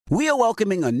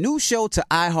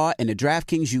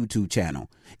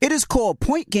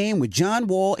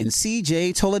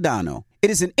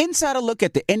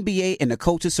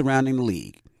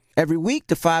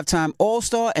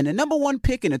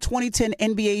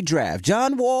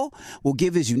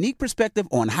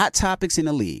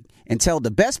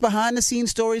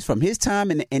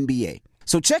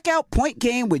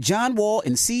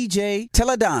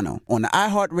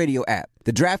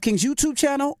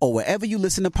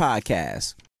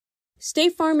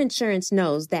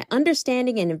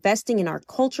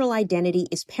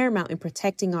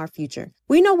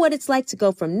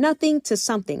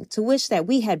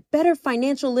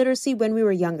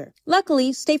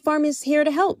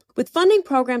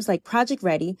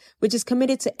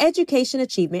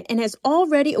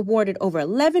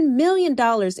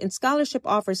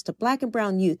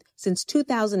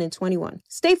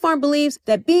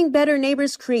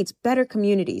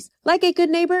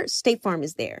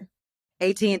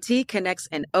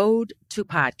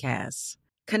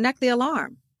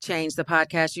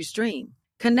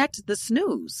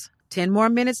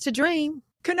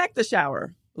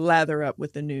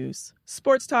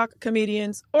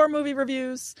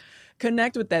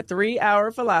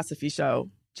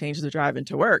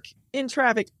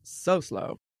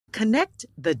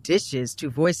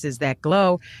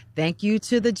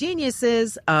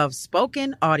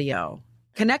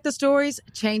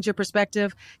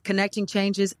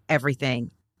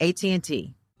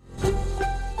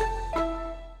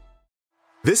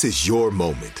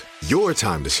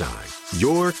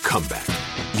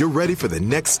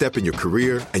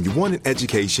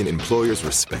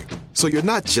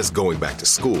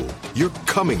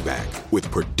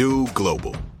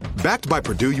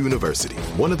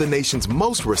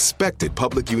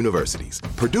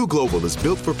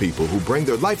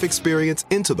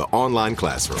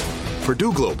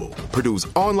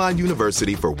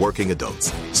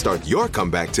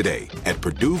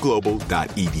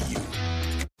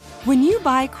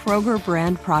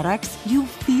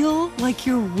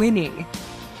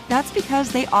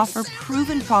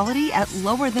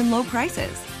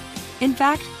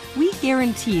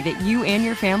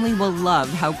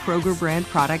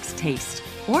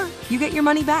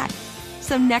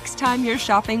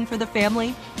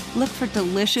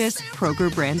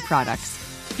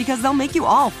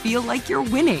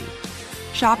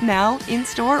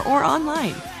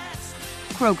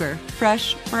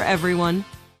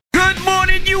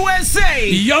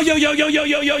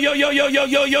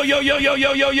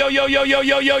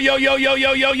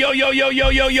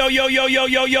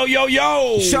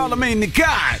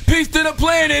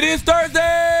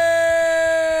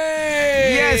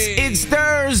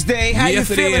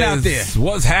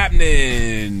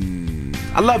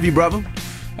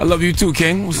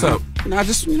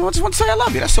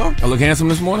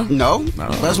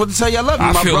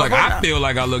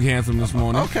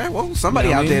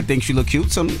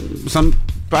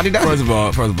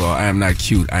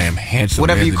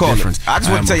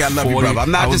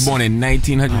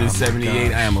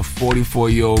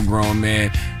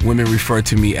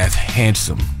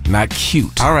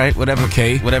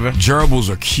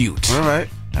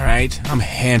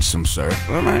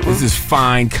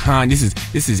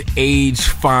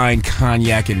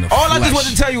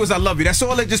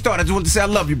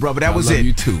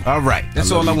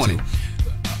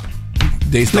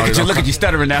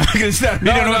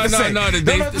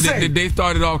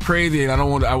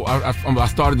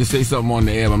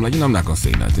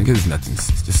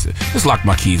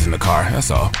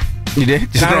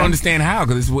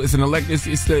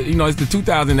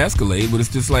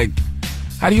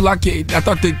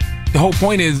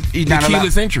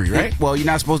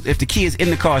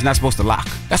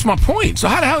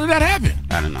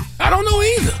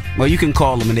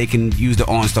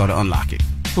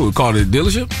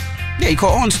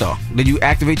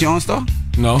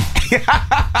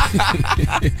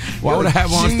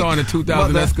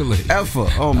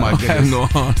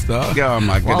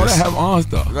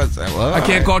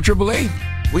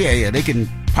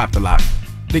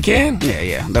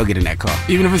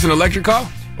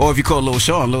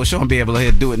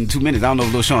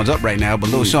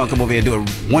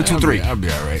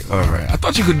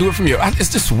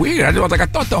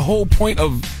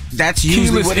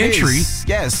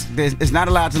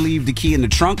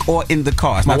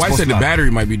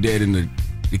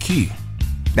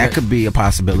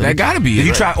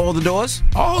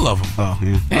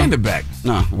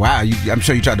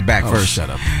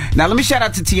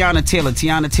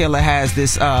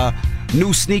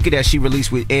new sneaker that she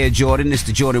released with Air Jordan. It's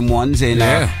the Jordan 1s,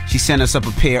 and she sent us up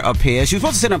a pair up here. She was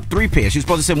supposed to send up 3 pairs. She was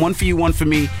supposed to send one for you, one for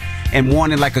me, and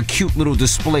one in like a cute little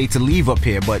display to leave up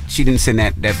here, but she didn't send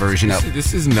that version up.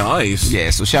 This is nice.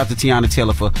 Yeah, so shout out to Tiana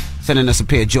Taylor for sending us a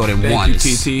pair of Jordan 1s. Thank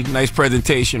you, TT. Nice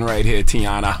presentation right here,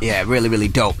 Tiana. Yeah, really, really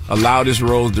dope. Allow this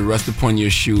rose to rest upon your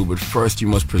shoe, but first you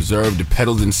must preserve the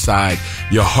petals inside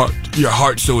your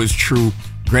heart so it's true.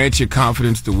 Grant your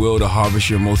confidence the will to harvest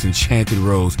your most enchanted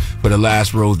rose, for the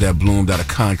last rose that bloomed out of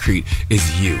concrete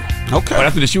is you. Okay. But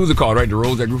that's what the shoes are called, right? The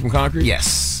rose that grew from concrete?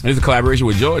 Yes. And it's a collaboration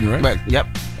with Jordan, right? Right. Yep.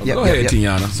 Go ahead,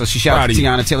 Tiana. So she shout out to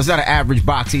Tiana Taylor. It's not an average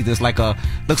box either. It's like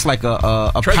looks like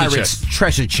a pirate's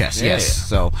treasure chest. Yes.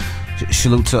 So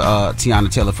salute to Tiana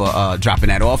Taylor for dropping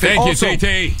that off. Thank you,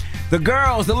 TT. The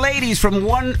girls, the ladies from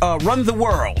Run the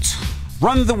World.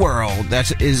 Run the World,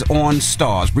 that is on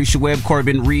Stars. Brisha Webb,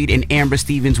 Corbin Reed, and Amber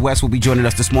Stevens-West will be joining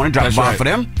us this morning. Drop a bomb for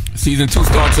them. Season 2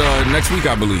 starts next week,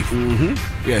 I believe.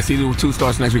 Mm-hmm. Yeah, season 2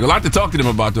 starts next week. A lot to talk to them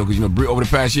about, though, because, over the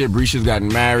past year, Brisha's gotten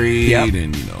married,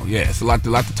 and, it's a lot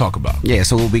to talk about. Yeah,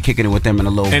 so we'll be kicking it with them in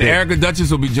a little bit. And Erica Duchess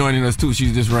will be joining us, too.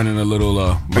 She's just running a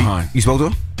little behind. You spoke to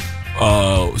her?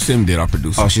 Sim did, our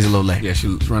producer. Oh, she's a little late. Yeah,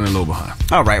 she's running a little behind.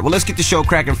 All right, well, let's get the show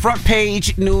cracking. Front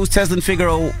page news. Teslin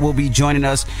Figaro will be joining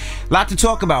us. A lot to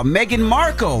talk about. Meghan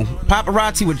Markle,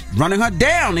 paparazzi were running her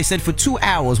down, they said, for 2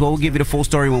 hours. Well, we'll give you the full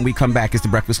story when we come back. It's The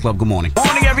Breakfast Club. Good morning.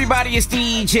 Morning, everybody. It's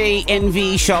DJ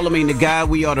NV, Charlamagne the Guy.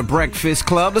 We are The Breakfast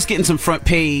Club. Let's get in some front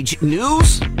page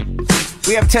news.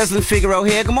 We have Teslin Figaro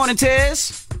here. Good morning,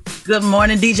 Tez. Good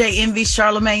morning, DJ NV,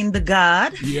 Charlamagne the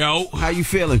God. Yo. How you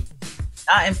feeling?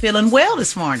 I am feeling well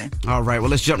this morning. All right, well,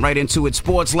 let's jump right into it.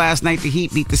 Sports last night, the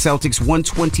Heat beat the Celtics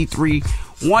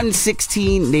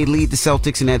 123-116. They lead the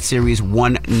Celtics in that series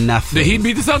 1-0. The Heat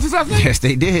beat the Celtics last night? Yes,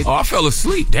 they did. Oh, I fell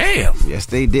asleep. Damn. Yes,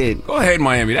 they did. Go ahead,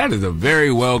 Miami. That is a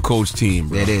very well-coached team,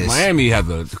 bro. It is. Miami has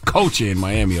a coach in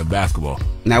Miami of basketball.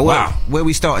 Now, where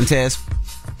we starting, Tez?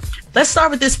 Let's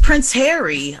start with this Prince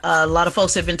Harry. A lot of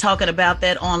folks have been talking about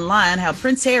that online, how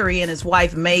Prince Harry and his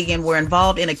wife Meghan were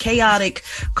involved in a chaotic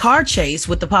car chase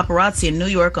with the paparazzi in New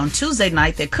York on Tuesday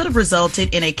night that could have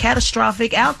resulted in a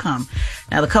catastrophic outcome.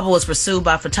 Now, the couple was pursued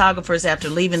by photographers after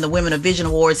leaving the Women of Vision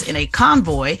Awards in a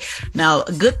convoy. Now,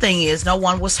 a good thing is no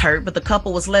one was hurt, but the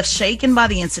couple was left shaken by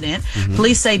the incident. Mm-hmm.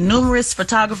 Police say numerous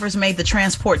photographers made the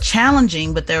transport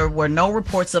challenging, but there were no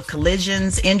reports of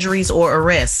collisions, injuries, or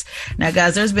arrests. Now,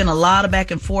 guys, there's been a lot of back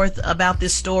and forth about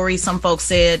this story. Some folks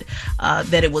said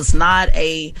that it was not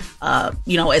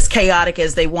as chaotic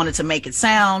as they wanted to make it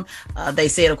sound. They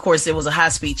said, of course, it was a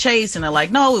high-speed chase, and they're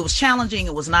like, no, it was challenging.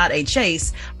 It was not a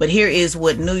chase. But here is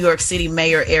what New York City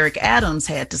Mayor Eric Adams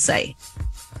had to say.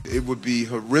 It would be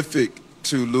horrific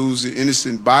to lose an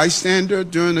innocent bystander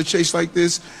during a chase like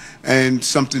this, and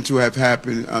something to have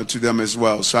happened to them as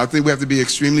well. So I think we have to be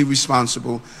extremely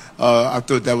responsible. I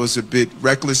thought that was a bit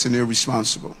reckless and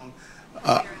irresponsible.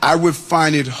 I would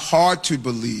find it hard to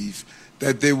believe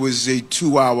that there was a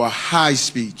 2-hour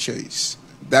high-speed chase.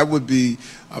 That would be,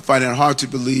 I find it hard to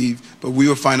believe, but we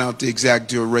will find out the exact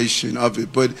duration of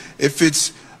it. But if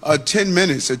it's 10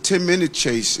 minutes, a 10-minute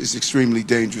chase is extremely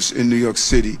dangerous in New York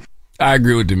City. I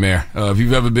agree with the mayor. If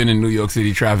you've ever been in New York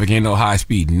City traffic, ain't no high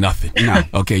speed, nothing. No.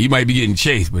 Okay, you might be getting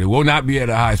chased, but it will not be at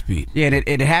a high speed. Yeah, and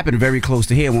it happened very close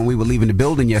to here when we were leaving the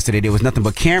building yesterday. There was nothing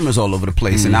but cameras all over the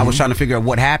place, and I was trying to figure out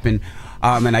what happened.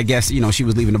 And I guess, she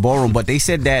was leaving the ballroom, but they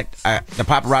said that the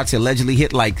paparazzi allegedly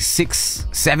hit like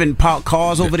 6-7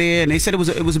 cars over there, and they said it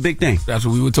was a big thing. That's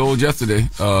what we were told yesterday.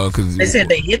 Cause they said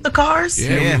they hit the cars?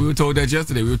 Yeah. We were told that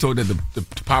yesterday. We were told that the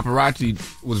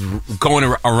paparazzi was going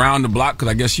around the block because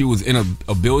I guess she was in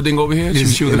a building over here.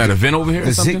 She was in an event over here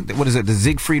or something? What is it, the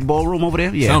Siegfried Ballroom over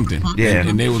there? Yeah. Something. Yeah.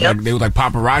 And they was like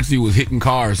paparazzi was hitting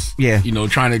cars. Yeah.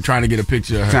 Trying to get a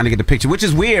picture of her. Trying to get the picture, which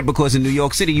is weird because in New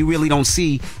York City, you really don't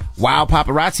see wild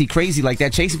paparazzi crazy like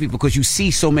that chasing people because you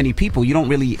see so many people. You don't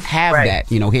really have that,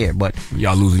 here. But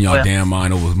y'all losing y'all damn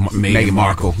mind over Meghan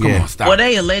Markle. Come on, stop. Well,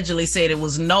 they allegedly said it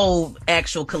was no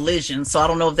actual collision, so I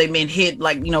don't know if they meant hit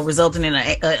resulting in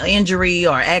an injury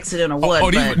or accident or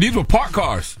what. These were parked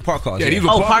cars. Parked cars. Yeah, these were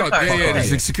parked cars. Yeah.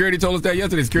 The security told us that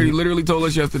yesterday. Security literally told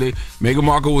us yesterday. Meghan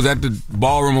Markle was at the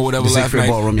ballroom or whatever last night.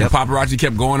 Ballroom, and paparazzi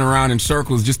kept going around in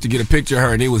circles just to get a picture of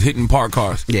her, and they was hitting parked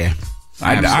cars. Yeah.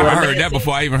 I heard that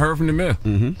before I even heard from the mayor.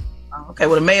 Mm-hmm. Okay,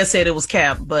 well, the mayor said it was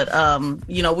cap, but,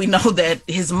 we know that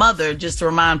his mother, just to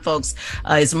remind folks,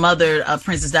 his mother,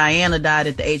 Princess Diana, died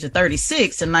at the age of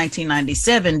 36 in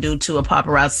 1997 due to a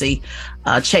paparazzi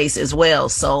chase as well.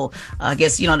 So I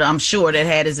guess, I'm sure that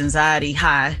had his anxiety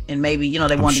high, and maybe,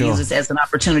 they wanted to use this as an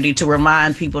opportunity to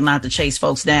remind people not to chase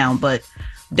folks down. But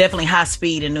definitely high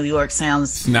speed in New York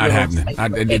sounds. It's not happening.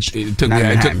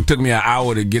 It took me an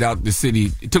hour to get out the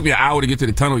city. It took me an hour to get to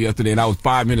the tunnel yesterday, and I was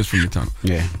 5 minutes from the tunnel.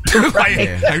 Yeah. like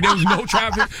there was no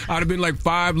traffic. I'd have been like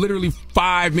literally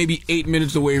 5, maybe 8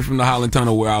 minutes away from the Holland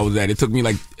Tunnel where I was at. It took me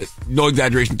like, no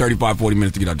exaggeration, 35, 40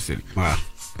 minutes to get out the city. Wow.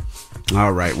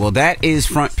 All right. Well, that is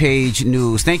front page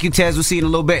news. Thank you, Tez. We'll see you in a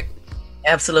little bit.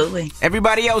 Absolutely.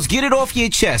 Everybody else, get it off your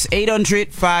chest.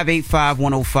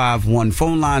 800-585-1051.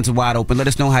 Phone lines are wide open. Let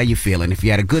us know how you're feeling. If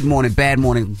you had a good morning, bad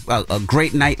morning, a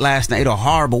great night last night, or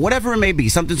horrible, whatever it may be,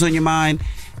 something's on your mind.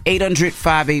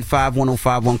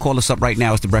 800-585-1051. Call us up right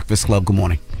now. It's The Breakfast Club. Good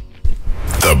morning.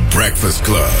 The Breakfast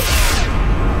Club.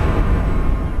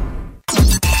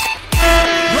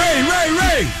 Ray!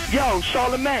 Yo,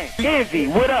 Charlamagne, Envy,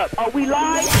 what up? Are we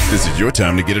live? This is your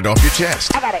time to get it off your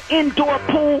chest. I got an indoor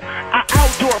pool, an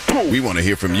outdoor pool. We want to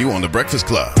hear from you on The Breakfast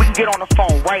Club. We can get on the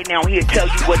phone right now here and tell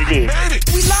you what it is.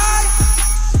 We live?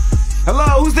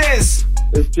 Hello, who's this?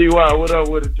 It's T.Y. What up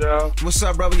with it, y'all? What's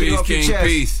up, brother? Get Peace, off your King, chest.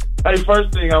 peace. Hey,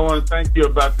 first thing I want to thank you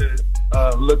about this,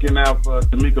 looking out for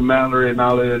Tamika Mallory and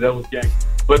all of that. That was gang.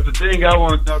 But the thing I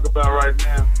want to talk about right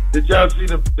now, did y'all see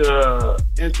the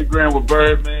Instagram with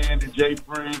Birdman and Jay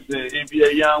Prince and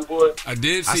NBA Youngboy? I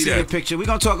did see I see that. the picture. We're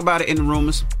going to talk about it in the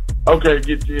rumors. Okay,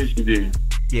 get to issue then.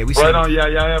 Yeah, we see right on,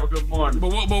 y'all. Y'all have a good morning.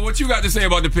 But what you got to say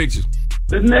about the pictures?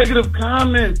 The negative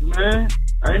comments, man.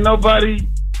 Ain't nobody,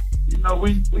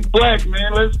 we black,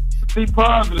 man. Let's be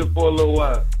positive for a little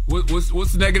while.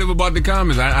 What's negative about the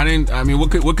comments?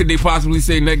 What could they possibly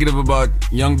say negative about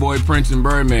Youngboy, Prince, and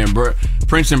Birdman?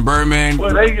 Prince and Birdman.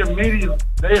 Well, they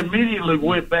immediately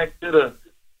went back to the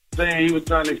saying he was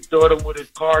trying to extort him with his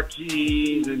car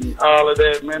keys and all of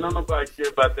that. Man, don't nobody care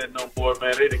about that no more,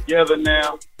 man. They together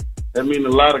now. That means a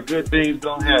lot of good things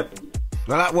don't happen.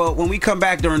 Well, when we come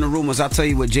back during the rumors, I'll tell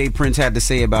you what Jay Prince had to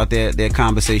say about their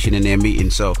conversation and their meeting.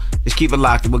 So just keep it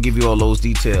locked and we'll give you all those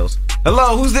details.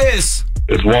 Hello, who's this?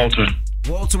 It's Walter.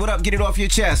 Walter, what up? Get it off your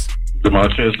chest. To my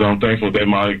chest, I'm thankful that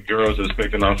my girl's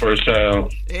expecting our first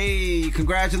child. Hey,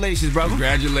 congratulations, brother.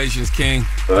 Congratulations, King.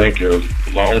 Thank you.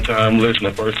 Long time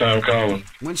listener, first time calling.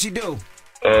 When'd she do?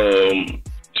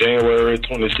 January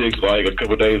 26th, like a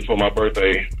couple days before my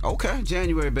birthday. Okay,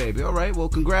 January, baby. All right, well,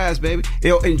 congrats, baby.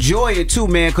 Enjoy it too,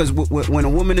 man, because when a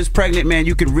woman is pregnant, man,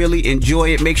 you can really enjoy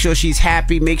it. Make sure she's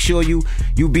happy. Make sure you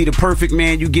be the perfect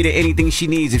man. You get her anything she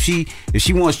needs. If she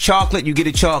wants chocolate, you get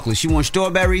her chocolate. She wants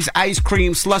strawberries, ice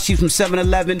cream, slushies from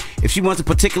 7-Eleven. If she wants a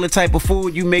particular type of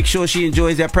food, you make sure she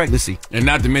enjoys that pregnancy. And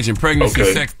not to mention pregnancy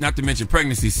sex. Not to mention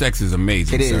pregnancy sex is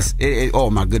amazing. It is.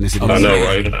 Oh my goodness, it is. I know,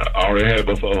 right? I already had it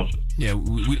before. Yeah,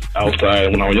 we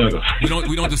outside when I was younger. We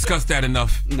don't discuss that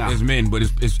enough as men, but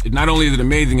it's not only is it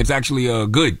amazing, it's actually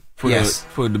good for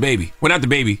the baby. Well, not the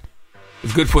baby.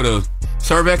 It's good for the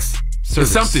cervix. It's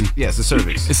something. Yes, the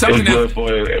cervix. It's something good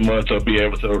for a mother to be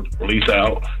able to release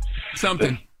out.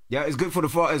 Something. Yeah, it's good for the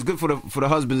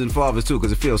husbands and fathers too,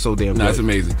 because it feels so damn good. It's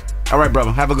amazing. All right,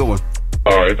 brother. Have a good one.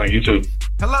 All right, thank you too.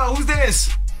 Hello, who's this?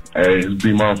 Hey, it's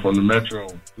B-Mom from the Metro.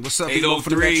 What's up, B-Mom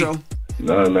from the Metro?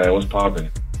 No, man, what's popping?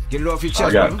 Get it off your chest,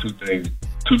 I got brother.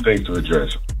 two things to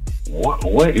address.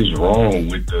 What is wrong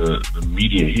with the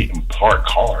media hitting parked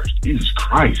cars? Jesus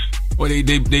Christ. Well, they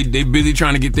busy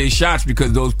trying to get their shots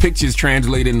because those pictures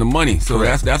translate into money. So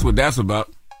that's what that's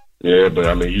about. Yeah, but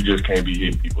I mean, you just can't be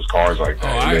hitting people's cars like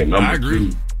that. I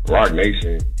agree. Two, Rock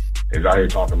Nation is out here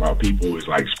talking about people is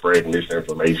like spreading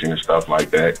misinformation and stuff like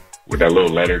that with that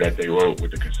little letter that they wrote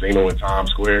with the casino in Times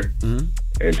Square. Mm-hmm.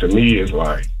 And to me, it's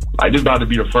like this about to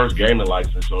be the first gaming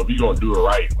license. So if you're gonna do it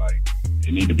right,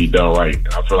 it need to be done right. And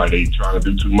I feel like they trying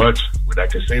to do too much with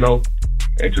that casino.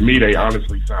 And to me, they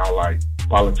honestly sound like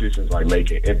politicians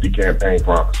making empty campaign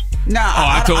promises.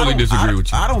 I totally disagree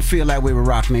with you. I don't feel that way with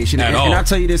Rock Nation. At all. And I'll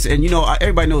tell you this, and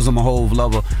everybody knows I'm a Hove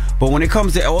lover, but when it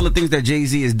comes to all the things that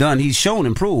Jay-Z has done, he's shown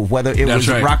and proved, whether it was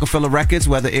Rockefeller Records,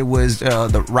 whether it was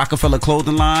the Rockefeller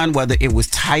clothing line, whether it was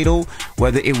Tidal,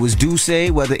 whether it was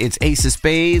Duchess, whether it's Ace of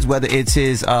Spades, whether it's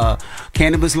his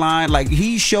cannabis line.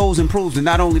 He shows and proves, and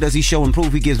not only does he show and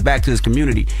prove, he gives back to his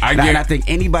community. And I think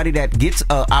anybody that gets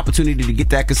an opportunity to get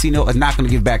that casino is not going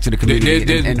to give back to the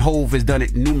community, and Hove has done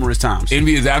it numerous times.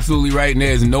 Envy is absolutely right, and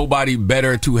there's nobody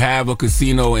better to have a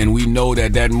casino, and we know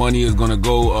that money is going to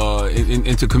go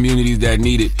into communities that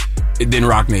need it than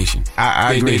Rock Nation.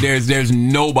 I agree. There's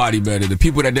nobody better. The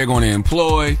people that they're going to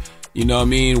employ, you know what I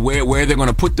mean, where they're going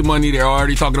to put the money. They're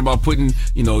already talking about putting,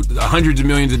 hundreds of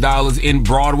millions of dollars in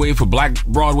Broadway for black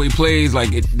Broadway plays. They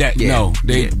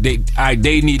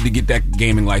need to get that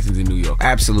gaming license in New York.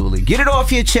 Absolutely. Get it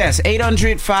off your chest.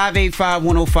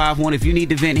 800-585-1051. If you need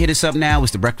to vent, hit us up now.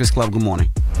 It's The Breakfast Club. Good morning.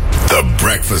 The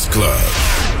Breakfast Club.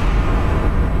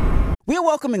 We're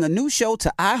welcoming a new show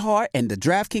to iHeart and the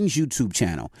DraftKings YouTube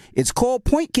channel. It's called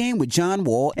Point Game with John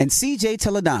Wall and CJ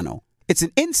Toledano. It's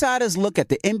an insider's look at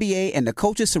the NBA and the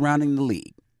coaches surrounding the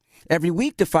league. Every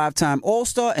week, the 5-time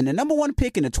All-Star and the number 1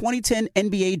 pick in the 2010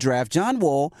 NBA Draft, John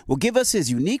Wall, will give us his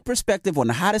unique perspective on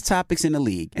the hottest topics in the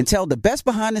league and tell the best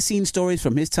behind-the-scenes stories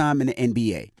from his time in the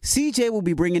NBA. CJ will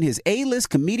be bringing his A-list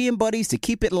comedian buddies to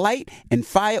keep it light and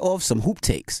fire off some hoop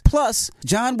takes. Plus,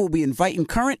 John will be inviting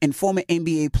current and former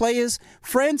NBA players,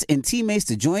 friends, and teammates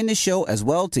to join the show as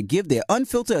well to give their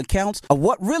unfiltered accounts of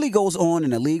what really goes on in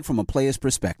the league from a player's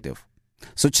perspective.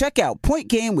 So check out Point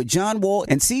Game with John Wall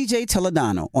and CJ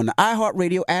Toledano on the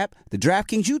iHeartRadio app, the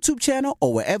DraftKings YouTube channel,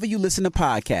 or wherever you listen to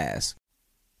podcasts.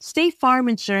 State Farm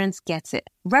Insurance gets it.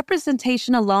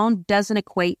 Representation alone doesn't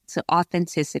equate to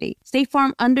authenticity. State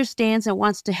Farm understands and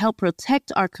wants to help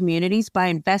protect our communities by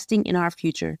investing in our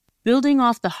future, building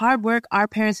off the hard work our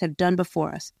parents have done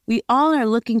before us. We all are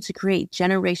looking to create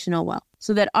generational wealth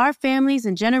so that our families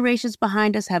and generations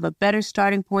behind us have a better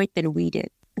starting point than we did.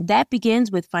 That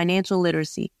begins with financial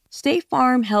literacy. State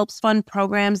Farm helps fund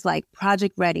programs like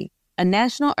Project Ready, a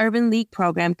National Urban League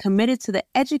program committed to the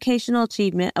educational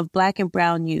achievement of Black and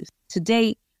Brown youth. To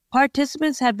date,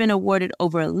 participants have been awarded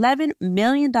over $11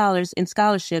 million in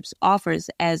scholarships offers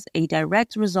as a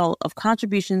direct result of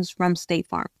contributions from State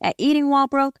Farm. At Eating While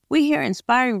Broke, we hear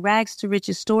inspiring rags to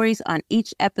riches stories on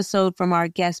each episode from our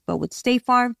guests, but with State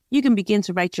Farm, you can begin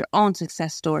to write your own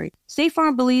success story. State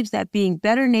Farm believes that being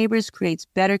better neighbors creates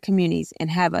better communities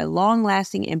and have a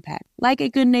long-lasting impact. Like a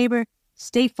good neighbor,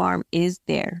 State Farm is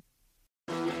there.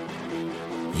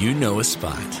 You know a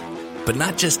spot, but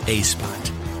not just a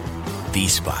spot. The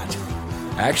spot.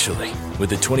 Actually,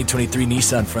 with the 2023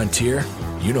 Nissan Frontier,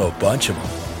 you know a bunch of them.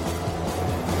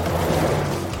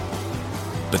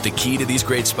 But the key to these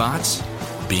great spots?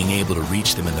 Being able to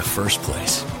reach them in the first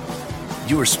place.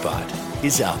 Your spot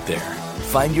is out there.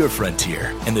 Find your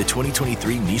Frontier in the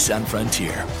 2023 Nissan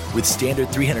Frontier with standard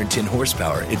 310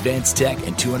 horsepower, advanced tech,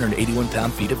 and 281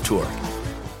 pound-feet of torque.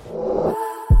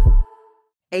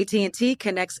 AT&T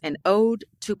connects an ode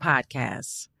to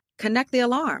podcasts. Connect the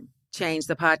alarm. Change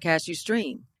the podcast you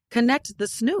stream. Connect the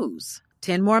snooze.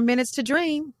 10 more minutes to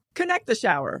dream. Connect the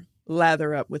shower.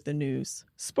 Lather up with the news.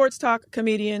 Sports talk,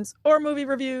 comedians, or movie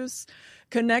reviews.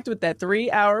 Connect with that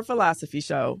 3-hour philosophy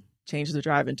show. Change the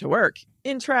drive into work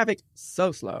in traffic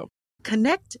so slow.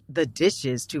 Connect the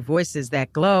dishes to voices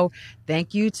that glow.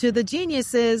 Thank you to the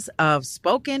geniuses of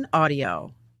spoken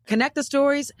audio. Connect the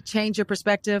stories. Change your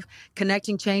perspective.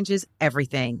 Connecting changes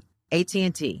everything.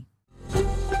 AT&T.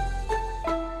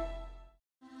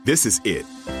 This is it.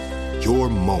 Your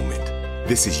moment.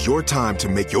 This is your time to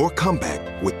make your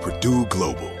comeback with Purdue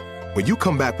Global. When you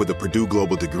come back with a Purdue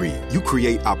Global degree, you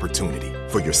create opportunity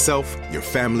for yourself, your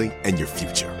family, and your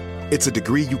future. It's a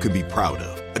degree you can be proud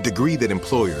of, a degree that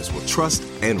employers will trust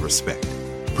and respect.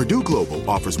 Purdue Global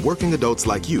offers working adults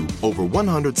like you over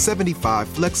 175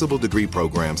 flexible degree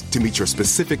programs to meet your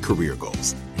specific career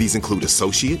goals. These include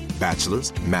associate,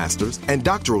 bachelor's, master's, and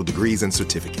doctoral degrees and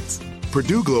certificates.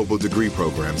 Purdue Global degree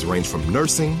programs range from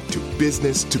nursing to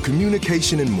business to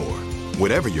communication and more.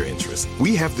 Whatever your interest,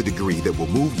 we have the degree that will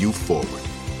move you forward.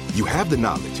 You have the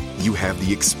knowledge, you have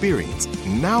the experience.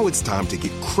 Now it's time to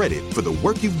get credit for the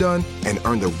work you've done and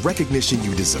earn the recognition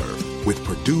you deserve with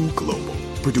Purdue Global,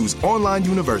 Purdue's online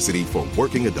university for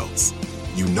working adults.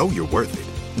 You know you're worth it.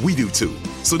 We do too.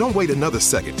 So don't wait another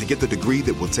second to get the degree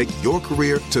that will take your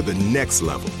career to the next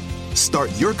level.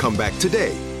 Start your comeback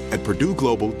today at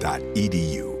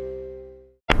purdueglobal.edu.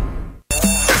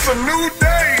 It's a new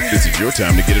day. This is your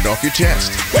time to get it off your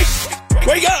chest.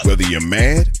 Wake up. Whether you're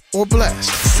mad or blessed.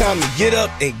 It's time to get up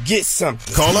and get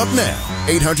something. Call up now.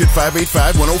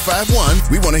 800-585-1051.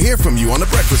 We want to hear from you on The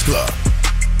Breakfast Club.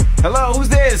 Hello, who's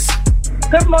this?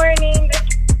 Good morning. This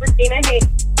is Regina.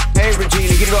 Hey,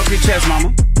 Regina. Get it off your chest,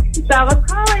 mama. So I was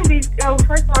calling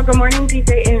first of all, good morning,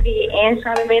 DJ Envy and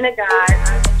Charlamagne the God.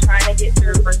 I've been trying to get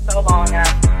through for so long, and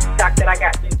I'm shocked that I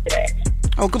got through today.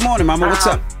 Oh, good morning, mama. What's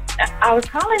up? I was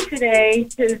calling today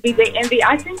to DJ Envy.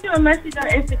 I sent you a message on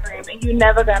Instagram, and you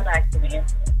never got back to me.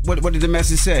 What did the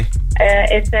message say?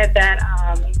 It said that,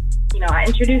 I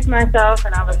introduced myself,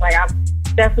 and I was like, I'm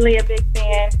definitely a big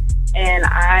fan, and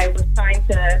I was trying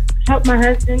to help my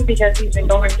husband because he's been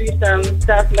going through some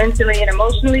stuff mentally and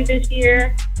emotionally this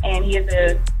year, and he is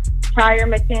a prior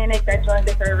mechanic that joined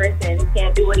the service and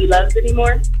can't do what he loves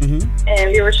anymore. Mm-hmm.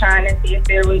 And we were trying to see if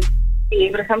they would be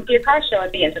able to come to your car show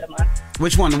at the end of the month.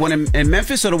 Which one? The one in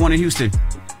Memphis or the one in Houston?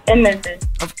 In Memphis.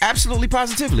 Absolutely,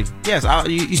 positively. Yes,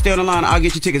 you stay on the line. I'll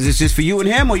get you tickets. Is this for you and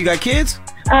him, or you got kids?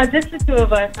 Just the two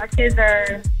of us. Our kids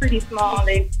are pretty small.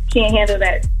 They can't handle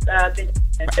that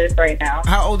relationships right now.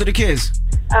 How old are the kids?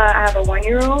 I have a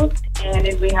 1-year-old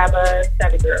and we have a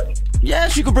 7-year-old.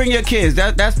 Yes, you can bring your kids.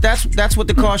 That's what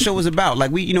the car show is about.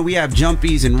 Like we have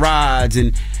jumpies and rides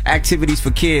and activities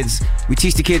for kids. We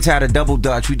teach the kids how to double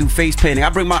dutch. We do face painting. I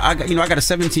got a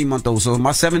 17-month-old, so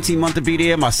my 17-month to be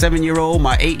there, my 7-year-old,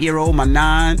 my 8-year-old, my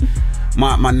 9,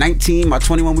 my 19, my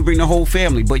 21. We bring the whole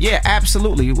family. But yeah,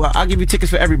 absolutely. Well, I'll give you tickets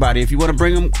for everybody. If you want to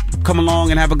bring them, come along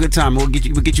and have a good time. We'll get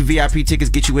you VIP tickets,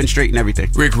 get you in straight and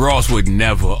everything. Rick Ross would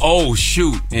never. Oh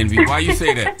shoot, Envy. Why you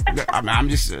say that? I'm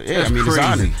just it's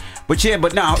honest.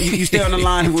 But now you stay on the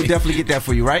line and we'll definitely get that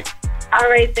for you, right? All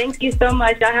right, thank you so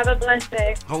much. Y'all have a blessed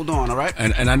day. Hold on, all right?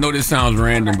 And I know this sounds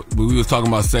random, but we was talking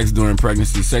about sex during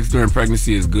pregnancy. Sex during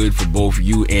pregnancy is good for both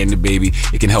you and the baby.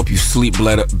 It can help you sleep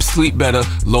better,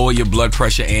 lower your blood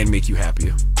pressure, and make you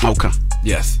happier. Okay.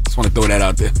 Yes. Just want to throw that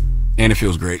out there. And it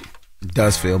feels great. It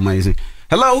does feel amazing.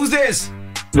 Hello, who's this?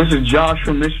 This is Josh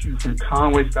from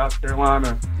Conway, South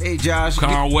Carolina. Hey, Josh.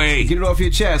 Conway. Get it off your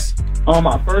chest.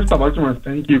 First off, I just want to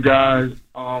thank you guys.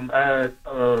 I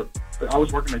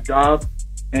was working a job,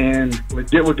 and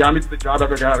legit what got me to the job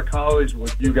after I got out of college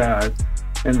was you guys.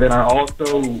 And then I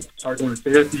also started doing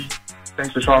therapy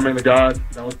thanks to Charlamagne the God.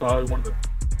 That was probably one of the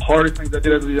hardest things I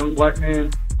did as a young black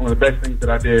man. One of the best things that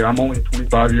I did. I'm only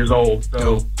 25 years old,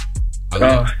 so I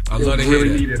love to hear really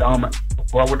that. needed.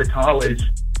 Before I went to college,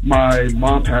 my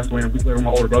mom passed away, and a week later my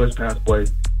older brothers passed away.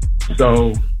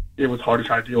 So it was hard to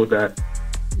try to deal with that.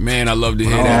 Man, I love to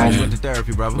hear that. You went to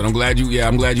therapy, brother. But I'm glad you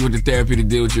went to therapy to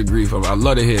deal with your grief. I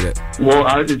love to hear that. Well,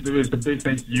 it's a big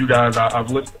thanks to you guys. I've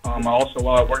listened. I also,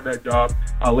 while I worked that job,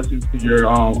 I listened to your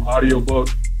audiobook,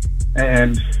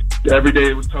 and every day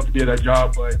it was tough to get that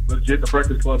job. But legit, the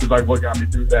Breakfast Club is like what got me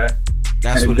through that.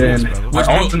 That's and what then it is,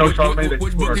 brother. I also know Charlamagne.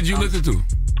 Which book did you listen to?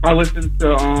 I listened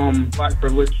to Black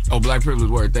Privilege. Oh, Black Privilege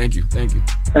word. Thank you.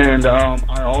 And I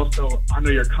know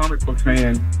you're a comic book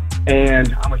fan,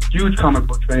 and I'm a huge comic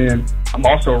book fan. I'm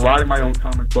also writing my own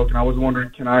comic book, and I was wondering,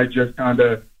 can I just kind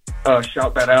of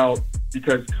shout that out?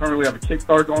 Because currently I have a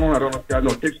Kickstarter going on. I don't know if you guys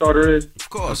know what Kickstarter is. Of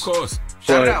course.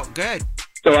 Shout it out. Go ahead.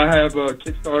 So I have a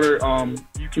Kickstarter.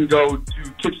 You can go to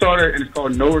Kickstarter, and it's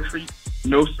called No Retreat,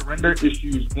 No Surrender,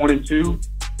 issues 1 and 2.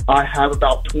 I have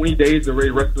about 20 days to raise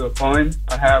the rest of the funds.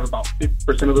 I have about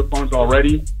 50% of the funds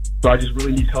already, so I just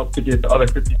really need help to get the other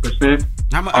 50%.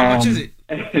 How much is it?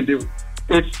 And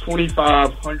it's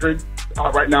 $2,500.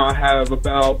 Right now I have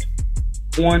about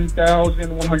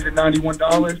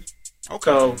 $1,191.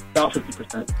 Okay. So about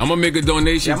 50%. I'm gonna make a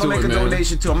donation. I'm gonna make a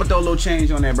donation too. I'm gonna throw a little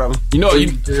change on there, brother.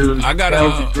 I got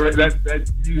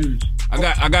that's huge.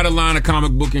 I got a line of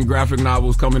comic book and graphic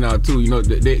novels coming out too.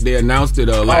 They announced it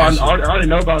last year. I already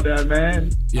know about that,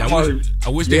 man. Yeah, I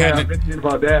wish they hadn't. I've been thinking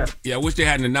about that. Yeah, I wish they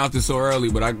hadn't announced it so early,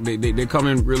 but they're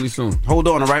coming really soon. Hold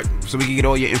on, all right, so we can get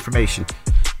all your information.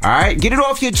 All right, get it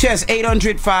off your chest.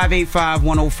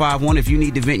 800-585-1051. If you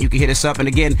need to vent, you can hit us up. And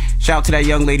again, shout out to that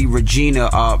young lady,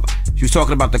 Regina. She was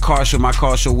talking about the car show, my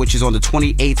car show, which is on the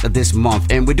 28th of this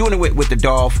month. And we're doing it with the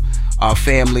Dolph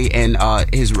family and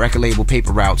his record label,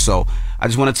 Paper Route. So I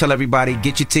just want to tell everybody,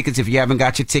 get your tickets if you haven't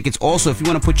got your tickets. Also, if you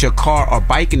want to put your car or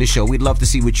bike in the show, we'd love to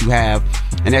see what you have.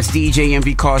 And that's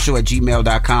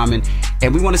DJMVCarshow@gmail.com.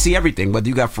 And we want to see everything, whether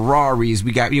you got Ferraris,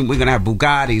 we're going to have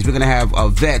Bugattis, we're going to have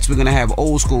Vets, we're going to have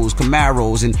old schools,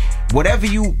 Camaros, and whatever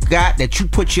you got that you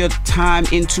put your time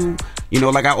into. You know,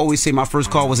 like I always say, my first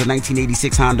car was a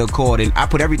 1986 Honda Accord, and I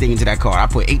put everything into that car. I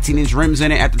put 18-inch rims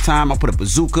in it at the time. I put a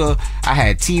bazooka. I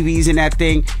had TVs in that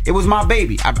thing. It was my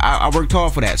baby. I worked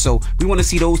hard for that. So we want to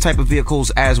see those type of vehicles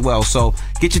as well. So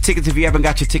get your tickets if you haven't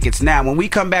got your tickets now. When we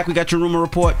come back, we got your rumor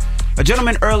report. A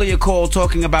gentleman earlier called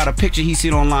talking about a picture he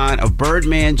seen online of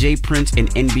Birdman, Jay Prince,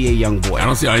 and NBA Youngboy. I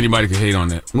don't see how anybody can hate on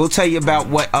that. We'll tell you about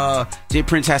what Jay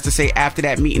Prince has to say after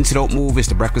that meeting, so don't move. It's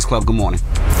The Breakfast Club. Good morning.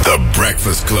 The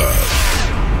Breakfast Club.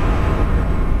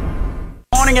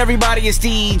 Morning, everybody. It's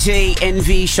DJ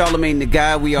NV, Charlamagne the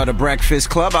Guy. We are The Breakfast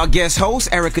Club. Our guest host,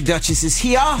 Erica Duchess, is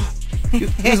here.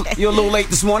 You're a little late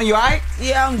this morning. You all right?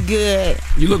 Yeah, I'm good.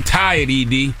 You look tired,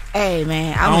 ED. Hey,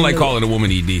 man. I don't like calling a woman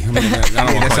ED. I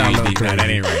don't want to call you ED. Nah, that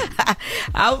ain't right.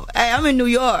 I'm in New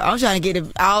York. I'm trying to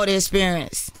get all the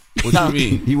experience. What you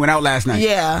mean? You went out last night?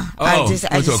 Yeah. Oh, went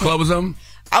to a club or something?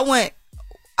 I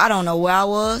don't know where I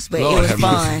was, but Lord, it was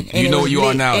fun. You know where you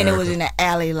are now, and Erica. it was in the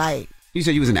alley, like. You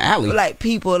said you was in the alley? Like,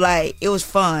 people, like, it was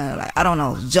fun. Like, I don't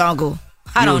know, jungle.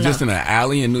 I don't know. You were just in an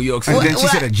alley in New York City? And then she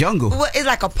said a jungle. Well, it's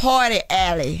like a party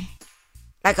alley.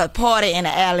 like a party in the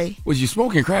alley. Was you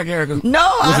smoking crack, Erica? No,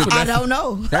 I don't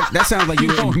know. That sounds like you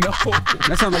don't know.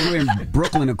 That sounds like you were in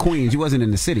Brooklyn or Queens. You wasn't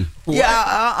in the city.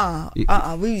 Yeah,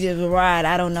 we just ride.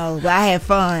 I don't know, but I had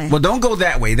fun. Well, don't go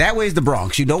that way. That way is the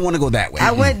Bronx. You don't want to go that way.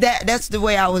 I went that's the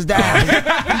way I was down.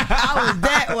 I was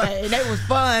that way, and they was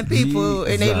fun people,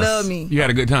 and they loved me. You had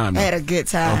a good time. I had a good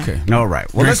time. Okay. All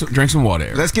right. Well, let's drink some water,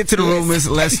 Erica. Let's get to the rumors.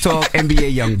 Let's talk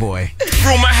NBA YoungBoy.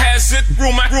 Rumor has it.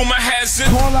 Rumor has it.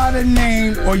 Call out a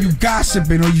name, or you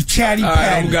gossiping, or you chatty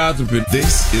patty. I'm gossiping.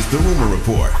 This is the Rumor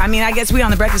Report. I mean, I guess we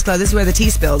on the Breakfast Club. This is where the tea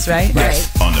spills, right? Right.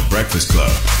 On the Breakfast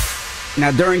Club. Now,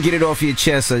 during Get It Off Your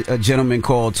Chest, a gentleman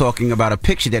called talking about a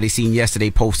picture that he seen yesterday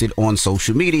posted on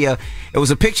social media. It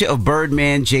was a picture of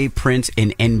Birdman, Jay Prince,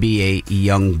 and NBA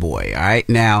YoungBoy. All right.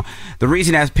 Now, the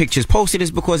reason that picture's posted is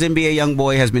because NBA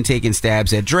YoungBoy has been taking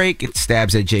stabs at Drake,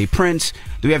 stabs at Jay Prince.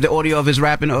 Do we have the audio of his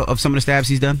rapping of some of the stabs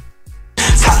he's done?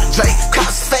 Drake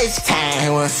cross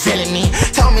FaceTime was feeling me.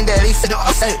 Told me that he fit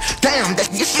up, say, damn, that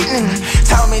you shitting me.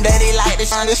 Told me that he like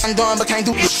this I'm doing, but can't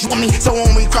do this with me. So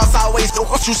when we cross, I always do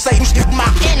what you say, you still my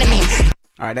enemy.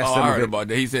 All right, that's I heard about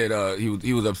that. He said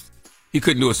he was up. He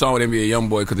couldn't do a song with NBA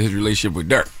YoungBoy because of his relationship with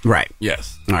Dirk. Right.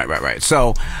 Yes. Right.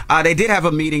 So they did have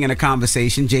a meeting and a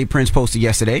conversation. Jay Prince posted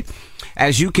yesterday.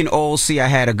 As you can all see, I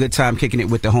had a good time kicking it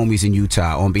with the homies in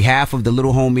Utah. On behalf of the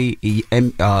little homie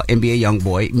NBA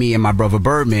YoungBoy, me and my brother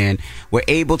Birdman were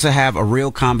able to have a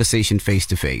real conversation face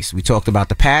to face. We talked about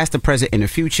the past, the present, and the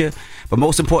future, but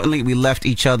most importantly, we left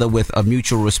each other with a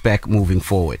mutual respect moving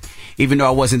forward. Even though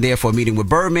I wasn't there for a meeting with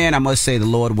Birdman, I must say the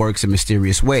Lord works in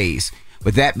mysterious ways.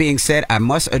 With that being said, I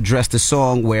must address the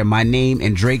song where my name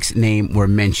and Drake's name were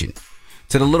mentioned.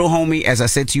 To the little homie, as I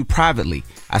said to you privately,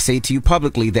 I say to you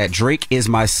publicly that Drake is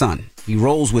my son. He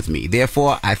rolls with me.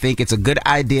 Therefore, I think it's a good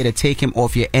idea to take him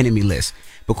off your enemy list,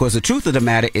 because the truth of the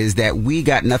matter is that we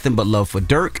got nothing but love for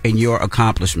Dirk and your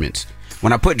accomplishments.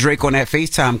 When I put Drake on that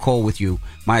FaceTime call with you,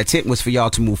 my intent was for y'all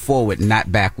to move forward,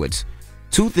 not backwards.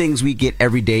 Two things we get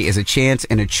every day is a chance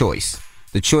and a choice.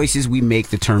 The choices we make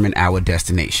determine our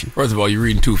destination. First of all, you're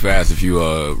reading too fast if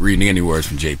you're reading any words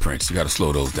from Jay Prince. You got to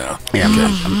slow those down. Yeah,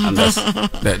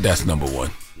 that's number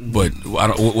one. But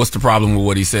what's the problem with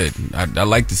what he said? I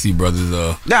like to see brothers.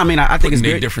 I think it's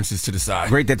great great differences to the side.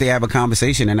 Great that they have a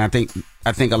conversation, and I think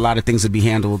a lot of things would be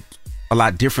handled a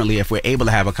lot differently if we're able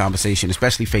to have a conversation,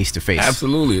 especially face to face.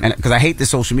 Absolutely. And because I hate the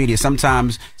social media,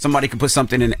 sometimes somebody can put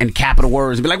something in capital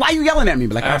words and be like, "Why are you yelling at me?"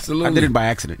 Be like, absolutely, I did it by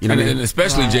accident. You know what I mean? And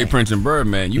especially Jay Prince and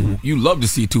Birdman, you love to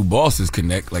see two bosses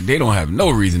connect. Like they don't have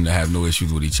no reason to have no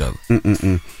issues with each other.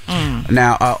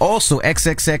 Now, also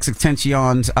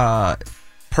XXXTentacion's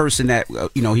person that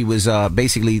he was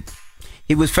basically.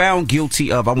 He was found guilty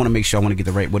of, I want to make sure I want to get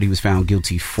the right, what he was found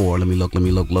guilty for. Let me look.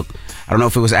 I don't know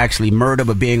if it was actually murder,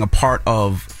 but being a part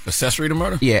of... Accessory to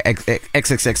murder? Yeah,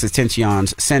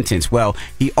 XXXTentacion's sentence. Well,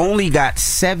 he only got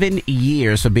 7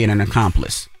 years for being an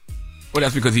accomplice. Well,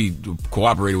 that's because he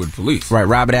cooperated with police. Right.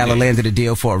 Robert Allen landed a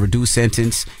deal for a reduced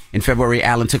sentence. In February,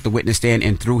 Allen took the witness stand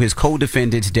and threw his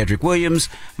co-defendants, Dedrick Williams,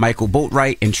 Michael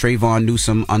Boatwright, and Trayvon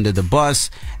Newsom under the bus.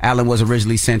 Allen was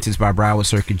originally sentenced by Broward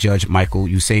Circuit Judge Michael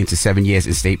Usain to 7 years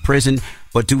in state prison.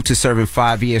 But due to serving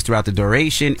 5 years throughout the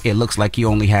duration, it looks like he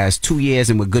only has 2 years,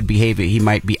 and with good behavior, he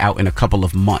might be out in a couple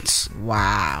of months.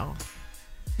 Wow.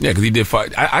 Yeah, because he did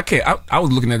 5. I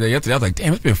was looking at that yesterday. I was like,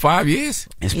 damn, it's been 5 years?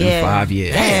 It's been 5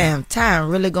 years. Damn, time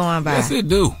really going by. Yes, it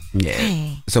do. Yeah.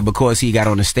 Dang. So because he got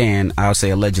on the stand, I'll say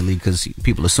allegedly, because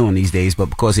people are suing these days, but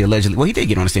because he he did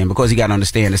get on the stand. Because he got on the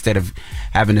stand, instead of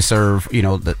having to serve,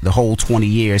 the whole 20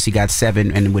 years, he got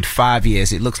 7. And with 5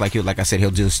 years, it looks like he'll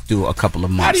just do a couple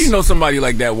of months. How do you know somebody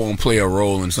like that won't play a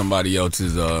role in somebody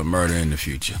else's murder in the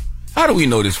future? How do we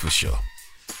know this for sure?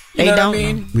 They don't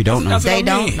know. We don't know. They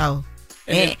don't know.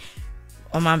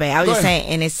 My bad. I was just saying,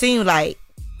 and it seems like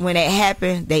when it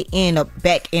happened, they end up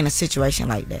back in a situation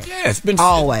like that. Yeah, it's been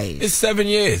always. It's 7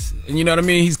 years, and you know what I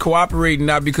mean. He's cooperating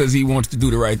not because he wants to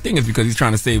do the right thing; it's because he's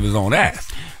trying to save his own ass.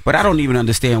 But I don't even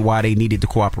understand why they needed the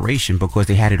cooperation, because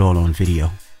they had it all on video.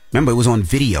 Remember, it was on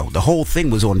video. The whole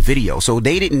thing was on video, so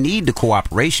they didn't need the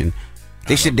cooperation.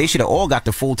 They should have all got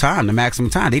the full time, the maximum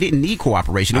time. They didn't need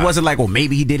cooperation. It wasn't like, well,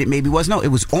 maybe he did it, maybe it was. No, it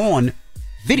was on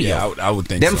video. Yeah, I would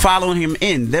think them so. following him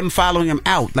in, them following him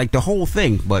out, like the whole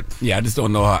thing. But yeah, I just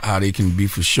don't know how they can be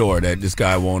for sure that this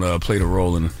guy won't play the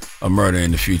role in a murder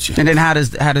in the future. And then how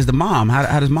does the mom?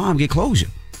 How does mom get closure?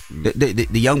 The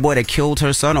young boy that killed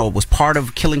her son or was part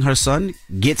of killing her son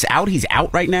gets out. He's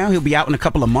out right now. He'll be out in a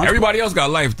couple of months. Everybody else got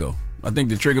life though. I think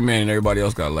the trigger man and everybody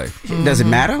else got life. Does it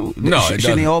matter? No,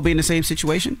 shouldn't they all be in the same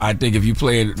situation? I think if you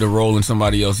play the role in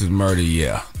somebody else's murder,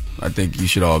 yeah. I think you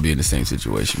should all be in the same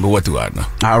situation. But what do I know?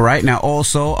 All right. Now,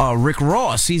 also, Rick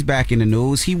Ross, he's back in the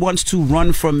news. He wants to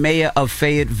run for mayor of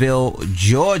Fayetteville,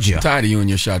 Georgia. I'm tired of you and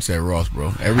your shots at Ross,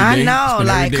 bro. Every day. I know,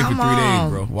 like, every day come for 3 on.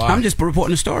 days, bro. Why? I'm just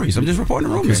reporting the stories. I'm just reporting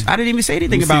the rumors. I didn't even say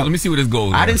anything about. Let me see what his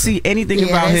goals are. I didn't see anything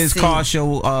about his car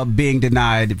show being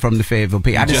denied from the Fayetteville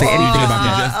P. I didn't say anything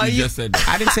about that. You just said that.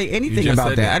 I didn't say anything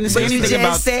about that. I didn't say anything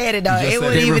about said it, though. It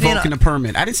wasn't they even revoking the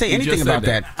permit. I didn't say anything about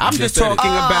that. I'm just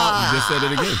talking about. You just said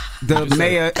it again. The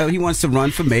mayor, he wants to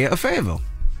run for mayor of Fayetteville.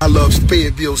 I love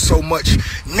Fayetteville so much.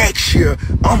 Next year,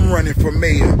 I'm running for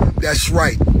mayor. That's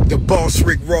right. The boss,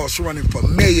 Rick Ross, running for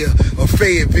mayor of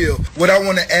Fayetteville. What I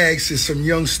want to ask is some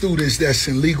young students that's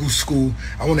in legal school,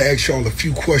 I want to ask y'all a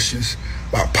few questions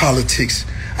about politics.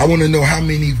 I want to know how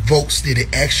many votes did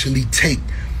it actually take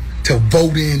to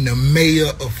vote in the mayor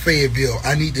of Fayetteville.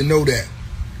 I need to know that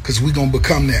because we're going to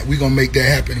become that. We're going to make that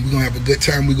happen. We're going to have a good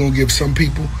time. We're going to give some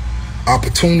people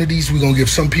opportunities. We're going to give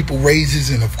some people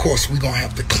raises, and of course we're going to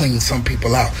have to clean some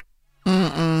people out.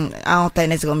 I don't think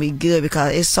that's going to be good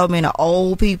because it's so many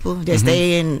old people that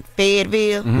stay in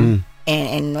Fayetteville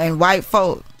and white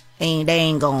folk, and they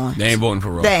ain't going. They ain't voting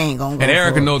for Ross. They ain't going to go. And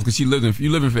Erica for knows because you live in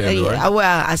Fayetteville, right?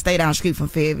 Well, I stay down the street from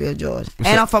Fayetteville, Georgia.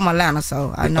 And I'm from Atlanta,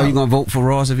 so I know. Are you going to vote for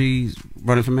Ross if he's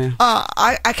running for mayor?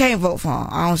 I can't vote for him.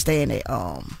 I don't stay in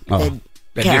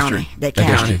that county. That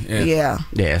county.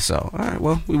 Yeah, so, all right,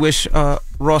 well, we wish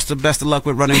Ross the best of luck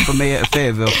with running for mayor of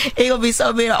Fayetteville. It gonna be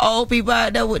so many old people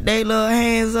out there with their little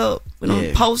hands up with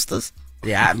them posters.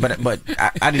 Yeah, but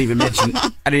I didn't even mention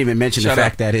the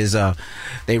fact that his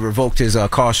they revoked his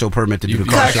car show permit to do the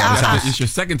car show. It's your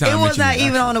second time. It was not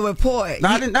even on the report. No,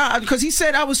 I didn't. No, because he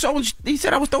said I was throwing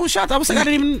shots. I was like, I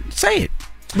didn't even say it.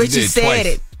 But you said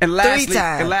it. And lastly, 3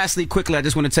 times. And lastly, quickly, I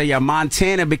just want to tell you,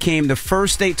 Montana became the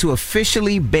first state to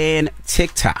officially ban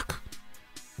TikTok.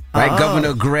 Right,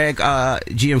 Governor Greg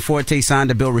Gianforte signed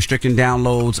a bill restricting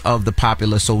downloads of the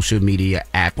popular social media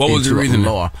app. What was the reason?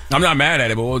 Law. I'm not mad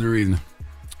at it, but what was the reason?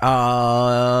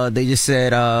 They just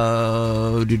said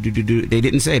they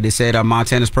didn't say. They said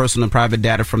Montana's personal and private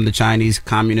data from the Chinese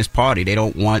Communist Party. They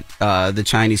don't want the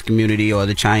Chinese community or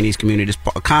the Chinese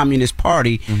Communist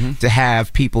Party to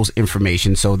have people's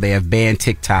information. So they have banned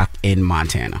TikTok in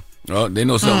Montana. Oh, they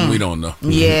know something we don't know.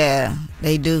 Yeah,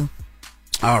 they do.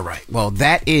 All right. Well,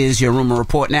 that is your rumor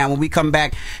report. Now, when we come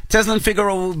back, Tesla and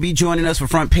Figaro will be joining us for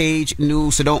front page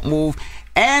news, so don't move.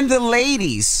 And the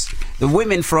ladies, the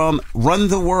women from Run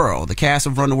the World, the cast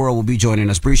of Run the World will be joining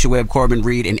us. Brescia Webb, Corbin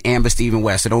Reed, and Amber Stephen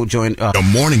West. So don't join. The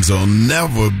mornings will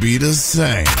never be the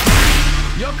same.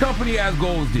 Your company has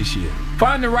goals this year.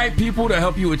 Find the right people to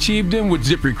help you achieve them with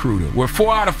ZipRecruiter, where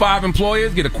 4 out of 5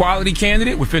 employers get a quality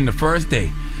candidate within the first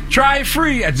day. Try it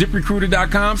free at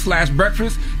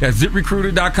ZipRecruiter.com/breakfast. That's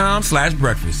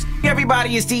ZipRecruiter.com/breakfast. Hey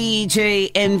everybody, it's DJ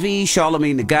Envy,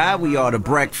 Charlamagne the Guy. We are the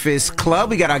Breakfast Club.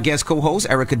 We got our guest co-host,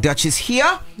 Erica Duchess,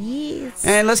 here. Yes.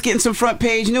 And let's get in some front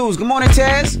page news. Good morning,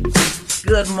 Taz.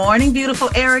 Good morning,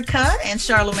 beautiful Erica and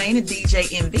Charlamagne and DJ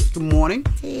Envy. Good morning.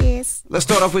 Yes. Let's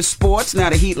start off with sports. Now,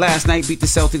 the Heat last night beat the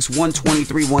Celtics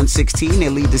 123-116. They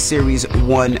lead the series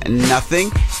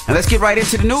 1-0. And let's get right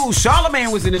into the news.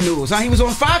 Charlamagne was in the news. He was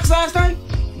on Fox last night?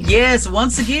 Yes,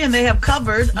 once again, they have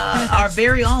covered our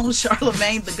very own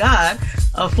Charlamagne the God.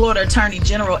 Florida Attorney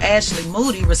General Ashley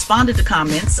Moody responded to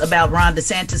comments about Ron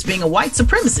DeSantis being a white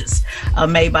supremacist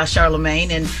made by Charlamagne,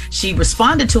 and she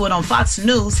responded to it on Fox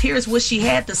News. Here's what she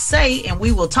had to say, and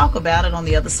we will talk about it on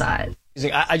the other side.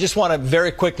 I just want to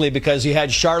very quickly, because you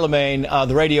had Charlamagne,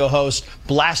 the radio host,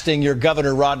 blasting your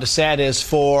governor, Ron DeSantis,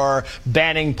 for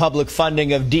banning public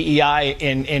funding of DEI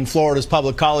in Florida's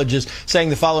public colleges, saying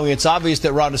the following: it's obvious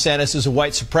that Ron DeSantis is a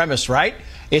white supremacist, right?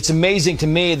 It's amazing to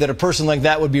me that a person like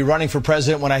that would be running for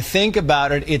president. When I think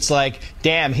about it, it's like,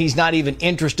 damn, he's not even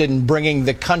interested in bringing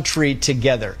the country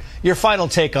together. Your final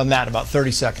take on that, about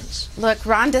 30 seconds. Look,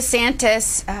 Ron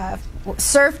DeSantis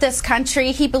served this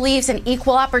country. He believes in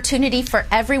equal opportunity for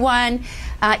everyone,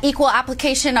 equal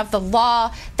application of the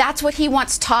law. That's what he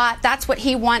wants taught. That's what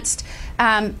he wants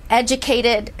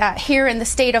educated here in the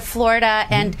state of Florida.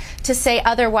 And to say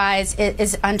otherwise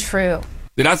is untrue.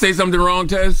 Did I say something wrong,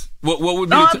 Tess? What would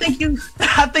be? No,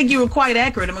 I think you were quite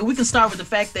accurate. I mean, we can start with the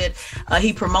fact that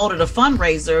he promoted a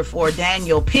fundraiser for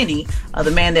Daniel Penny, the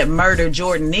man that murdered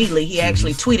Jordan Neely. He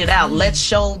actually tweeted out, "Let's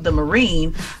show the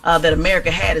Marine that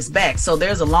America had his back." So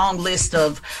there's a long list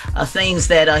of things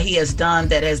that he has done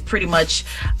that has pretty much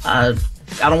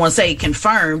I don't want to say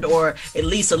confirmed, or at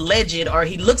least alleged, or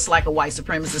he looks like a white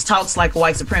supremacist, talks like a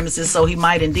white supremacist, so he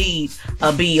might indeed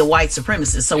be a white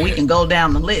supremacist. So we can go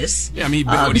down the list. Yeah, I mean,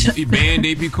 he banned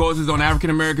AP courses on African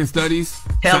American studies.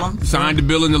 Signed a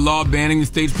bill into law banning the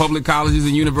state's public colleges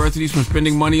and universities from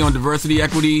spending money on diversity,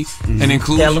 equity, and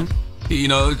inclusion. You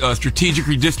know, strategic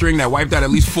redistricting that wiped out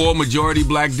at least 4 majority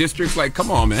black districts. Like, come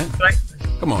on, man. Right.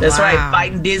 Come on. That's right.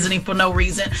 Fighting Disney for no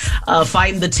reason.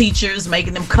 Fighting the teachers,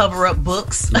 making them cover up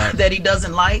books that he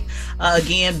doesn't like.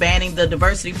 Again, banning the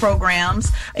diversity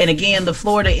programs. And again, the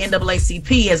Florida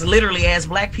NAACP has literally asked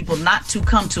black people not to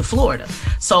come to Florida.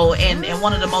 So, and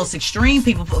one of the most extreme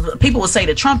people will say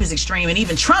that Trump is extreme. And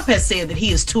even Trump has said that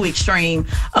he is too extreme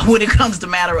when it comes to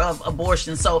matter of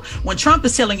abortion. So when Trump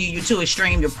is telling you you're too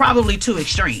extreme, you're probably too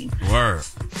extreme. Word.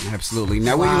 Absolutely.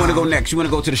 Now, where you want to go next? You want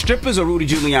to go to the strippers or Rudy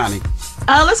Giuliani?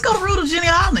 Let's go to Rudy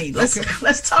Giuliani.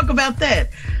 Let's talk about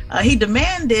that. He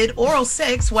demanded oral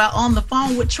sex while on the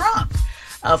phone with Trump.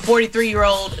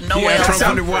 43-year-old Noel. He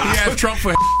had Trump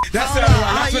for. That's what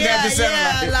that just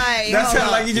sounded like. That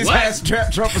sounded like he just asked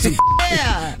Trump for some.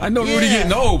 I know Rudy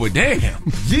getting old, but damn.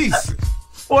 Jeez.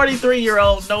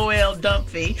 43-year-old Noel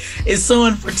Dunphy is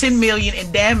suing for $10 million in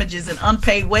damages and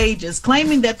unpaid wages,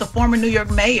 claiming that the former New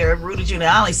York mayor, Rudy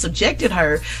Giuliani, subjected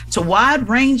her to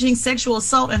wide-ranging sexual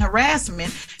assault and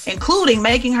harassment, including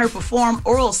making her perform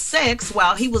oral sex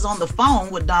while he was on the phone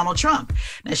with Donald Trump.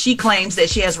 Now, she claims that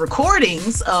she has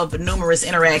recordings of numerous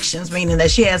interactions, meaning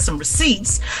that she has some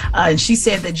receipts. And she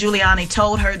said that Giuliani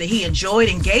told her that he enjoyed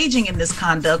engaging in this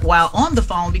conduct while on the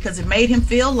phone because it made him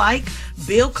feel like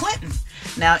Bill Clinton.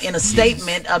 Now, in a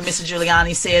statement, Mr.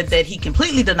 Giuliani said that he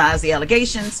completely denies the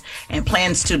allegations and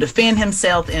plans to defend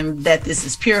himself, and that this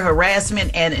is pure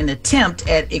harassment and an attempt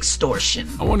at extortion.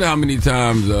 I wonder how many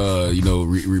times,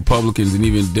 Republicans and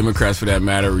even Democrats, for that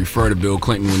matter, refer to Bill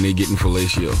Clinton when they get in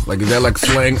fellatio. Like, is that like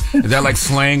slang? Is that like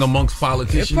slang amongst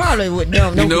politicians? It probably would.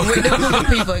 No,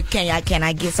 people. Can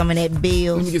I get some of that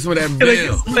Bill? Let me get some of that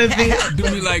Bill. Do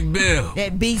me like Bill.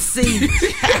 That BC.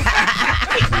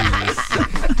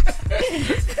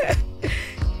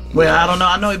 Well, I don't know.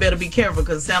 I know he better be careful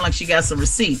because it sounds like she got some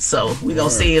receipts. So we're gonna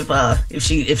see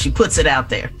if she puts it out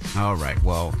there. All right.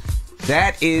 Well,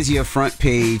 that is your front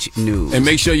page news. And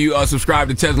make sure you subscribe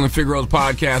to Tesla and Figaro's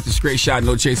podcast, the Straight Shot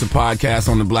No Chaser podcast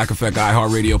on the Black Effect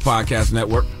iHeartRadio podcast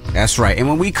network. That's right. And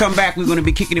when we come back, we're going to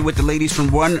be kicking it with the ladies from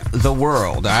Run the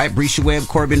World. All right, Brisha Webb,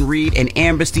 Corbin Reed, and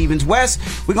Amber Stevens-West.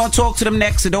 We're going to talk to them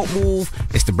next, so don't move.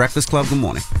 It's The Breakfast Club. Good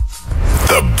morning.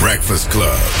 The Breakfast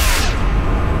Club.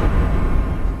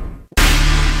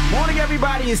 Morning,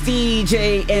 everybody. It's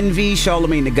DJ NV,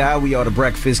 Charlamagne the Guy. We are The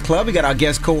Breakfast Club. We got our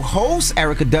guest co-host,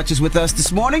 Erica Duchess, with us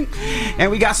this morning.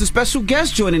 And we got some special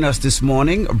guests joining us this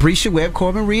morning, Brisha Webb,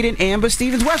 Corbin Reed, and Amber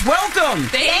Stevens-West. Welcome.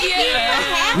 Thank you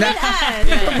for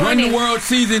having us. Run the World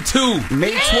Season 2.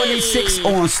 May 26th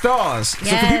on Stars. Yes.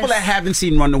 So for people that haven't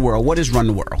seen Run the World, what is Run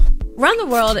the World? Run the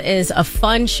World is a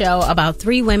fun show about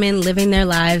 3 women living their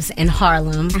lives in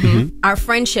Harlem. Mm-hmm. Our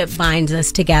friendship binds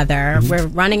us together. Mm-hmm. We're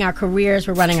running our careers.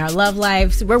 We're running our love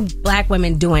lives. We're black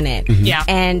women doing it. Mm-hmm. Yeah.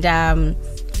 And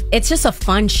it's just a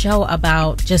fun show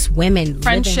about just women.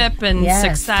 Friendship and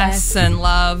success and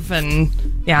love and,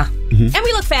 yeah. Mm-hmm. And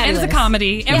we look fabulous. And it's a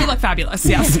comedy. And we look fabulous,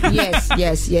 yes.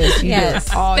 yes.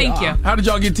 Thank you. How did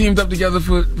y'all get teamed up together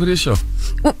for this show?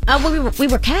 We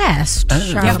were cast,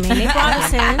 Charlamagne. They brought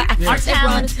us in. Our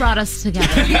talents brought us together.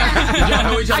 Did y'all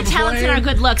know each other our talents and our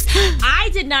good looks. I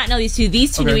did not know these two.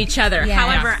 These two knew each other. Yeah.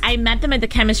 However, I met them at the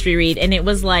chemistry read, and it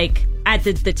was like at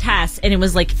the test, and it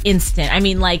was like instant. I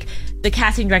mean, like the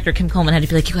casting director Kim Coleman had to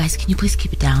be like, "You guys, can you please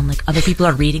keep it down? Like other people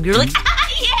are reading." We were like,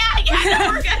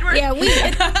 "Yeah, we're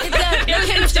good." The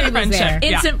chemistry was there.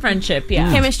 Instant friendship.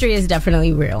 Yeah, chemistry is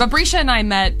definitely real. But Brisha and I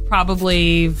met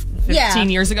probably 15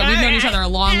 years ago. We've known each other a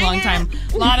long time.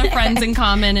 A lot of friends in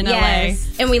common in LA.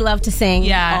 And we love to sing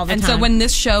all the time. And so when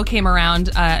this show came around,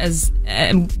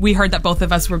 and we heard that both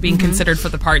of us were being considered for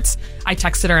the parts, I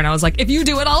texted her and I was like, if you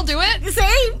do it, I'll do it.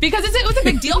 Same. Because it was a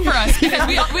big deal for us. Because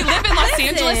we live in Los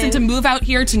Angeles, and to move out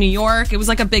here to New York, it was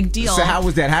like a big deal. So how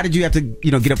was that? How did you have to,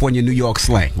 get up on your New York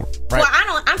slang? Right?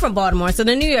 Well, I'm from Baltimore, so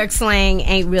the New York slang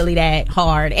ain't really that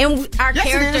hard. And our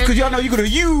characters, because y'all know you go to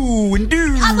you and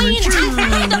do. I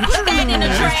had to put that in the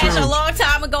trash a long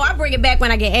time ago. I bring it back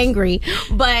when I get angry.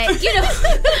 But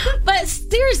but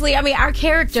seriously, I mean, our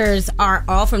characters are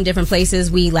all from different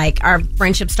places. We our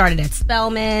friendship started at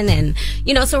Spelman, and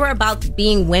so we're about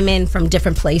being women from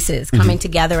different places coming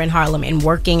together in Harlem and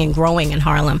working and growing in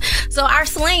Harlem. So our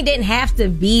slang didn't have to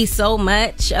be so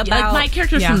much about my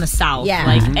character's from the South. Yeah.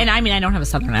 And I mean, I don't have a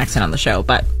Southern accent on the show,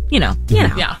 but Yeah.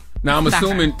 Now, I'm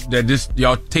assuming that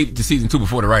y'all taped the season 2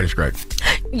 before the writer's strike.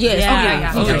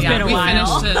 Yes. It's been a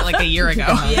while. We finished it like a year ago.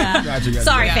 Gotcha.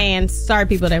 Sorry, fans. Sorry,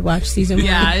 people that watched season 1.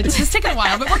 Yeah, it's just taken a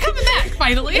while, but we're coming back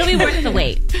finally. It'll be worth the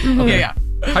wait. Yeah.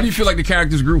 How do you feel like the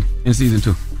characters grew in season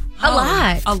 2? A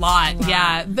lot.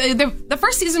 Yeah. The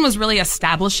first season was really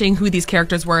establishing who these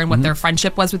characters were and what their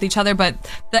friendship was with each other. But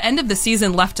the end of the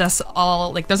season left us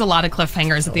all like, there's a lot of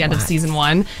cliffhangers at the end of season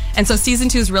 1. And so season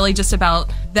 2 is really just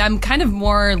about them kind of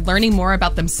learning more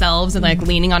about themselves and like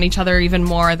leaning on each other even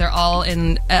more. They're all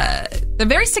they're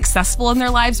very successful in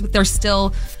their lives, but they're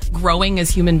still growing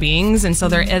as human beings. And so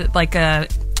they're at like a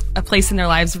place in their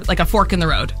lives, like a fork in the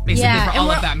road, basically, for all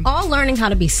of them. All learning how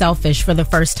to be selfish for the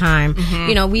first time.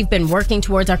 You know, we've been working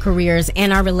towards our careers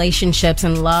and our relationships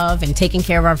and love and taking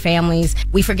care of our families.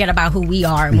 We forget about who we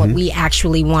are and what we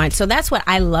actually want. So that's what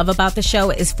I love about the show,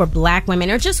 is for Black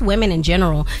women, or just women in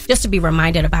general, just to be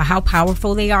reminded about how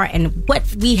powerful they are and what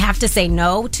we have to say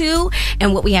no to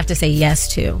and what we have to say yes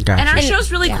to. Gotcha. And our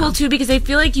show's really cool too, because I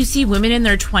feel like you see women in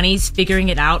their 20s figuring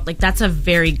it out. Like, that's a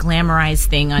very glamorized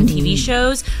thing on TV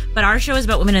shows. But our show is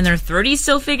about women in their 30s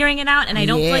still figuring it out, and I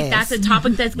don't feel like that's a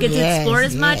topic that gets explored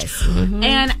as much.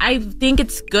 And I think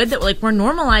it's good that like we're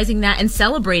normalizing that and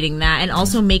celebrating that, and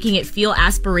also making it feel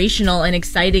aspirational and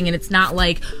exciting. And it's not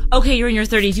like, okay, you're in your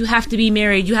 30s, you have to be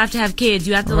married, you have to have kids,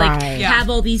 you have to have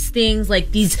all these things,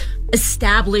 like these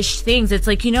established things. It's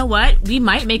like, you know what? We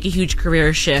might make a huge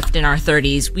career shift in our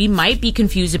 30s. We might be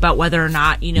confused about whether or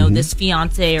not, you know, this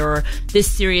fiance or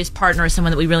this serious partner is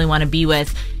someone that we really want to be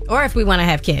with. Or if we want to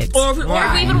have kids. Or if we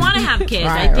even want to have kids.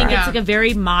 I think it's like a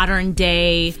very modern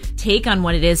day take on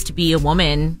what it is to be a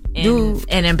woman and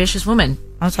an ambitious woman.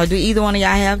 I'm sorry, do either one of y'all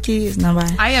have kids?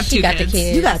 Nobody? I have 2 kids. The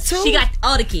kids. You got 2? She got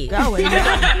all the kids. I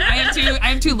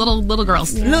have two little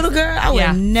girls. Little girl? I would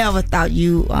have never thought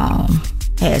you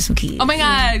had some kids. Oh my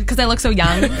God, because I look so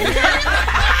young.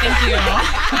 Thank you.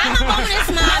 I'm a bonus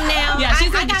mom now. Yeah,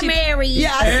 I got married.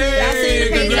 Yeah, I see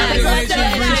the page. We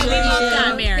both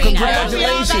got married.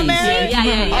 Congratulations.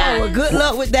 Yeah. Oh, well, good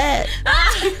luck with that.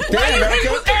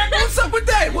 What's up with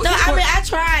that? I mean, I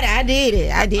tried it. I did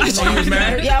it. You was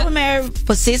married? Yeah, I was married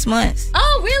for 6 months.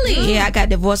 Oh, really? Yeah, I got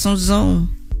divorced on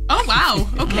Zoom. Oh, wow.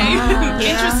 Okay.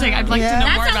 Interesting. I'd like to know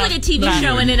more about that. Sounds like a TV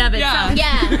show in and of itself.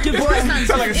 Yeah. Divorce. Sounds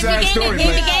like a sad story.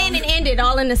 It began and ended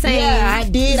all in the same. Yeah, I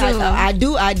did.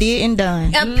 I did and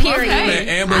done. Period. Man,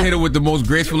 Amber hit her with the most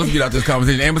graceful. Let's get out this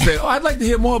conversation. Amber said, I'd like to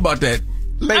hear more about that.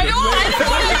 Later. I don't want to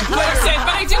divorce it,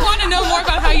 but I do want to know more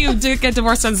about how you did get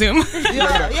divorced on Zoom.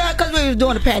 Yeah, because we was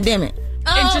doing the pandemic.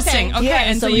 Interesting. Okay, Yeah,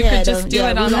 and so you could just do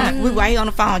it on that. We right here on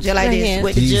the phone, just like this,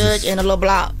 with the judge and a little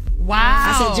block. Wow.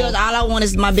 I said, Judge, all I want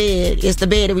is my bed. It's the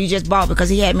bed that we just bought because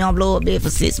he had me on blow-up bed for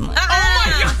 6 months.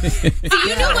 So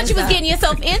you knew what you was getting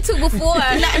yourself into before.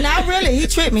 Not really. He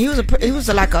tricked me. He was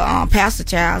like a pastor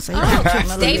child. So he tricked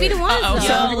me a Davey the one.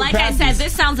 So, like I said,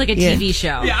 this sounds like a TV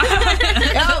show. Yeah.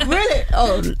 Oh, really?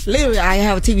 Oh, literally, I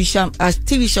have a TV show. A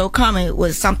TV show coming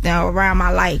with something around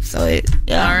my life. So all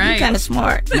right, you're kind of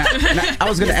smart. Now, I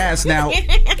was going to ask. Now,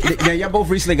 y'all both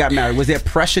recently got married. Was there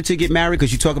pressure to get married?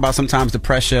 Because you talk about sometimes the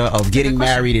pressure of getting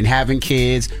married and having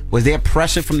kids. Was there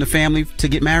pressure from the family to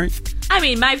get married? I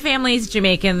mean, my family's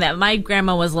Jamaican. That my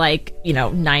grandma was like,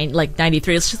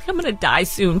 93. She's like, I'm gonna die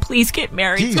soon. Please get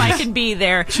married so I can be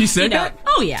there. She said that?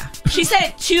 Oh yeah. She said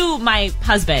it to my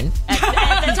husband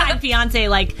at the time, fiance.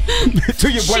 Like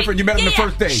to your boyfriend, you met him the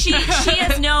first day. She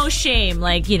has no shame.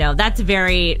 Like that's a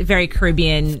very, very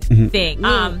Caribbean thing.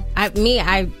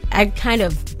 I kind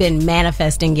of been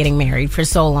manifesting getting married for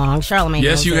so long. Charlamagne.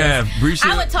 Yes, you have.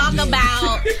 I would talk about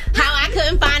how I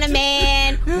couldn't find a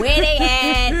man, where they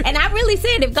at, and I really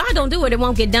said if God don't do it, it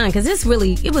won't get done because it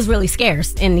was really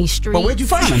scarce in these streets. But where'd you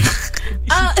find him?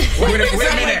 Well, I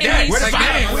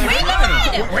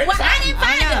didn't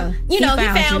find him. He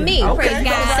found me. Okay. Praise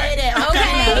God. Say that.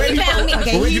 Okay, he found me.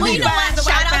 Okay. Well, you know what?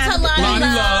 Shout out to Lonnie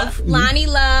Love. Lonnie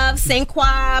Love,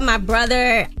 Saint-Croix, my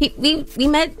brother. We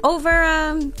met over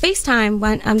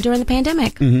FaceTime during the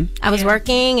pandemic. I was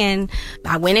working and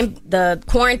I went in the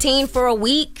quarantine for a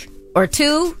week or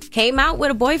two, came out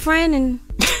with a boyfriend and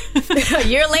a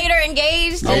year later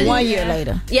engaged. 1 year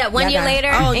later. Yeah, 1 year later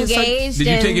engaged. Did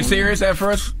you take it serious at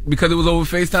first because it was over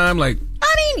FaceTime? Like,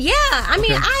 I mean, yeah.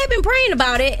 I had been praying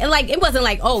about it. And it wasn't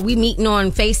like, oh, we meeting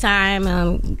on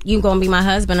FaceTime. You gonna be my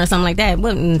husband or something like that. It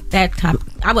wasn't that time.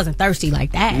 I wasn't thirsty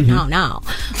like that. No.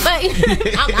 But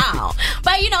no.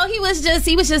 But he was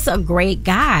just a great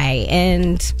guy,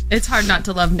 and it's hard not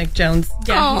to love Nick Jones.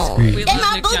 Yeah, we and love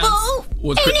my Nick boo Jones. boo.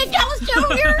 Ain't it Dallas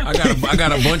Jr.? I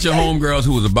got a bunch of homegirls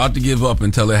who was about to give up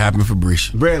until it happened for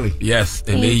Brescia. Really? Yes,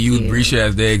 and they used Brescia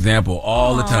as their example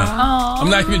all the time. I'm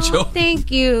not even joking.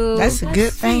 Thank you. That's a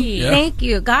good thing. Yeah. Thank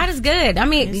you. God is good. I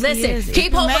mean, listen,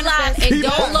 keep hope alive and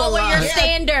don't lower your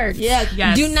standards. Yeah.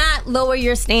 Yes. Do not lower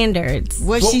your standards.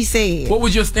 What she said. What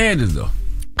was your standards though?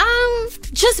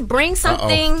 Just bring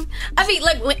something. I mean,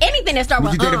 like with anything that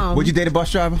starts with Would you date a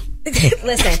bus driver?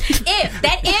 Listen,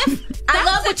 I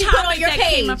love what you put on your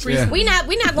page. Yeah. We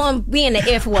not going to be in the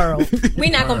if world.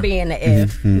 We're not going to be in the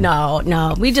if.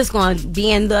 No. We just going to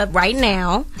be in the right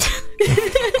now.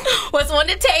 What's on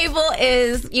the table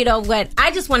is, what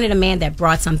I just wanted a man that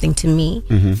brought something to me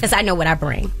because I know what I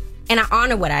bring. And I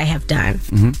honor what I have done.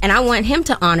 And I want him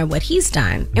to honor what he's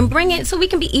done and bring it so we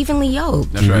can be evenly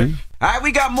yoked. That's right. All right,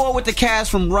 we got more with the cast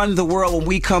from Run the World when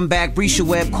we come back. Brescia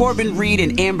Webb, Corbin Reed,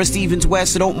 and Amber Stevens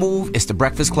West. So don't move. It's the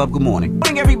Breakfast Club. Good morning. Good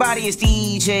morning, everybody. It's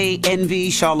DJ Envy,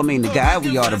 Charlamagne the Guy.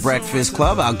 We are the Breakfast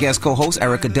Club. Our guest co-host,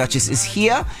 Erica Duchess, is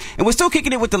here. And we're still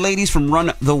kicking it with the ladies from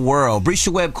Run the World.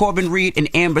 Brescia Webb, Corbin Reed, and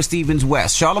Amber Stevens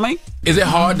West. Charlamagne? Is it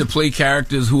hard to play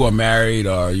characters who are married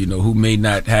or, who may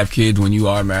not have kids when you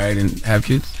are married and have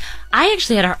kids? I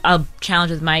actually had a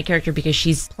challenge with my character because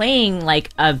she's playing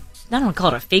like I don't want to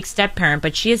call it a fake step parent,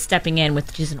 but she is stepping in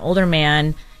with, she's an older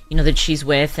man, that she's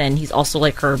with, and he's also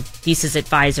like her thesis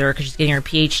advisor because she's getting her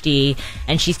PhD,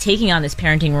 and she's taking on this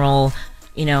parenting role,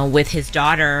 with his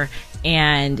daughter,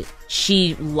 and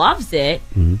she loves it,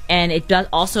 and it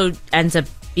also ends up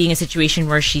being a situation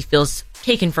where she feels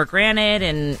taken for granted,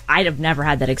 and I'd have never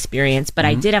had that experience, but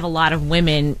I did have a lot of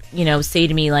women, say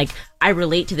to me, like, I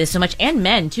relate to this so much, and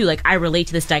men too, like, I relate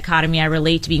to this dichotomy, I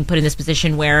relate to being put in this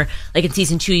position where, like, in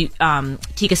season 2,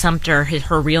 Tika Sumpter,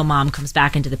 her real mom comes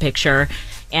back into the picture,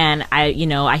 and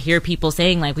I hear people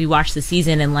saying, like, we watched the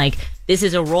season, and, like, this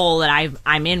is a role that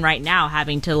I'm in right now,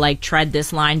 having to, like, tread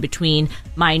this line between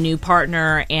my new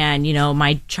partner and,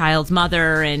 my child's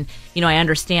mother, and, I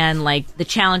understand, like, the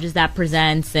challenges that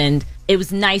presents, and it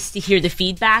was nice to hear the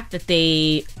feedback that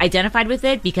they identified with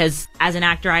it, because as an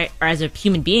actor or as a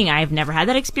human being, I've never had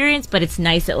that experience, but it's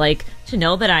nice that, like, to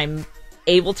know that I'm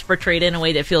able to portray it in a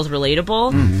way that feels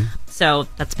relatable. So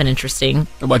that's been interesting.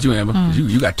 What about you, Amber?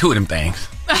 You got 2 of them things.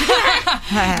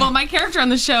 Well, my character on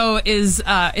the show is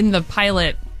in the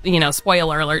pilot.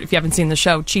 Spoiler alert, if you haven't seen the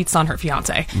show, cheats on her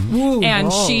fiance.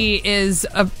 And she is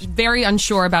very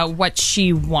unsure about what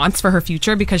she wants for her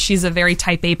future because she's a very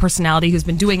type A personality who's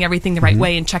been doing everything the right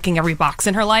way and checking every box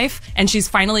in her life. And she's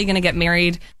finally going to get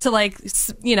married to, like,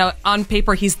 on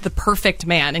paper, he's the perfect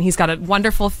man. And he's got a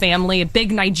wonderful family, a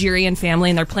big Nigerian family,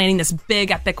 and they're planning this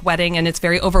big epic wedding, and it's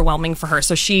very overwhelming for her.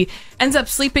 So she ends up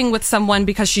sleeping with someone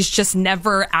because she's just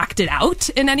never acted out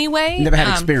in any way. Never had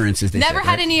experiences. Never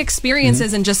had any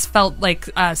experiences and just felt like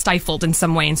stifled in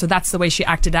some way, and so that's the way she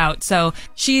acted out. So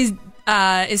she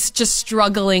is just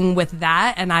struggling with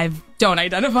that, and I don't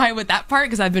identify with that part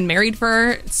because I've been married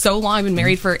for so long. I've been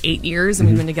married for 8 years, and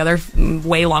we've been together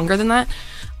way longer than that.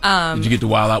 Did you get to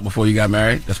wild out before you got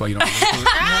married? That's why you don't.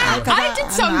 I did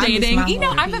some dating.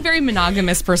 I'm a very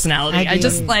monogamous personality. I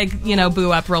just like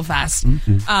boo up real fast.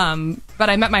 But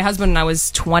I met my husband when I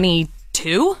was 22.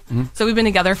 So we've been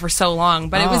together for so long,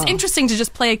 but it was interesting to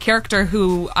just play a character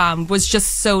who was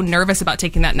just so nervous about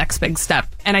taking that next big step.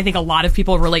 And I think a lot of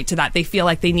people relate to that. They feel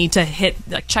like they need to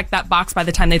check that box by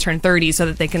the time they turn 30 so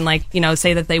that they can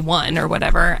say that they won or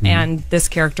whatever. And this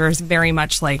character is very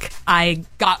much like, I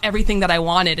got everything that I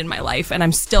wanted in my life, and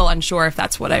I'm still unsure if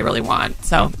that's what I really want.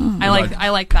 So I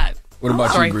like that. What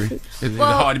about you, Bree? Is it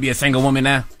hard to be a single woman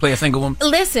now? Play a single woman?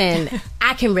 Listen,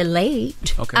 I can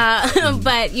relate. Okay.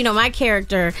 But, my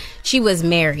character, she was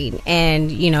married, and,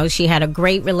 she had a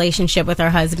great relationship with her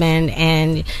husband,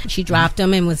 and she dropped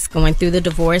him and was going through the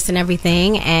divorce and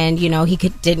everything, and,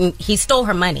 he stole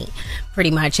her money,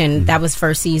 pretty much, and that was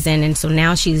first season, and so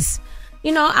now she's,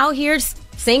 out here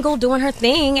single, doing her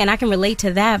thing, and I can relate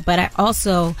to that, but I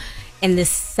also, in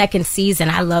this second season,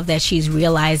 I love that she's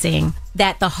realizing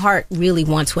that the heart really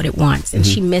wants what it wants, and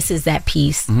she misses that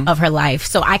piece of her life.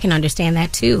 So I can understand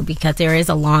that too, because there is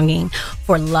a longing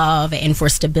for love and for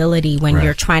stability when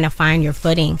you're trying to find your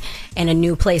footing in a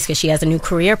new place, because she has a new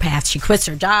career path. She quits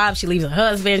her job, she leaves her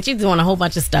husband, she's doing a whole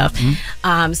bunch of stuff.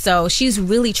 So she's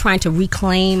really trying to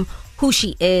reclaim who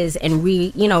she is and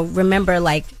remember,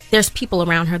 like, there's people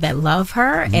around her that love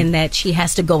her and that she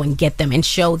has to go and get them and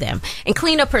show them and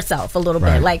clean up herself a little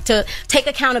bit, like to take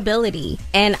accountability.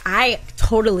 And I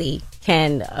totally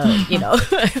can,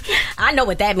 I know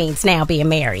what that means now, being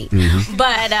married.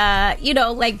 But,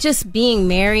 like just being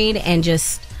married and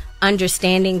just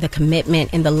understanding the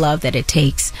commitment and the love that it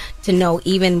takes to know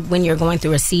even when you're going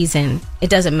through a season, it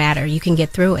doesn't matter. You can get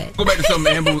through it. Go back to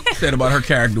something Amber said about her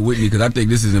character, Whitney, because I think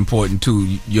this is important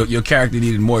too. Your character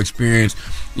needed more experience,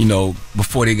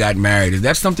 before they got married. Is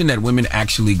that something that women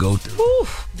actually go through? Ooh,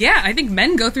 yeah, I think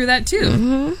men go through that too.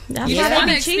 Mm-hmm. You want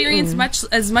to experience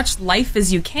as much life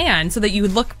as you can so that you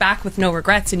look back with no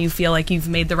regrets and you feel like you've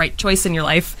made the right choice in your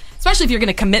life, especially if you're going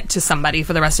to commit to somebody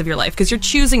for the rest of your life, because you're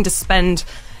choosing to spend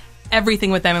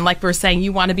everything with them, and like we were saying,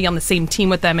 you want to be on the same team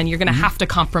with them, and you're going to have to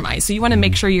compromise. So you want to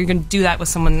make sure you're going to do that with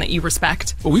someone that you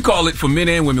respect. Well, we call it, for men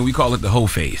and women, we call it the whole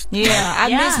phase. Yeah, I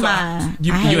missed mine.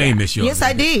 You ain't miss yours. Yes,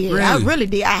 I did. Really? I really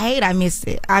did. I missed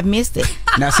it. I missed it.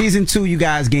 Now, season 2, you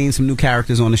guys gained some new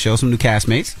characters on the show, some new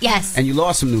castmates. Yes. And you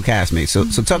lost some new castmates.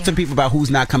 So talk to people about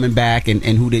who's not coming back and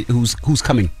who's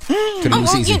coming to the new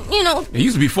season. It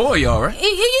used to be 4 of y'all, right?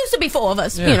 It used to be 4 of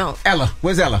us, Ella.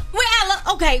 Where's Ella? Where Ella?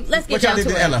 Okay, let's get What y'all down did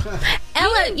to to it. Ella?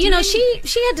 Ella, she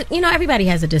had to, everybody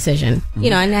has a decision,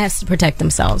 and has to protect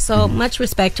themselves. So much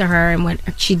respect to her and what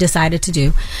she decided to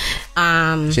do.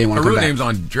 She Her real name's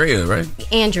Andrea, right?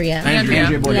 Andrea.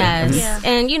 Yes. Yeah.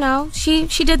 And,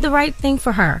 she did the right thing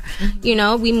for her.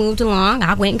 We moved along.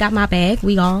 I went and got my bag.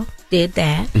 We all did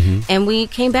that. And we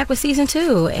came back with season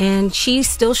 2, and she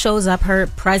still shows up. Her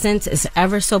presence is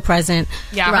ever so present.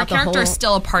 Yeah, her character is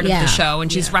still a part of the show,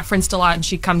 and she's referenced a lot, and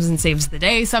she comes and saves the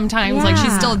day sometimes. Yeah. Like,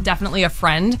 she's still definitely a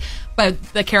friend, but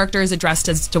the character is addressed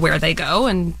as to where they go,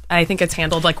 and I think it's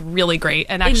handled really great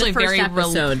and actually very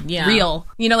real.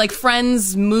 Like,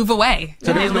 friends move away.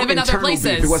 So they live in other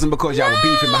places. Beef. It wasn't because y'all were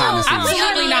beefing behind the scenes.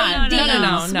 Absolutely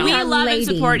not. No. We love and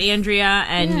support Andrea,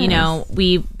 and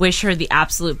we wish her the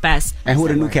absolute best. And who are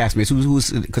the new castmates?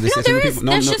 Who's because they said some people.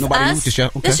 Nobody moved the show.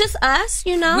 Okay. It's just us.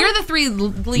 We're the 3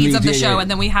 leads of the show, and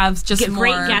then we have just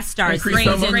great more guest stars. Great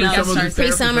guest stars.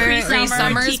 Pre-summer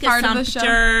is part of the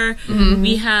show.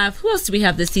 We have, who else do we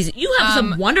have this season? You have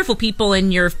some wonderful people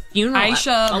in your funeral.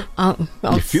 Aisha.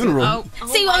 Your funeral.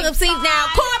 See now,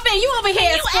 Corbin, you over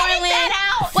here spoiling.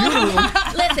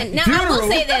 Listen, now I will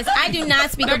say this: I do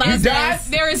not speak about this.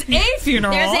 There is a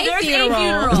funeral. There's a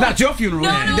funeral. It's not your funeral. No,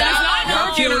 it's not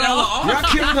Y'all killed Ella off. Y'all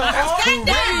killed her off.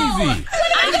 Crazy.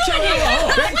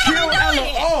 They killed Ella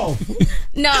off.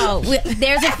 No,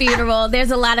 there's a funeral.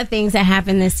 There's a lot of things that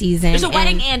happen this season. There's a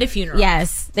wedding and a funeral.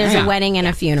 Yes, there's a wedding and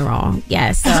a funeral.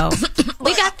 Yes, so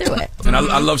we got through it. And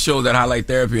I love shows that highlight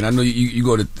therapy, and I know you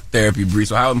go to therapy, Bree.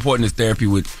 So how important is therapy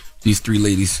with these 3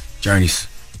 ladies' journeys?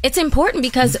 It's important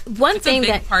because It's a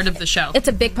big part of the show. It's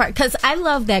a big part because I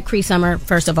love that Cree Summer,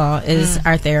 first of all, is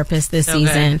our therapist this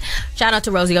season. Shout out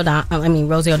to Rosie O'Donnell.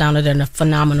 Rosie O'Donnell did a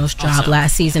phenomenal job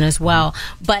last season as well.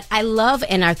 But I love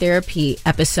in our therapy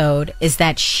episode is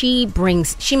that she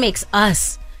makes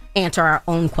us answer our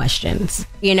own questions,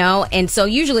 and so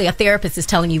usually a therapist is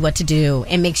telling you what to do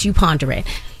and makes you ponder it.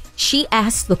 She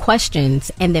asks the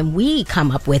questions and then we come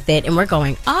up with it and we're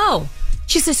going, oh.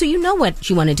 She says, so you know what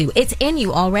you want to do. It's in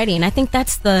you already. And I think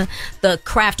that's the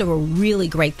craft of a really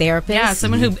great therapist. Yeah,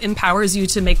 someone who empowers you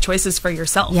to make choices for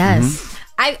yourself. Yes.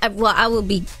 I will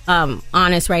be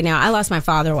honest right now. I lost my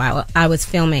father while I was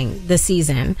filming the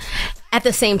season. At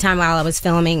the same time while I was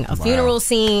filming a funeral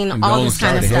scene, all this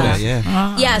kind of stuff.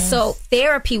 Yeah, so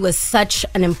therapy was such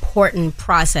an important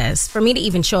process for me to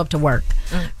even show up to work,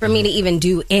 for me to even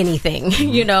do anything,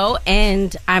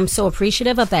 and I'm so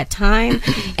appreciative of that time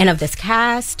and of this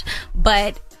cast.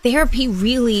 But therapy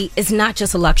really is not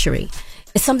just a luxury.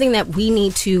 It's something that we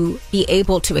need to be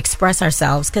able to express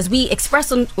ourselves because we express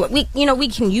them. We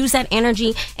can use that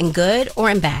energy in good or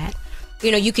in bad.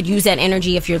 You could use that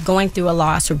energy if you're going through a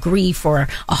loss or grief or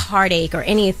a heartache or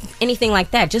anything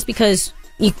like that. Just because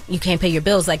you can't pay your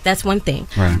bills, that's one thing.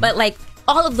 Right. But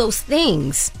all of those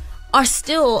things are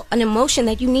still an emotion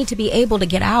that you need to be able to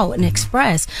get out and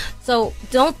express. So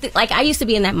don't I used to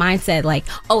be in that mindset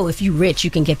if you're rich, you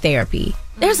can get therapy.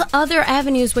 There's other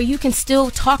avenues where you can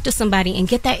still talk to somebody and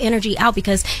get that energy out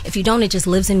because if you don't, it just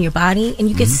lives in your body and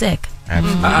you get sick.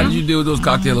 How did you deal with those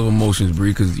cocktail of emotions,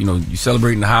 Bree? Because you're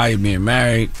celebrating the high of being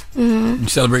married. You're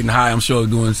celebrating the high, I'm sure, of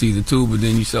doing season 2, but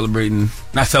then you're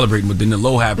not celebrating, but then the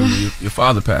low happened. Your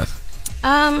father passed.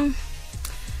 A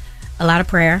lot of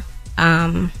prayer,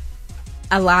 a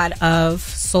lot of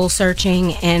soul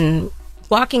searching, and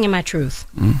walking in my truth,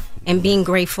 and being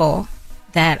grateful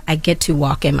that I get to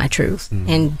walk in my truth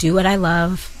and do what I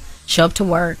love, show up to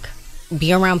work,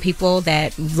 be around people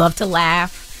that love to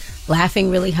laugh. Laughing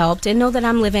really helped, and know that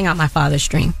I'm living out my father's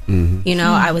dream.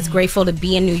 I was grateful to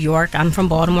be in New York. I'm from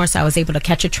Baltimore, so I was able to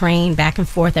catch a train back and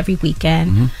forth every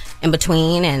weekend in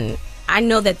between, and I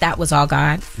know that was all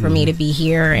God for me to be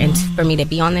here and for me to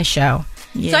be on this show.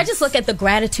 So I just look at the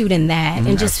gratitude in that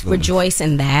and just rejoice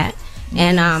in that.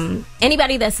 And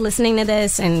anybody that's listening to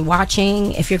this and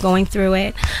watching, if you're going through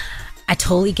it, I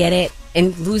totally get it.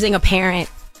 And losing a parent,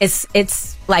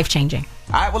 it's life-changing.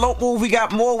 All right, well, don't move. We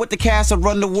got more with the cast of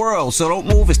Run the World, so don't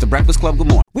move. It's The Breakfast Club. Good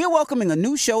morning. We are welcoming a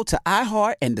new show to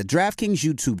iHeart and the DraftKings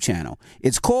YouTube channel.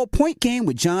 It's called Point Game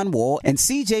with John Wall and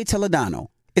CJ Toledano.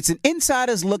 It's an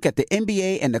insider's look at the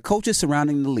NBA and the coaches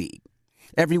surrounding the league.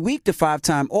 Every week, the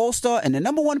 5-time All-Star and the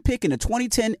number 1 pick in the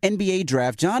 2010 NBA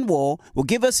Draft, John Wall, will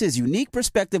give us his unique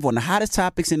perspective on the hottest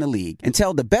topics in the league and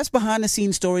tell the best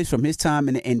behind-the-scenes stories from his time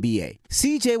in the NBA.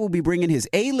 CJ will be bringing his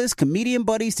A-list comedian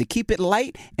buddies to keep it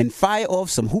light and fire off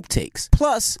some hoop takes.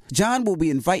 Plus, John will be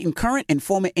inviting current and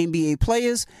former NBA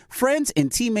players, friends,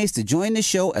 and teammates to join the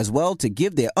show as well to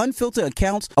give their unfiltered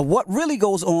accounts of what really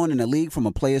goes on in the league from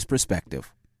a player's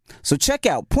perspective. So check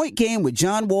out Point Game with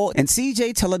John Wall and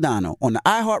CJ Toledano on the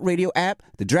iHeartRadio app,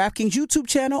 the DraftKings YouTube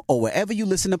channel, or wherever you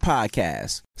listen to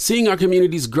podcasts. Seeing our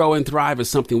communities grow and thrive is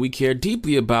something we care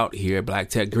deeply about here at Black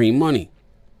Tech Green Money.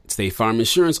 State Farm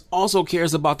Insurance also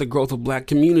cares about the growth of Black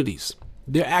communities.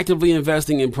 They're actively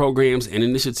investing in programs and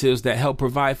initiatives that help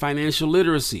provide financial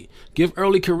literacy, give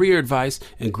early career advice,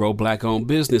 and grow Black-owned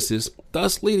businesses,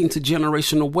 thus leading to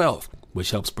generational wealth,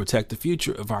 which helps protect the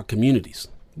future of our communities.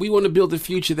 We want to build a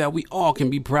future that we all can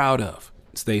be proud of.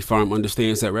 State Farm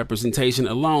understands that representation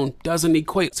alone doesn't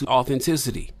equate to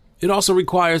authenticity. It also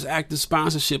requires active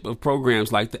sponsorship of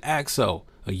programs like the AXO,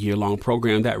 a year-long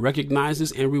program that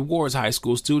recognizes and rewards high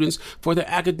school students for their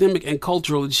academic and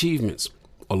cultural achievements,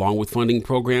 along with funding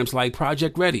programs like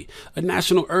Project Ready, a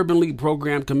National Urban League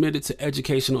program committed to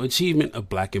educational achievement of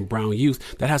Black and brown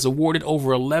youth that has awarded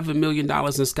over $11 million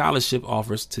in scholarship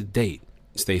offers to date.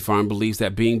 State Farm believes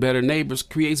that being better neighbors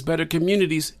creates better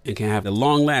communities and can have a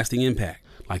long-lasting impact.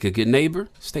 Like a good neighbor,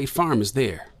 State Farm is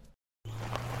there.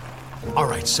 All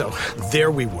right, so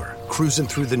there we were, cruising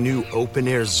through the new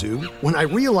open-air zoo, when I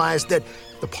realized that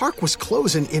the park was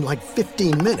closing in like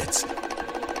 15 minutes.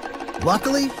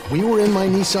 Luckily, we were in my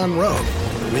Nissan Rogue.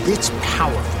 With its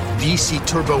powerful VC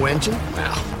turbo engine,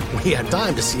 well, we had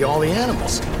time to see all the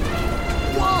animals.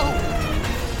 Whoa!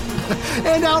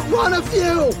 And outrun a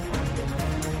few!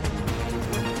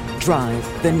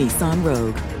 Drive the Nissan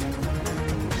Rogue.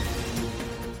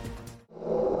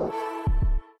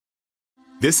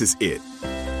 This is it.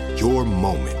 Your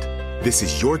moment. This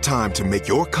is your time to make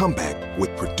your comeback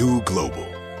with Purdue Global.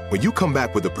 When you come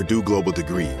back with a Purdue Global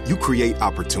degree, you create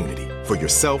opportunity for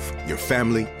yourself, your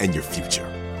family, and your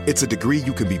future. It's a degree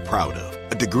you can be proud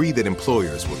of, a degree that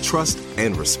employers will trust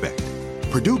and respect.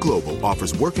 Purdue Global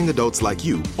offers working adults like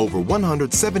you over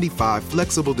 175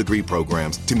 flexible degree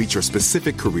programs to meet your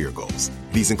specific career goals.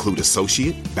 These include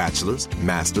associate, bachelor's,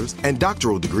 master's, and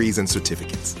doctoral degrees and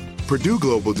certificates. Purdue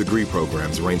Global degree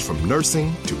programs range from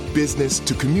nursing to business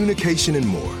to communication and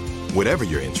more. Whatever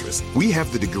your interest, we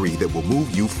have the degree that will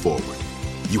move you forward.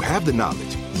 You have the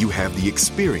knowledge, you have the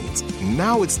experience.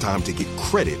 Now it's time to get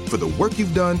credit for the work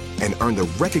you've done and earn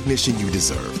the recognition you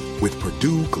deserve with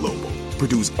Purdue Global.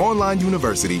 Purdue's online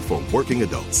university for working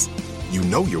adults. You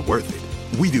know you're worth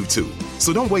it. We do too.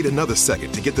 So don't wait another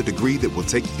second to get the degree that will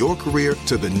take your career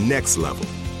to the next level.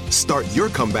 Start your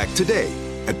comeback today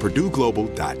at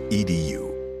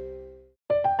purdueglobal.edu.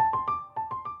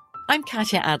 I'm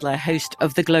Katya Adler, host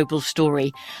of The Global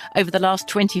Story. Over the last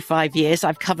 25 years,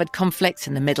 I've covered conflicts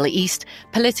in the Middle East,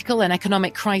 political and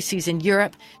economic crises in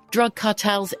Europe, drug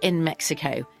cartels in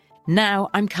Mexico. Now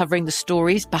I'm covering the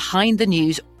stories behind the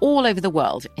news all over the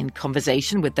world in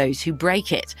conversation with those who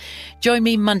break it. Join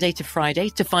me Monday to Friday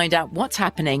to find out what's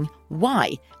happening,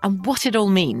 why, and what it all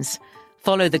means.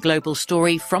 Follow The Global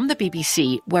Story from the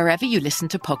BBC wherever you listen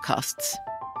to podcasts.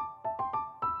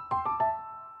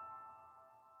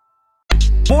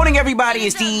 Morning, everybody.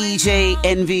 It's DJ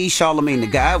Envy, Charlamagne the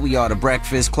Guy. We are the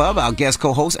Breakfast Club. Our guest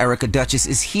co-host, Erica Duchess,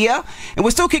 is here. And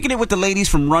we're still kicking it with the ladies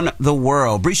from Run the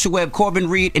World. Brisha Webb, Corbin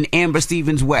Reed, and Amber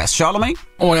Stevens-West. Charlamagne?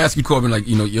 I want to ask you, Corbin,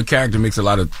 your character makes a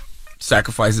lot of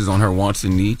sacrifices on her wants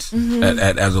and needs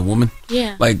as a woman.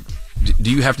 Yeah.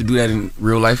 Do you have to do that in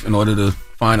real life in order to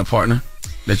find a partner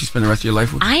that you spend the rest of your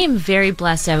life with? I am very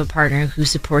blessed to have a partner who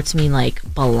supports me,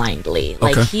 blindly.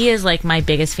 He is, my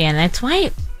biggest fan. And that's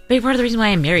why... big part of the reason why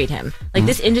I married him.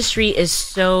 This industry is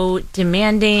so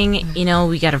demanding.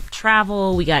 We got to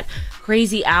travel. We got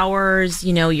crazy hours.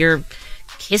 You're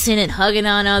kissing and hugging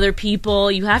on other people.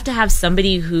 You have to have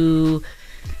somebody who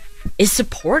is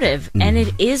supportive, and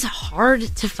it is hard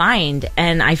to find.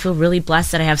 And I feel really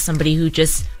blessed that I have somebody who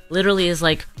just literally is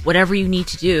whatever you need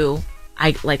to do,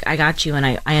 I got you, and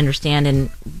I understand, and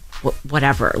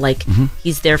whatever. Like,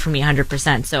 he's there for me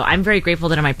 100%. So I'm very grateful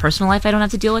that in my personal life I don't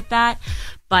have to deal with that.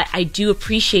 But I do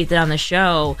appreciate that on the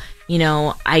show, you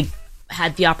know, I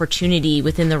had the opportunity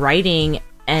within the writing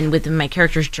and within my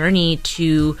character's journey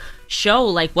to show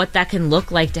like what that can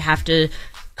look like, to have to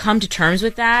come to terms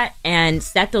with that and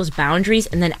set those boundaries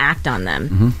and then act on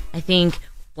them. I think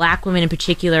Black women in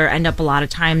particular end up a lot of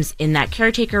times in that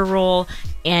caretaker role,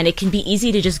 and it can be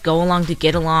easy to just go along to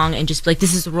get along and just be like,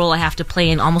 this is the role I have to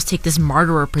play, and almost take this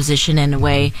martyr position in a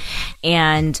way.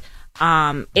 And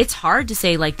it's hard to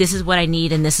say like, this is what I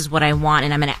need and this is what I want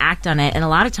and I'm going to act on it. And a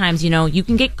lot of times, you know, you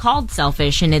can get called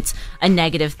selfish and it's a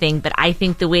negative thing. But I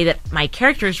think the way that my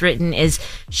character is written is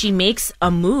she makes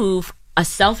a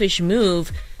selfish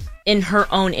move in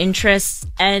her own interests,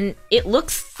 and it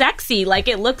looks sexy, like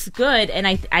it looks good. And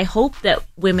I hope that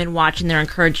women watch and they're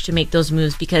encouraged to make those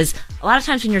moves, because a lot of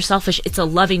times when you're selfish, it's a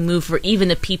loving move for even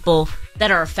the people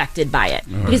that are affected by it.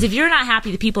 Right. Because if you're not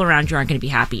happy, the people around you aren't going to be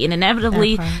happy, and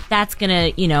inevitably that's going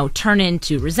to, you know, turn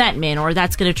into resentment, or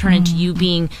that's going to turn into you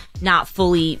being not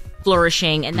fully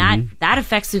flourishing, and that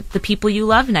affects the people you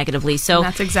love negatively. So and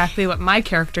that's exactly what my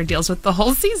character deals with the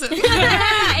whole season.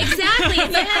 Yeah, exactly.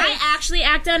 It's like I actually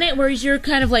act on it, whereas you're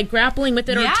kind of like grappling with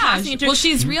it or tossing it. Well,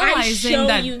 she's realizing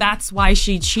that that's why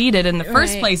she cheated in the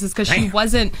first place, is because she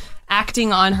wasn't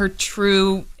acting on her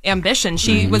true ambition.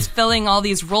 She was filling all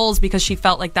these roles because she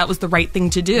felt like that was the right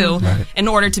thing to do in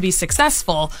order to be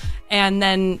successful. And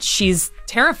then she's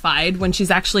terrified when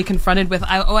she's actually confronted with,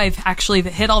 I've actually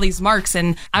hit all these marks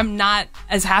and I'm not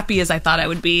as happy as I thought I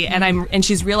would be. And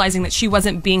she's realizing that she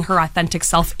wasn't being her authentic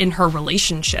self in her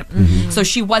relationship. So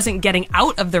she wasn't getting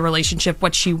out of the relationship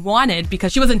what she wanted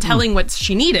because she wasn't telling what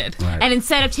she needed. And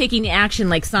instead of taking the action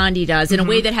like Sandy does in a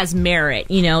way that has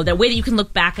merit, you know, the way that you can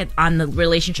look back on the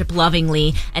relationship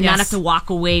lovingly and not have to walk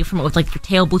away from it with like your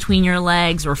tail between your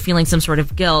legs or feeling some sort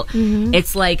of guilt.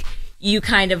 It's like you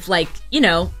kind of like, you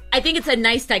know, I think it's a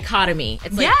nice dichotomy.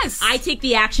 It's like, I take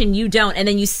the action, you don't, and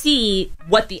then you see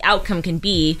what the outcome can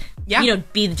be. You know,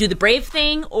 do the brave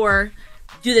thing or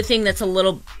do the thing that's a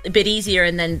little bit easier,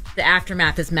 and then the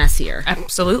aftermath is messier.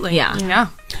 Absolutely. Yeah.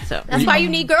 So that's why you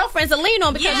need girlfriends to lean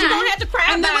on, because you don't have to cry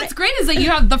and about then what's great is that you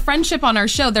have the friendship on our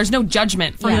show. There's no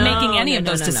judgment for making any of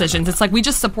those decisions. It's like we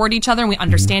just support each other and we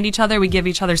understand each other. We give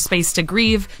each other space to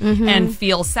grieve and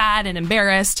feel sad and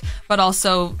embarrassed, but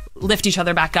also lift each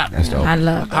other back up. I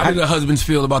love that. How do the husbands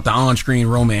feel about the on-screen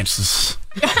romances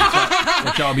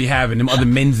that y'all be having, them other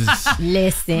men's?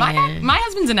 Listen, my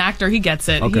husband's an actor. He gets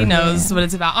it. He knows what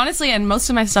it's about. Honestly, and most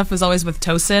of my stuff was always with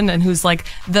Tosin, and who's like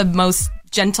the most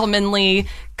gentlemanly,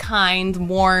 kind,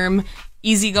 warm,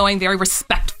 easygoing, very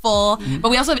respectful. But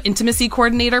we also have intimacy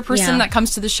coordinator person that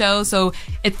comes to the show, so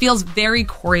it feels very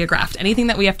choreographed. Anything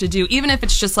that we have to do, even if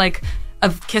it's just like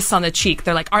a kiss on the cheek,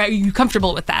 they're like, are you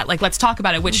comfortable with that? Like, let's talk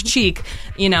about it. Which cheek?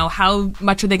 You know, how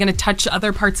much are they going to touch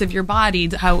other parts of your body?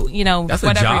 How, you know, that's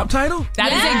whatever. a job title?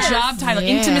 That is a job title.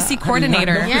 Intimacy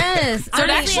coordinator. Yes. So it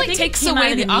actually takes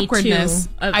away the awkwardness.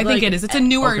 I think it is. It's a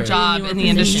newer job in the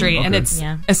industry, and it's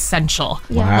essential.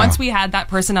 Once we had that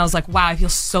person, I was like, wow, I feel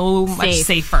so much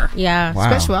safer. Yeah. Wow.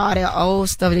 Especially all that old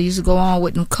stuff that used to go on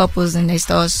with them couples, and they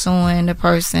start suing the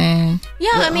person.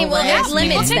 Yeah, I mean, well,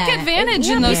 people take advantage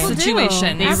in those situations.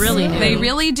 They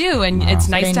really do. And it's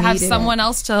nice to have someone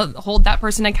else to hold that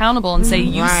person accountable and say,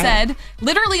 you said,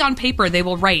 literally on paper, they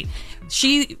will write,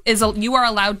 you are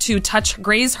allowed to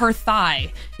graze her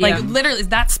thigh. Like, literally,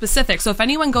 that specific. So if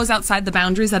anyone goes outside the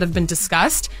boundaries that have been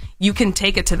discussed, you can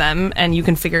take it to them and you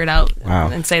can figure it out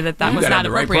and say that was not appropriate. The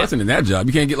right person in that job.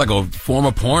 You can't get like a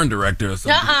former porn director or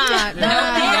something.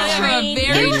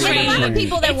 Very trained.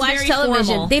 People that watch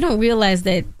television, they don't realize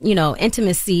that, you know,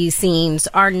 intimacy scenes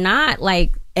are not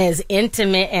like as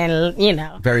intimate and, you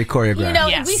know, very choreographed. You know,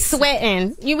 we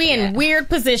sweating. You be in weird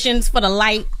positions for the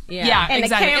light. And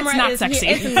exactly. The camera it's not sexy.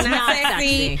 It's not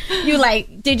sexy. You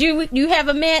like, did you have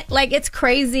a mint? Like, it's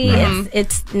crazy.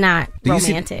 It's not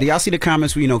romantic. Do y'all see the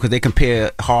comments? You know, because they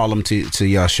compare Harlem to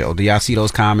your show. Do y'all see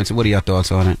those comments? What are your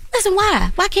thoughts on it? Listen,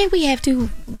 why? Why can't we have two,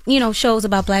 you know, shows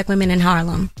about black women in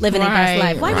Harlem living their best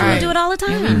life? Why can't we do it all the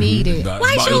time? We need it.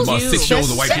 Why shows? About 6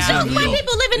 shows of white people in New York.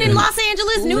 People living in Los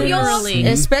Angeles, New York.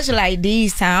 Especially like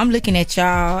these times, I'm looking at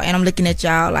y'all, and I'm looking at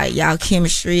y'all like y'all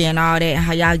chemistry and all that, and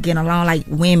how y'all get along like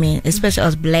women, especially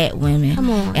us black women. Come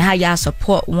on. And how y'all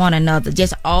support one another,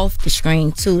 just off the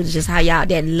screen too. Just how y'all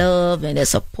that love and that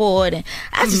support, and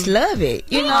I just love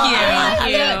it. You know, I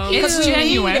love it. It's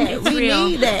genuine. It's real.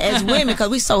 We need that as women because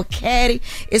we so catty.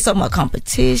 It's so much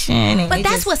competition. But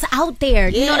that's what's out there.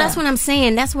 You know, that's what I'm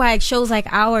saying. That's why shows like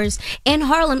ours in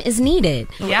Harlem is needed.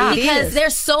 Yeah, because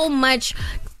there's so much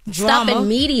stuff in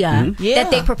media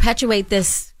that they perpetuate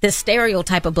this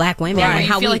stereotype of black women. Right. And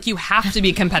how you feel like you have to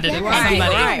be competitive with somebody.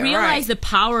 I didn't realize the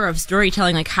power of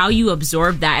storytelling, like how you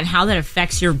absorb that and how that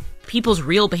affects your people's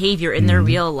real behavior in their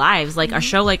real lives. Like a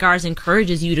show like ours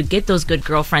encourages you to get those good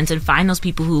girlfriends and find those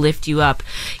people who lift you up.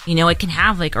 You know, it can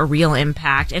have like a real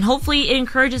impact, and hopefully it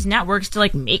encourages networks to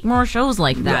like make more shows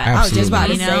like that. I was just about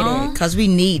to say that because we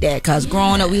need that. Because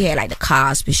growing up, we had like the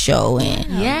Cosby Show and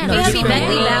we have Becky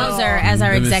Bowser as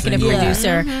our executive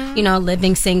producer. You know,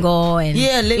 Living Single and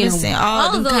Living Single,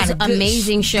 all of those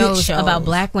amazing shows about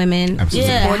black women.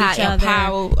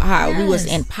 How we was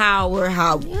empowered.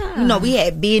 How you know we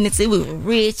had business. We were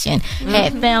rich and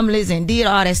had families and did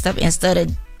all that stuff instead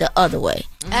of the other way.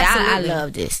 I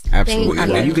love this.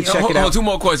 Absolutely. You can check it out. Two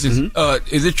more questions.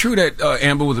 Is it true that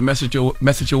Amber was a mess at your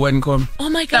wedding, Corbin? Oh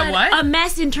my God. What? A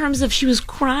mess in terms of she was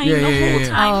crying the whole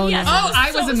time. Oh, yes.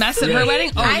 I was a mess at her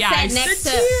wedding? Oh, I sat next to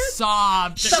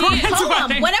sobbed. the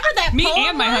poem. Whatever that Me poem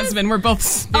and my was. husband were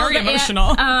both very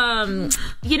emotional.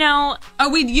 You know.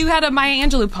 You had a Maya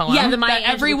Angelou poem. Yeah, the Maya that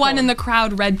Angelou everyone poem. in the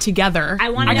crowd read together.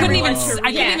 I couldn't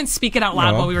even speak it out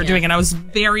loud while we were doing it. I was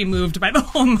very moved by the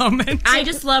whole moment. I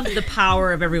just loved the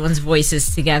power of everyone's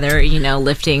voices together, you know,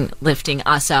 lifting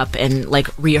us up and like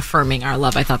reaffirming our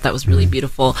love. I thought that was really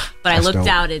beautiful. But I looked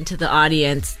out into the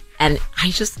audience and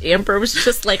Amber was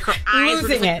just like, her eyes were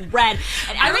just like red.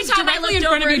 And every time I looked in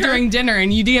front of you during dinner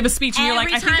and you gave a speech and you're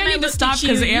like, I think I need to stop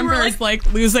because Amber is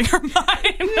like losing her mind.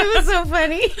 It was so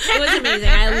funny. It was amazing.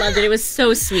 I loved it. It was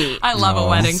so sweet. I love a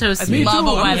wedding. So sweet. I love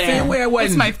a wedding.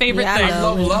 It's my favorite thing. I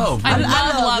love love. I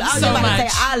love love so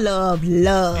much. I love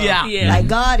love. Yeah. Like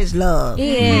God is love.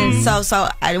 Yeah. So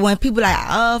when people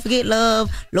like, forget love,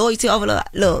 loyalty over love.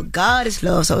 Look, God is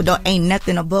love. So ain't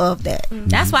nothing above that.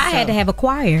 That's why I had to have a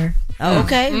choir. Oh,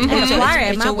 okay. Choir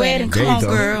at my wedding. Come on,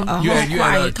 girl. You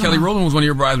had Kelly Rowland was one of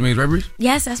your bridesmaids, right, Bruce?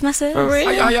 Yes, that's my sister.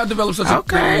 How y'all developed such a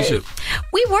great relationship?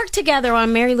 We worked together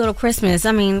on Merry Little Christmas.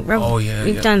 I mean,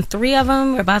 we've done 3 of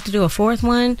them. We're about to do a 4th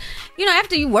one. You know,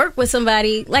 after you work with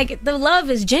somebody, like the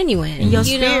love is genuine. In your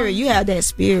spirit, you have that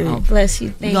spirit. Oh, bless you.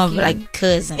 Thank You're you. gonna be like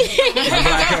cousin.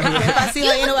 If I see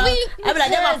her anywhere, I'll be like,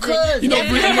 that's my cousin. You know,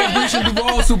 Brisha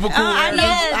Duval, super cool. I know.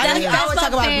 I always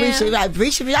talk about Brisha. Like,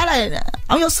 Brisha,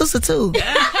 I'm your sister too.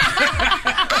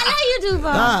 I love you,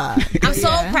 Duval. I'm so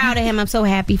proud of him. I'm so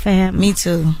happy for him. Me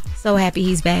too. So happy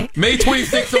he's back. May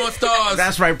 26th on Stars.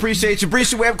 That's right. Appreciate you.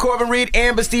 Brisha Webb, Corbin Reed,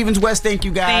 Amber Stevens West. Thank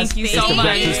you guys. Thank you so much.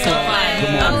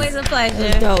 Always a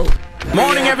pleasure. Dope.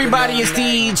 Morning, everybody. It's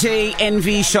DJ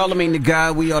NV, Charlemagne the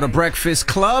God. We are the Breakfast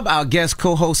Club. Our guest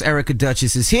co-host Erica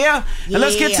Duchess is here. And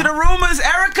let's get to the rumors.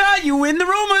 Erica, you in the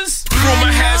rumors?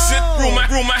 Rumor has it.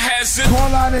 Rumor has it.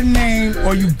 Call out a name,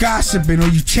 or you gossiping, or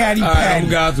you chatty patty. I'm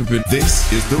gossiping.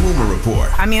 This is the Rumor Report.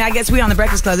 I mean, I guess we on the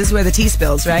Breakfast Club. This is where the tea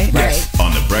spills, right? Right.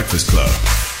 On the Breakfast Club.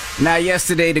 Now,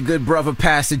 yesterday, the good brother,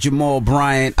 Pastor Jamal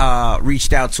Bryant,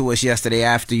 reached out to us yesterday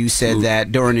after you said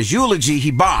that during his eulogy,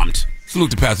 he bombed.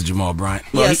 Salute to Pastor Jamal Bryant.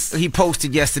 Well, yes. He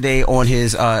posted yesterday on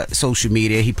his social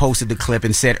media. He posted the clip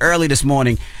and said, early this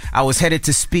morning, I was headed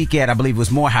to speak at, I believe it was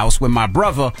Morehouse, when my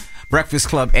brother, Breakfast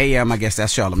Club AM, I guess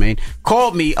that's Charlemagne,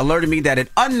 called me, alerted me that an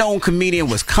unknown comedian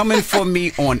was coming for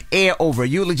me on air over a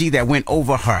eulogy that went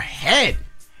over her head.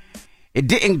 It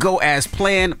didn't go as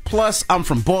planned. Plus, I'm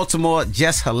from Baltimore.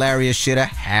 Just hilarious. Shoulda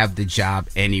have the job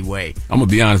anyway. I'm going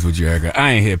to be honest with you, Erica.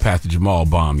 I ain't heard Pastor Jamal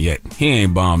bomb yet. He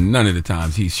ain't bombed none of the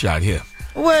times he's shot here.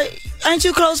 What? Ain't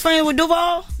you close friends with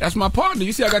Duval? That's my partner.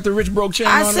 You see I got the Rich Broke chain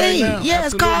I on see. right now? Yeah, Absolutely.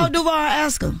 it's called Duval.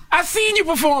 Ask him. I seen you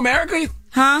perform, Erica.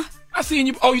 Huh? I seen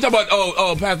you. Oh, you talking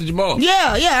about Pastor Jamal?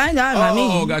 Yeah, I ain't got about me.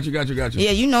 Oh, got you.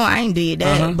 Yeah, you know I ain't did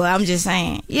that, but I'm just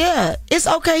saying. Yeah, it's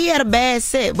okay. He had a bad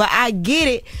set, but I get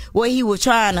it. Where he was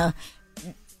trying to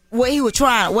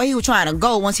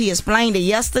go once he explained it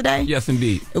yesterday. Yes,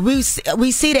 indeed. We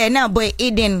see that now, but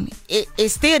it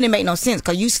still didn't make no sense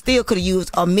because you still could have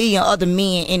used a million other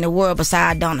men in the world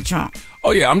beside Donald Trump.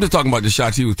 Oh yeah, I'm just talking about the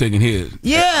shots he was taking here.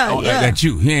 Yeah. That's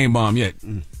you. He ain't bombed yet.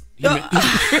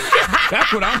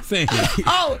 That's what I'm saying.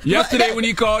 Oh, yesterday when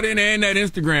he called in and that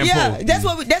Instagram post.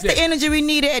 That's the energy we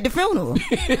needed at the funeral.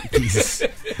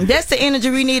 That's the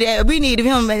energy we needed. We needed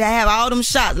him to have all them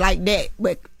shots like that,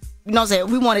 but. You know what I'm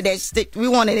saying? We wanted that stick. We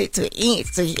wanted it to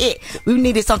hit. We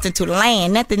needed something to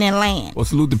land, nothing in land. Well,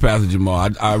 salute to Pastor Jamal.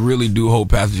 I really do hope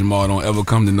Pastor Jamal don't ever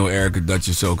come to no Erica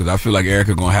Duchess show because I feel like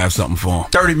Erica gonna have something for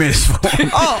him. 30 minutes for him.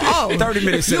 30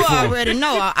 minutes. You already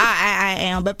know I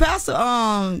am. But Pastor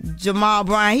Jamal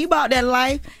Bryant, he bought that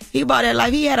life. He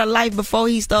had a life before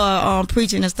he started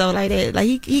preaching and stuff like that.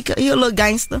 Like he a little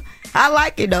gangster. I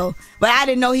like it though. But I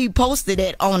didn't know he posted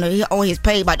it on his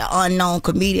page by the unknown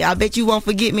comedian. I bet you won't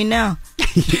forget me now.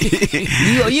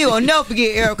 You'll never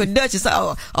forget Erica Duchess.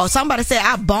 Or somebody said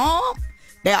I bombed.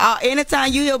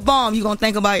 Anytime you hear bomb, you're going to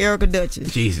think about Erica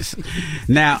Duchess. Jesus.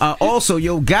 Now, also,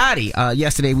 Yo Gotti,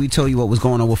 yesterday we told you what was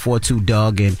going on with 4-2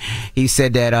 Doug, and he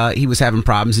said that he was having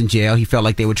problems in jail. He felt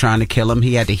like they were trying to kill him.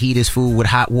 He had to heat his food with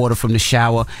hot water from the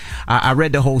shower. I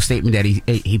read the whole statement that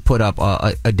he put up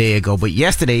a day ago, but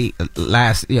yesterday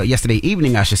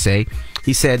evening, I should say,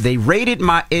 he said, they raided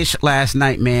my ish last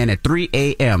night, man, at 3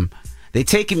 a.m. They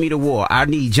taking me to war. I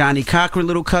need Johnny Cochran,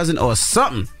 little cousin, or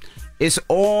something. It's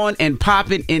on and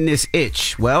popping in this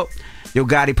itch. Well, Yo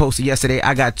Gotti posted yesterday,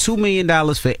 I got $2 million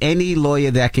for any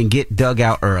lawyer that can get Doug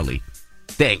out early.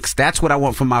 Thanks. That's what I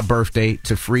want for my birthday,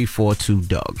 to free 4-2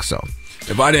 Doug. So,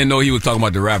 if I didn't know he was talking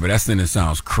about the rapper, that sentence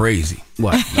sounds crazy.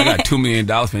 What? I got $2 million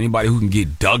for anybody who can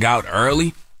get Doug out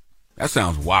early? That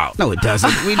sounds wild. No, it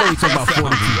doesn't. We know he's talking about 4-2 Doug.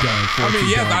 I mean,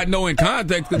 yes, I know in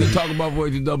context because they're talking about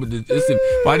 4-2 Doug, but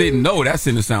if I didn't know, that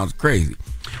sentence sounds crazy.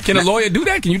 Can a lawyer do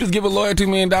that? Can you just give a lawyer $2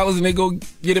 million and they go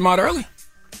get him out early?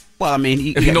 Well, I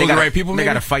mean, if he knows the right people, they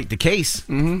got to fight the case.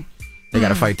 Mm-hmm. They got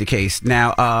to fight the case.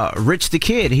 Now, Rich the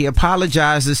Kid, he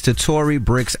apologizes to Tory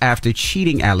Bricks after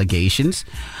cheating allegations.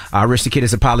 Rich the Kid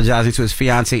is apologizing to his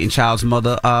fiancée and child's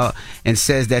mother and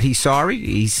says that he's sorry.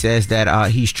 He says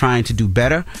that he's trying to do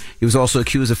better. He was also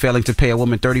accused of failing to pay a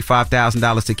woman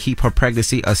 $35,000 to keep her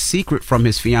pregnancy a secret from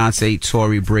his fiancée,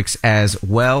 Tory Bricks, as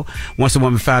well. Once the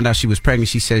woman found out she was pregnant,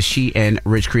 she says she and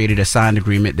Rich created a signed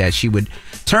agreement that she would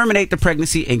terminate the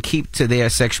pregnancy and keep to their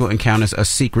sexual encounters a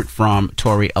secret from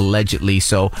Tory, allegedly.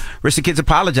 So Rich the Kid's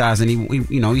apologizing.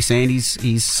 He's saying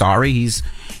he's sorry. He's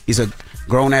a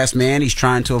grown ass man. He's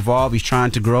trying to evolve. He's trying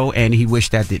to grow, and he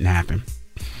wished that didn't happen.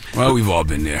 Well, we've all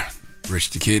been there, Rich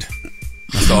the Kid.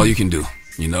 That's all you can do.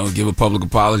 Give a public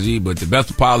apology, but the best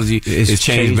apology is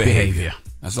change behavior.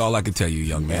 That's all I can tell you,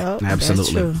 young man. Yep,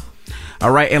 absolutely. That's true. All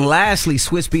right, and lastly,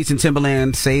 Swizz Beatz and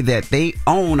Timbaland say that they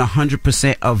own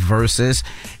 100% of Versus.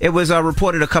 It was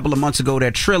reported a couple of months ago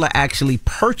that Triller actually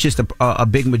purchased a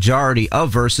big majority of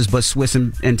Versus, but Swizz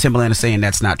and Timbaland are saying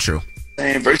that's not true.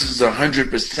 And Versus is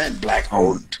 100% black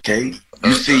owned, okay?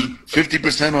 You see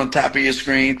 50% on top of your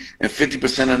screen and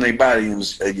 50% on their body on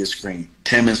your screen.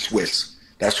 Tim and Swizz.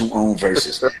 That's who own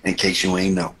Versus, in case you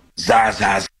ain't know. Zah,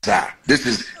 zah, zah. This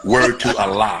is word to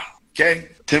Allah, okay?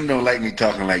 Tim don't like me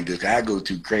talking like this. I go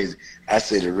too crazy. I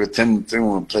say the real Tim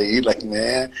want to play. He like,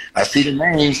 man, I see the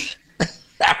names.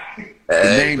 The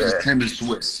name is Tim and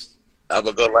Swizz. I'm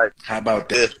going to go like, how about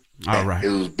that? All right. It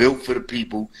was built for the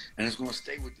people, and it's going to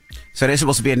stay with the people. So they're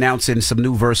supposed to be announcing some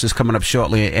new verses coming up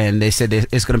shortly, and they said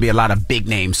it's going to be a lot of big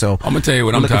names. So I'm going to tell you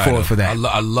what I'm looking tired forward of. for that.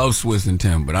 I love Swizz and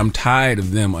Tim, but I'm tired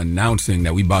of them announcing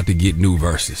that we about to get new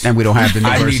verses. And we don't have the new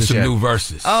I verses need some yet. new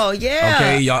verses. Oh, yeah.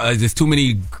 Okay, y'all, there's too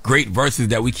many great verses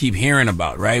that we keep hearing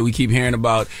about, right? We keep hearing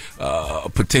about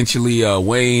potentially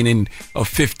Wayne and a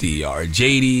 50 or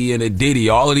JD and a Diddy,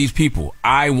 all of these people.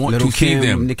 I want Little to see Kim,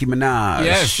 them. Nicki Minaj.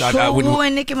 Yes. Who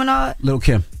and Nicki Minaj? Little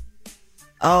Kim.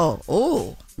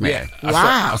 Oh. Yeah.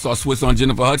 Wow. I saw Swizz on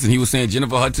Jennifer Hudson. He was saying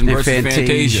Jennifer Hudson And versus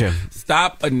Fantasia. Fantasia.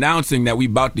 Stop announcing that we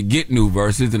about to get new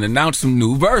verses and announce some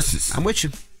new verses. I'm with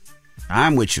you.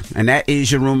 And that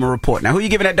is your rumor report. Now, who you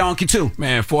giving that donkey to?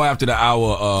 Man, 4 after the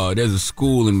hour, there's a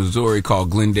school in Missouri called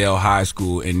Glendale High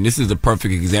School, and this is a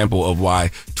perfect example of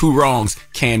why 2 wrongs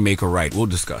can make a right. We'll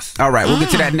discuss. All right, we'll get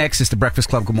to that next. It's The Breakfast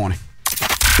Club. Good morning.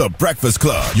 The Breakfast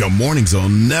Club. Your mornings will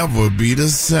never be the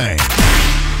same.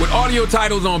 With audio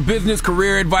titles on business,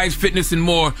 career advice, fitness, and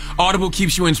more, Audible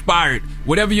keeps you inspired.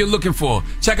 Whatever you're looking for,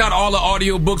 check out all the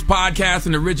audiobooks, podcasts,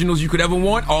 and originals you could ever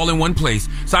want, all in one place.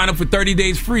 Sign up for 30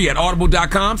 days free at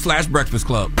audible.com/Breakfast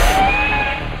Club.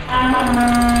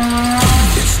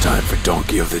 It's time for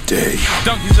Donkey of the Day.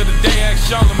 Donkeys of the Day,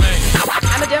 ask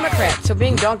Charlamagne. I'm a Democrat, so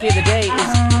being Donkey of the Day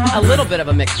is a little bit of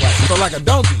a mixed blessing. So like a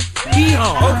donkey.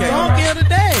 Hee-haw. Okay. Donkey of the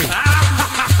Day.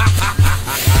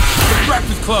 The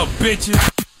Breakfast Club, bitches.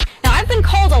 Now, I've been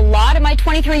called a lot in my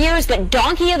 23 years, but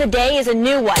Donkey of the Day is a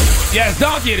new one. Yes,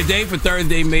 Donkey of the Day for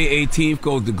Thursday, May 18th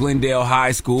goes to Glendale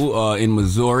High School in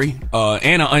Missouri,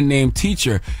 and an unnamed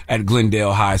teacher at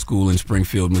Glendale High School in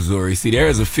Springfield, Missouri. See, there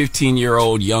is a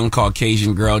 15-year-old young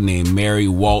Caucasian girl named Mary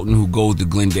Walton who goes to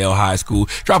Glendale High School.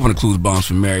 Dropping the clues bombs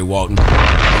for Mary Walton.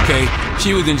 Okay,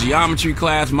 she was in geometry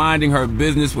class minding her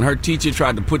business when her teacher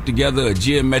tried to put together a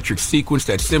geometric sequence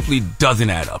that simply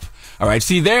doesn't add up. All right,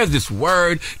 see, there's this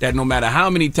word that no matter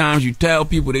how many times you tell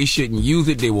people they shouldn't use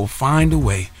it, they will find a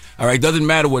way. All right, doesn't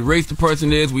matter what race the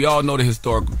person is. We all know the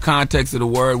historical context of the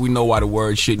word. We know why the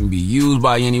word shouldn't be used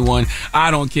by anyone. I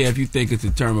don't care if you think it's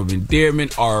a term of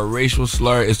endearment or a racial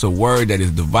slur. It's a word that is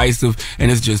divisive,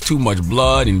 and it's just too much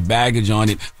blood and baggage on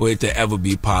it for it to ever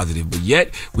be positive. But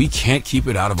yet, we can't keep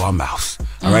it out of our mouths.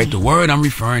 All right, the word I'm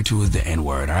referring to is the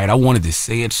N-word. All right, I wanted to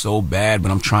say it so bad,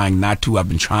 but I'm trying not to. I've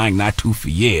been trying not to for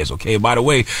years. Okay, by the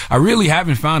way, I really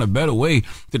haven't found a better way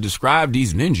to describe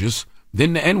these ninjas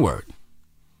than the N-word.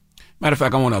 Matter of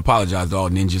fact, I want to apologize to all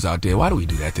ninjas out there. Why do we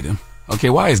do that to them? Okay,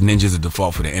 why is ninjas a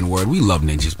default for the N-word? We love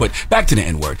ninjas, but back to the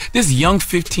N-word. This young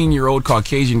 15-year-old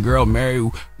Caucasian girl, Mary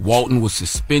Walton, was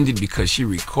suspended because she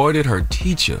recorded her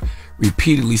teacher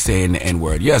repeatedly saying the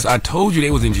N-word. Yes, I told you they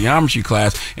was in geometry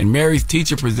class, and Mary's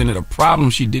teacher presented a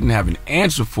problem she didn't have an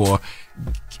answer for.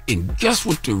 And guess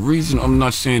what the reason I'm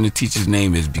not saying the teacher's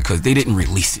name is? Because they didn't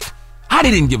release it. How they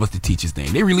didn't give us the teacher's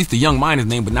name? They released the young minor's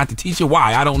name, but not the teacher.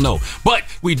 Why? I don't know. But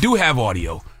we do have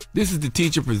audio. This is the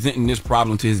teacher presenting this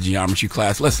problem to his geometry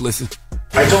class. Let's listen.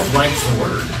 I don't like the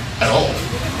word at all.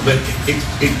 But it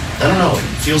I don't know.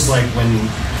 It feels like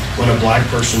when a black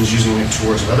person is using it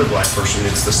towards another black person,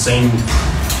 it's the same.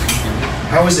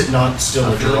 How is it not still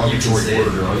a derogatory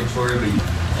word?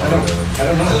 I don't know.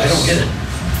 I don't get it.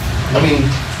 I mean,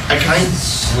 I kind of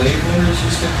slave owners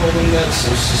used to call them that, so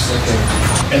it's just like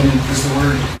a. And is the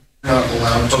word not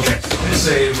allowed? Okay, I'm gonna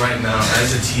say right now,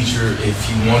 as a teacher, if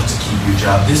you want to keep your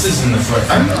job, this isn't the threat.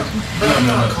 I'm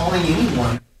not calling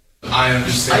anyone. I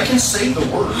understand. I can say the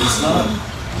word. It's not.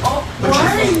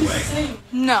 Why are you saying?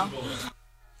 No.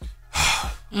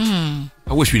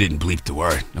 I wish we didn't bleep the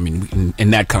word. I mean,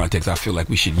 in that context, I feel like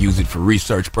we should use it for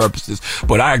research purposes.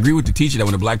 But I agree with the teacher that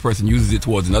when a black person uses it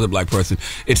towards another black person,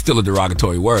 it's still a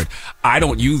derogatory word. I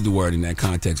don't use the word in that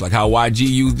context. Like how YG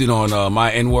used it on my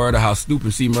N-word, or how Snoop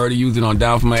and C Murder used it on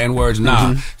Down for My N-words.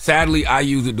 Nah, sadly, I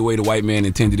use it the way the white man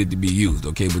intended it to be used.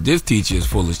 Okay, but this teacher is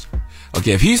full of...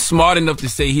 Okay, if he's smart enough to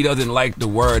say he doesn't like the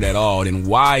word at all, then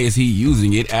why is he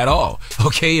using it at all?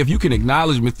 Okay, if you can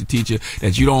acknowledge, Mr. Teacher,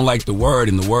 that you don't like the word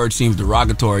and the word seems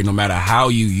derogatory no matter how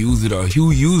you use it or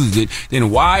who uses it, then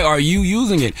why are you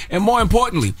using it? And more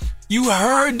importantly, you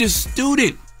heard the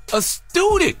student, a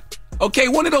student. Okay,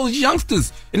 one of those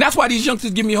youngsters, and that's why these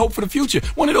youngsters give me hope for the future.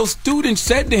 One of those students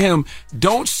said to him,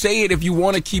 don't say it if you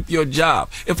want to keep your job.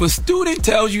 If a student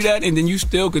tells you that and then you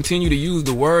still continue to use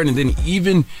the word, and then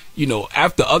even,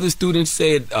 after other students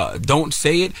said, don't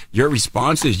say it, your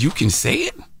response is, you can say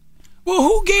it? Well,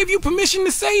 who gave you permission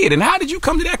to say it? And how did you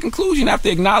come to that conclusion after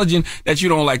acknowledging that you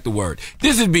don't like the word?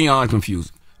 This is beyond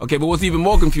confusing. Okay, but what's even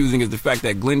more confusing is the fact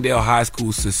that Glendale High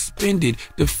School suspended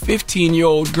the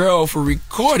 15-year-old girl for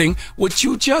recording what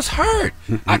you just heard.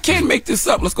 I can't make this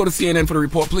up. Let's go to CNN for the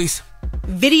report, please.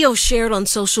 Video shared on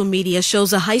social media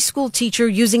shows a high school teacher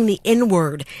using the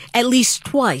N-word at least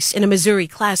twice in a Missouri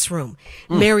classroom.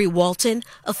 Mary Walton,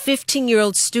 a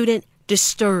 15-year-old student,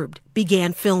 disturbed,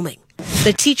 began filming.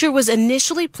 The teacher was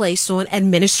initially placed on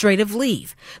administrative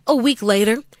leave. A week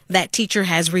later, that teacher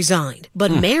has resigned.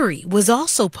 But Mary was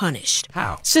also punished.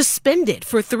 How? Suspended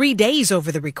for 3 days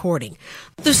over the recording.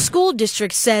 The school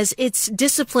district says its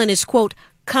discipline is, quote,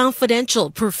 confidential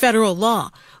per federal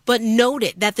law, but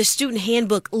noted that the student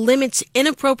handbook limits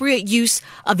inappropriate use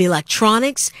of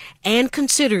electronics and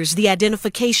considers the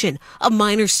identification of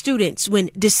minor students when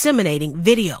disseminating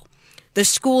video. The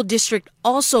school district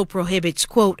also prohibits,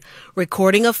 quote,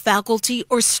 recording of faculty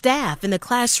or staff in the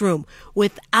classroom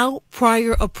without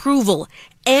prior approval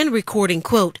and recording,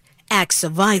 quote, acts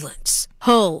of violence.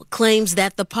 Hull claims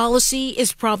that the policy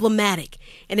is problematic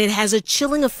and it has a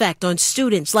chilling effect on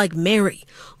students like Mary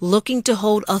looking to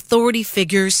hold authority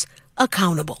figures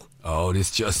accountable. Oh,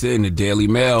 this just in, the Daily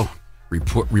Mail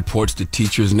reports the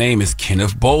teacher's name is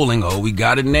Kenneth Bowling. Oh, we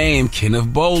got a name,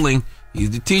 Kenneth Bowling. He's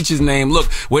the teacher's name. Look,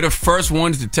 we're the first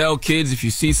ones to tell kids if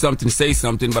you see something, say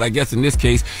something. But I guess in this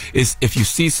case, it's if you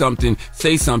see something,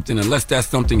 say something, unless that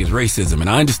something is racism. And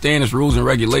I understand it's rules and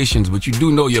regulations, but you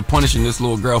do know you're punishing this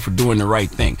little girl for doing the right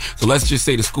thing. So let's just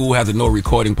say the school has a no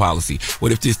recording policy.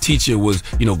 What if this teacher was,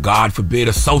 God forbid,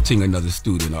 assaulting another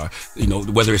student, or,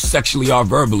 whether it's sexually or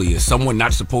verbally? Is someone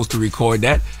not supposed to record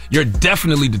that? You're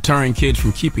definitely deterring kids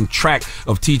from keeping track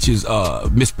of teachers'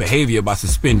 misbehavior by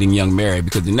suspending young Mary,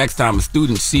 because the next time a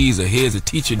student sees or hears a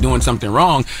teacher doing something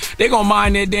wrong, they're going to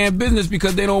mind their damn business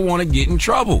because they don't want to get in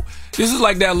trouble. This is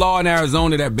like that law in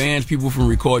Arizona that bans people from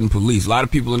recording police. A lot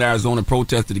of people in Arizona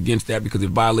protested against that because it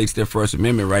violates their First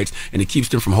Amendment rights and it keeps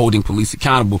them from holding police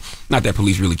accountable. Not that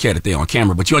police really care that they're on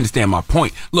camera, but you understand my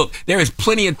point. Look, there is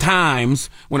plenty of times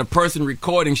when a person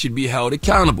recording should be held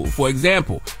accountable. For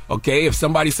example, okay, if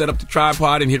somebody set up the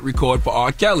tripod and hit record for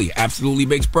R. Kelly, absolutely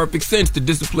makes perfect sense to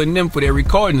discipline them for their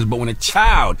recordings. But when a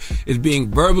child is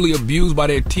being verbally abused by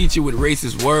their teacher with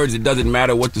racist words, it doesn't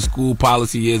matter what the school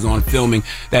policy is on filming.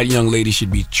 That young lady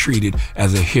should be treated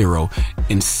as a hero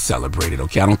and celebrated,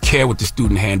 okay? I don't care what the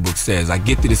student handbook says. I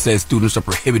get that it says students are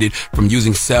prohibited from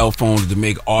using cell phones to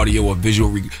make audio or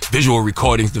visual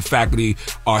recordings to faculty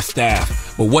or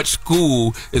staff. But what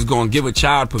school is going to give a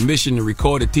child permission to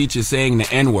record a teacher saying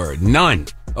the N-word? None,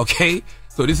 okay?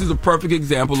 So this is a perfect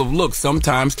example of, look,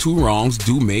 sometimes two wrongs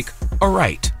do make a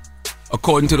right.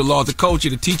 According to the laws of culture,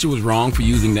 the teacher was wrong for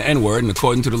using the N-word, and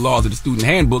according to the laws of the student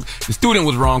handbook, the student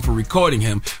was wrong for recording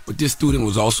him, but this student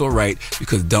was also right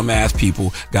because dumbass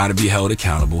people gotta be held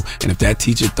accountable. And if that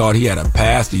teacher thought he had a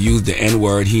pass to use the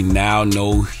N-word, he now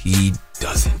know he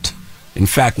doesn't. In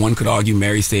fact, one could argue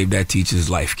Mary saved that teacher's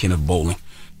life, Kenneth Bowling,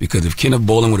 because if Kenneth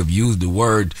Bowling would have used the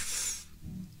word,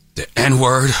 the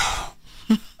N-word,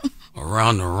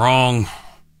 around the wrong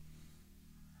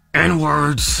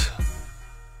N-words,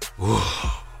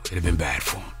 it'd have been bad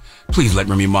for him. Please let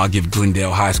Remy Ma give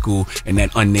Glendale High School and that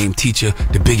unnamed teacher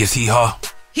the biggest hee-haw.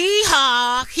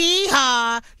 Hee-haw,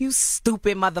 hee-haw. You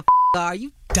stupid motherfucker. Are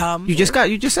you dumb? You just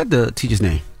said the teacher's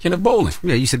name. Kenneth Bowling.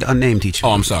 Yeah, you said the unnamed teacher.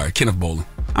 Oh, I'm sorry. Kenneth Bowling.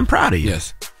 I'm proud of you.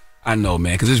 Yes. I know,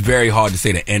 man, because it's very hard to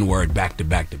say the N-word back to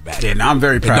back to back. Yeah, I'm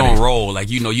very proud of you. It don't roll. Like,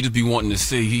 you just be wanting to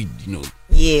say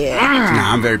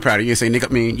Yeah. I'm very proud of you. You say, nigga,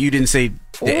 I mean, you didn't say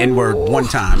the N-word one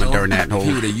time during that whole...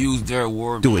 He would have used their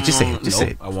word. Do it. Just say it. Just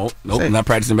say it. I won't. Nope. I'm not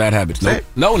practicing bad habits. Nope.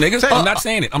 No, niggas. I'm not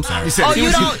saying it. I'm sorry. You said it.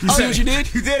 You see what you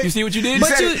did? You did it. You see what you did? You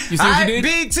see what you did?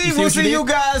 BT, we'll see you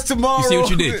guys tomorrow. You see what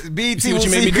you did? BT, we'll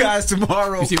see you guys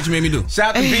tomorrow. You see what you made me do?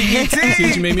 Shout out to BT. You see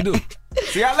what you made me do?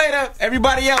 See y'all later.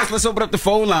 Everybody else, let's open up the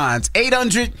phone lines.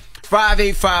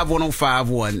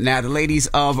 800-585-1051. Now, the ladies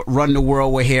of Run the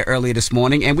World were here earlier this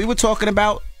morning, and we were talking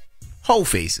about whole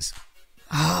faces.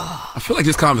 I feel like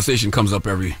this conversation comes up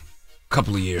every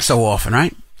couple of years. So often,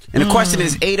 right? And the question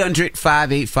is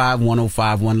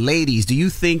 800-585-1051. Ladies, do you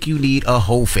think you need a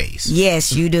whole face?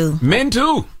 Yes, you do. Men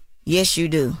too. Yes, you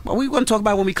do. Well, we're going to talk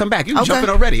about it when we come back. You're jumping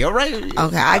already, all right?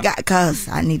 Okay, cause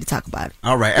I need to talk about it.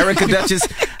 All right, Erica Duchess,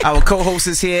 our co-host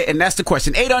is here, and that's the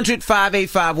question.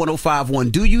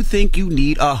 800-585-1051. Do you think you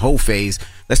need a whole face?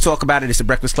 Let's talk about it. It's the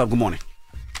Breakfast Club. Good morning.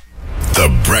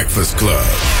 The Breakfast Club.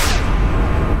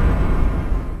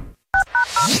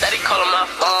 Steady calling my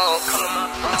phone.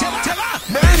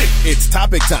 It's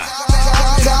topic time.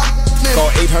 Call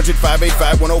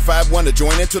 800-585-1051 to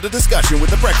join into the discussion with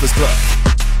the Breakfast Club.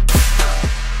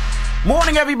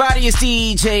 Morning, everybody. It's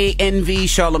DJ NV,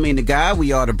 Charlamagne the Guy.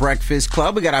 We are the Breakfast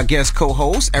Club. We got our guest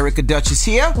co-host, Erica Duchess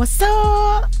here. What's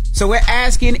up? So we're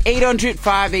asking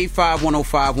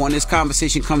 800-585-1051. This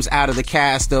conversation comes out of the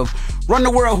cast of Run the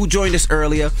World, who joined us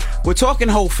earlier. We're talking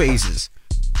whole faces.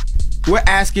 We're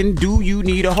asking, do you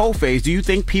need a whole face? Do you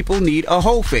think people need a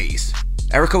whole face?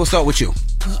 Erica, we'll start with you.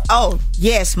 Oh,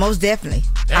 yes, most definitely.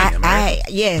 Damn,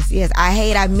 yes. I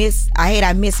hate I miss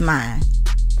mine.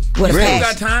 With you still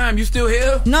got time? You still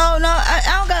here? No,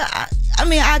 I don't got. I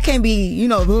mean, I can't be,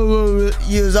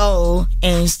 years old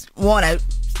and want to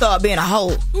start being a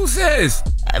hoe. Who says?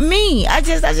 Me. I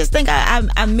just think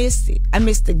I missed it. I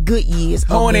missed the good years.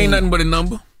 Hoeing ain't nothing but a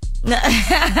number.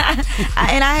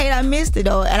 And I missed it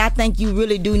though, and I think you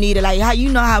really do need it. Like how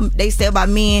they say about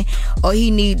men, or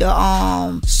he need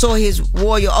to sow his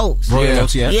royal oats.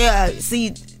 Yeah.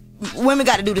 See, women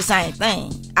got to do the same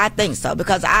thing. I think so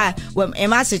because in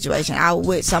my situation, I was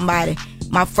with somebody,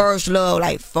 my first love,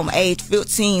 like from age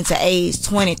 15 to age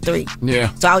 23.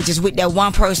 Yeah. So I was just with that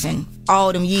one person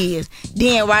all them years.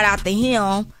 Then right after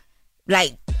him,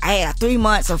 like I had a 3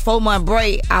 months or 4 month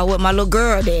break. I was with my little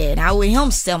girl there, and I was with him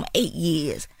 7-8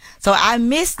 years. So I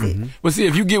missed it. But see,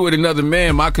 if you get with another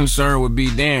man, my concern would be,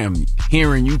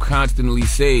 hearing you constantly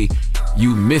say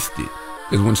you missed it.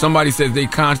 Because when somebody says they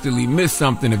constantly miss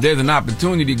something, if there's an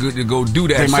opportunity to go do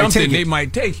that they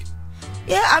might take it.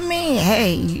 Yeah, I mean,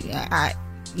 hey,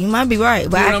 you might be right.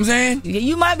 But you know what I'm saying?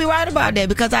 You might be right about that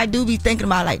because I do be thinking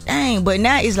about like, dang, but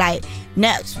now it's like,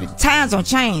 now times don't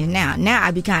change now. Now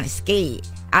I be kind of scared.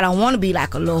 I don't want to be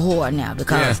like a little whore now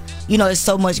because, there's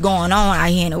so much going on out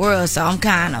here in the world. So I'm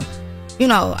kind of, you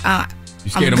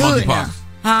scared of monkeypox?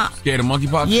 Huh? Scared of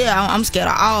monkeypox? Yeah, I'm scared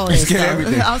of all that Scared of stuff.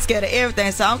 everything. I'm scared of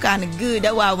everything, so I'm kind of good.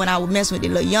 That's why when I was messing with the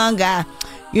little young guy,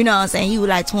 you know what I'm saying, he was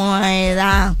like 20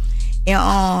 and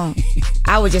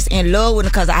I was just in love with him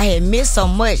because I had missed so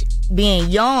much being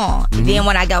young. And then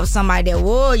when I got with somebody that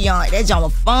was young, that joint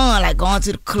was fun. Like going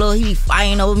to the club, he be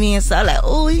fighting over me and stuff. Like,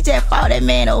 oh, he just fought that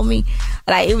man over me.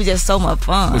 Like, it was just so much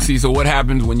fun. But see, so what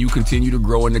happens when you continue to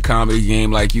grow in the comedy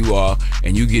game like you are,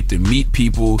 and you get to meet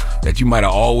people that you might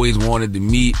have always wanted to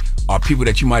meet, or people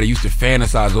that you might have used to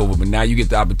fantasize over, but now you get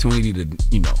the opportunity to,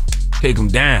 take them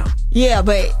down. Yeah,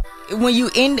 but when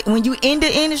you in the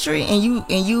industry and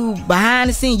you behind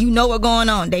the scene, you know what's going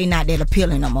on. They not that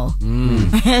appealing no more.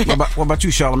 What about you,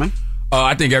 Charlamagne?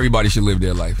 I think everybody should live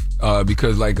their life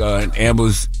because, like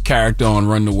Amber's character on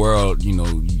Run the World,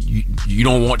 you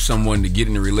don't want someone to get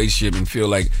in a relationship and feel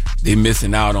like they're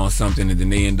missing out on something, and then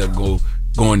they end up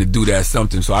going to do that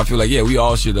something. So I feel like, we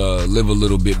all should live a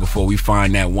little bit before we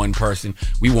find that one person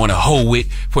we want to hoe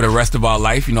with for the rest of our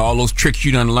life. All those tricks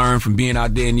you done learned from being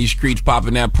out there in these streets,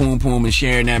 popping that poom poom and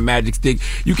sharing that magic stick.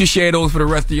 You can share those for the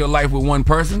rest of your life with one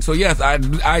person. So yes,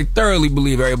 I thoroughly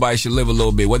believe everybody should live a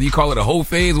little bit, whether you call it a hoe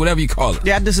phase, whatever you call it.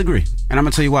 Yeah, I disagree. And I'm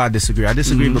going to tell you why I disagree. I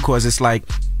disagree because it's like,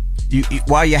 you,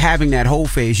 while you're having that whole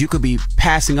phase, you could be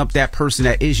passing up that person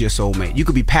that is your soulmate. You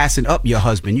could be passing up your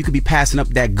husband. You could be passing up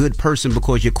that good person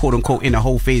because you're quote unquote in a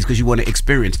whole phase because you want to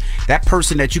experience that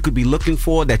person that you could be looking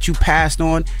for that you passed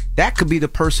on. That could be the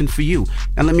person for you.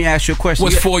 Now let me ask you a question.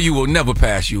 What's for you will never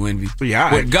pass you, Envy.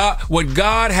 Yeah, what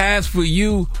God has for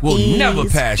you will never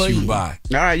pass you by.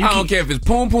 All right, I don't care if it's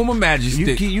poom poom or magic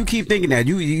stick. You keep thinking that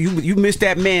you missed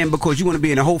that man because you want to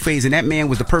be in a whole phase, and that man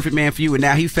was the perfect man for you, and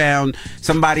now he found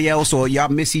somebody else, or y'all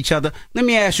miss each other. Let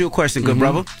me ask you a question, good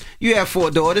brother. You have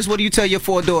 4 daughters. What do you tell your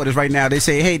 4 daughters right now? They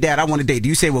say, "Hey, Dad, I want to date." Do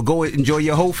you say, "Well, go enjoy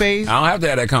your whole phase"? I don't have to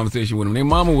have that conversation with them. Their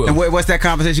mama will. And what's that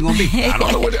conversation gonna be? I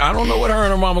don't know what her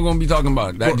and her mama gonna be talking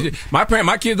about.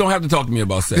 My kids don't have to talk to me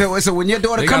about sex. So when your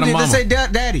daughter comes in and say,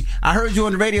 "Daddy, I heard you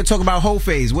on the radio talk about whole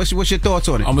phase. What's your thoughts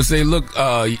on it?" I'm gonna say, look,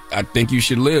 I think you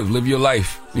should live your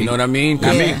life. You know what I mean?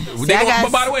 Yeah.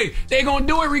 But by the way, they gonna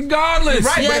do it regardless.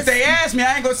 Right, but if they ask me,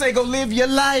 I ain't gonna say go live your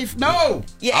life. No.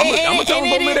 Yeah, I'm gonna tell them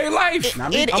go live their life.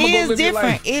 It is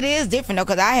different. It is different though,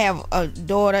 because I have a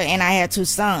daughter and I have 2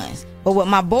 sons. But with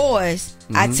my boys,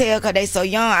 I tell, because they so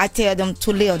young, I tell them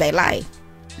to live their life.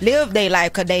 Live their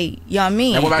life because they young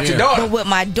men. And what about your daughter? But with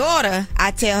my daughter,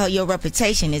 I tell her your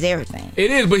reputation is everything.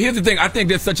 It is, but here's the thing. I think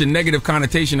there's such a negative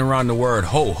connotation around the word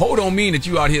hoe. Hoe don't mean that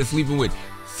you out here sleeping with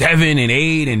 7 and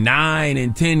 8 and 9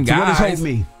 and 10 guys. So what does hoe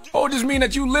mean? Oh, just mean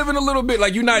that you living a little bit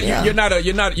like you're not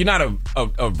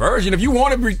a virgin. If you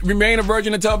want to remain a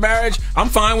virgin until marriage, I'm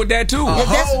fine with that too.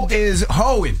 Hoe is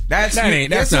hoeing. That's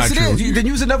not true. Then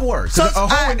use another word. So a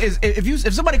hoeing is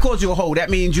if somebody calls you a hoe, that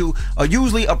means you are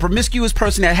usually a promiscuous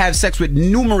person that has sex with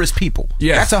numerous people.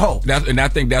 Yes, that's a hoe. And I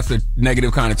think that's a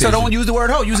negative connotation. So don't use the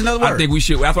word hoe. Use another word. I think we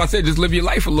should. That's why I said just live your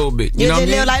life a little bit. You know what I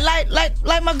mean?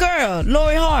 Like my girl,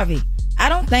 Lori Harvey. I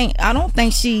don't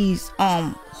think she's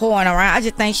whoring around. I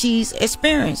just think she's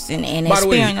experienced and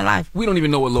experiencing life. We don't even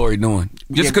know what Lori doing.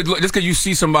 Just because you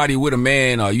see somebody with a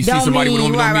man or you see somebody with a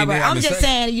woman, don't mean I'm just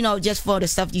saying, just for the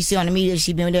stuff you see on the media,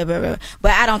 she been there, blah, blah, blah.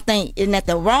 But I don't think there's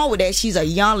nothing wrong with that. She's a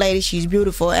young lady. She's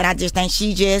beautiful, and I just think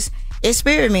she just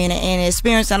experimenting and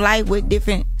experiencing life with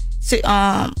different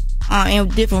in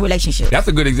different relationships. That's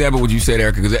a good example of what you said,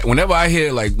 Erica. Because whenever I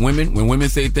hear when women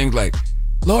say things like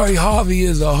Lori Harvey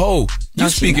is a hoe, you're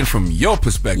speaking from your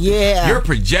perspective. Yeah. You're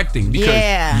projecting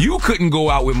because you couldn't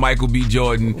go out with Michael B.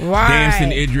 Jordan,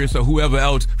 Damson Idris, or whoever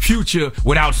else, Future,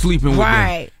 without sleeping with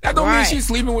them. That don't mean she's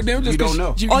sleeping with them. Just you don't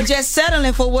know. Or just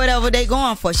settling for whatever they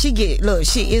going for. She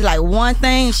is like one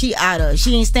thing, she out of.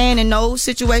 She ain't staying in no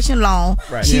situation long.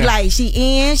 Right.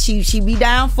 She be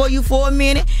down for you for a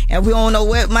minute, and we don't know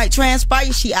what might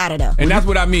transpire. She out of there. And that's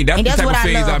what I mean. That's the type of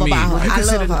phase I mean. I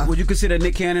love her. Would you consider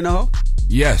Nick Cannon a hoe?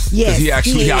 Yes, because he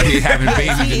actually out here having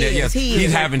babies and that. Yes,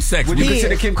 he's having sex. Would you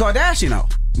consider Kim Kardashian though?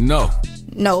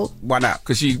 No. Why not?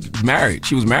 Because she's married.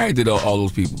 She was married to all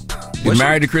those people. She was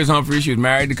married to Chris Humphrey. She was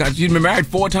married to. She's been married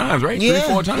 4 times, right? Yeah,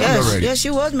 3-4 times already. Yeah, she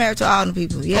was married to all the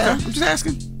people. Yeah, okay. I'm just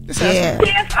asking. Yes,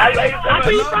 I'll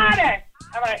see you Friday.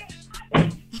 All right.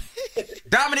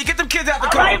 Dominique, get them kids out the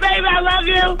car. All right, baby, I love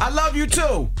you. I love you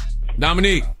too.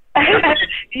 Dominique.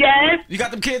 Yes. You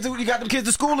got them kids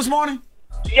to school this morning?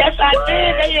 Yes, I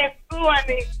did. They in school, I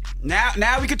mean.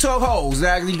 Now we can talk hoes.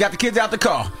 Now you got the kids out the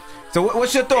car. So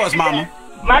what's your thoughts, Mama?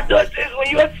 My thoughts is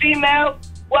when you're a female,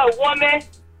 woman,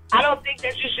 I don't think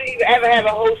that you should even ever have a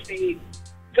hoe stage.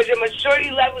 Because your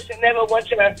maturity level should never want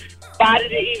your body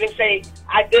to even say,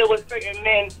 I deal with certain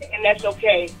men, and that's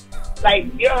okay. Like,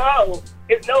 you're a hoe.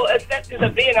 It's no acceptance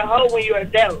of being a hoe when you're an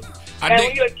adult.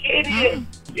 When you're a kid,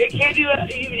 you're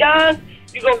young,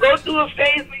 you're going to go through a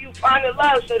phase where you find a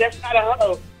love, so that's not a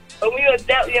hoe. But when you're an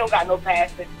adult, you don't got no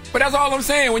passion. But that's all I'm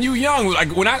saying. When you young,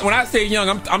 like when I say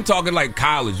young, I'm talking like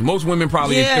college. Most women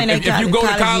probably, if you go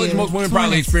to college, most women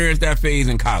probably experience that phase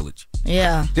in college.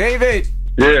 Yeah. David.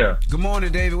 Yeah. Good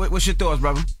morning, David. What's your thoughts,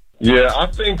 brother? Yeah, I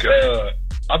think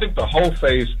the whole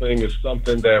phase thing is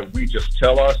something that we just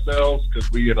tell ourselves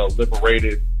because we in a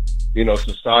liberated,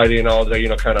 society and all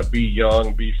that, kind of be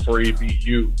young, be free, be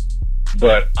you.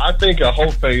 But I think a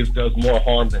whole phase does more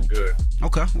harm than good.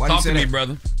 Okay. Why do you say to me, that?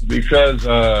 brother? Because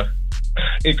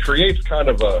it creates kind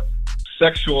of a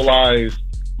sexualized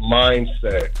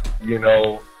mindset,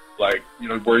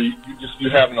 where you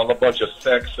having a bunch of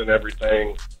sex and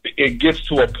everything. It gets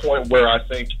to a point where I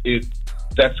think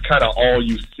that's kind of all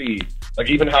you see. Like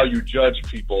even how you judge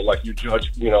people, like you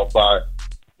judge, by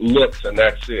looks and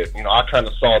that's it. I kind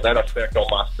of saw that effect on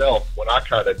myself when I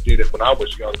kind of did it when I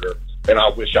was younger, and I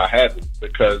wish I hadn't,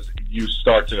 because you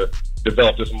start to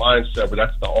develop this mindset where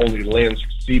that's the only lens you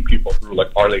see people through.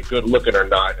 Like, are they good looking or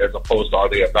not, as opposed to are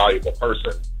they a valuable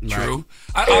person? True.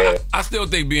 I still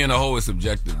think being a hoe is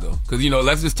subjective, though. Because,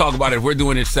 let's just talk about it. If we're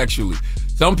doing it sexually.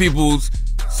 Some people's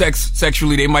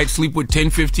sexually, they might sleep with 10,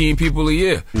 15 people a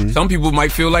year. Mm-hmm. Some people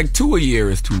might feel like 2 a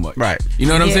year is too much. Right. You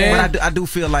know what I'm saying? But I do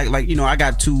feel like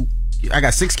I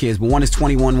got 6 kids, but one is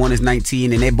 21, one is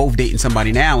 19, and they're both dating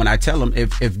somebody now. And I tell them,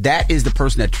 if that is the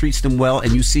person that treats them well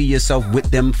and you see yourself with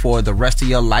them for the rest of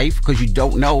your life, because you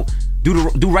don't know,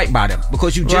 do right by them,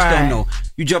 because you just don't know.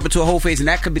 You jump into a whole phase, and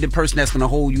that could be the person that's going to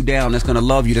hold you down, that's going to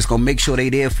love you, that's going to make sure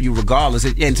they're there for you regardless.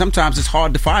 And sometimes it's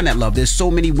hard to find that love. There's so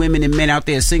many women and men out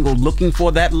there single looking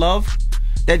for that love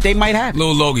that they might have.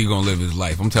 Lil Logie gonna live his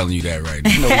life. I'm telling you that right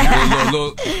now.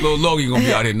 Lil Logie gonna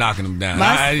be out here knocking them down.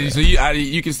 So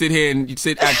you can sit here and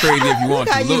act crazy if you want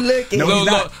to.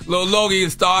 Lil Logie is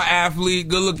a star athlete,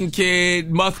 good looking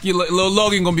kid, muscular. Lil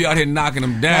Logie gonna be out here knocking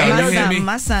them down. You hear me?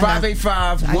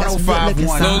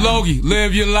 585-1051. Lil Logie,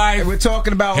 live your life. And we're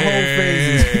talking about whole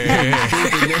phases.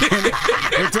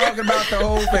 We're talking about the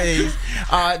whole phase.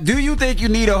 Do you think you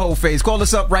need a whole phase? Call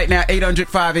us up right now,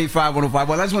 800-585-1051.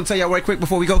 Well, I just want to tell y'all right quick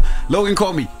before we go. Logan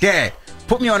called me, Dad,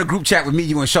 put me on a group chat with me,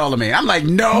 you, and Charlamagne. I'm like,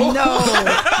 no. Ever.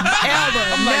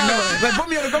 I'm like, no. Like, put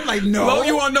me on a group. I'm like, no. Logan,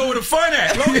 you want to know where the fun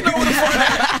at? Logan, know where the fun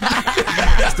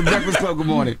at. That's the Breakfast Club. Good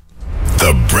morning.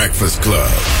 The Breakfast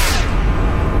Club.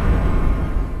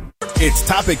 It's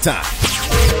topic time.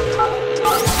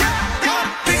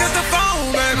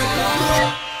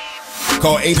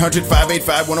 Call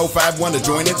 800-585-1051 to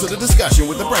join into the discussion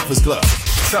with The Breakfast Club.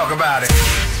 Talk about it.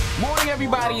 Morning,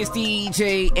 everybody. It's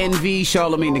DJ NV,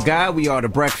 Charlamagne the Guy. We are The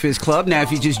Breakfast Club. Now,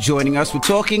 if you're just joining us, we're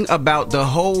talking about the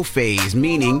whole phase,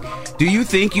 meaning, do you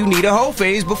think you need a whole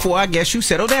phase before I guess you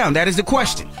settle down? That is the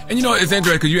question. And it's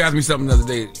interesting because you asked me something the other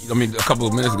day, a couple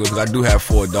of minutes ago, because I do have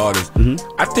 4 daughters. Mm-hmm.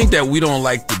 I think that we don't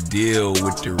like to deal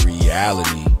with the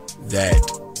reality that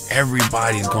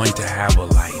everybody's going to have a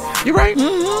life. You're right.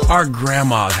 Mm-hmm. Our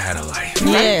grandmas had a life.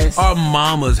 Yes. Our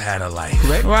mamas had a life.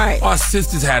 Correct. Right. Our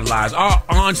sisters had lives. Our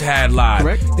aunts had lives.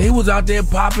 Correct. They was out there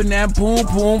popping that poom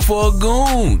poom for a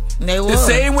goon. They were. The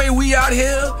same way we out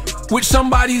here with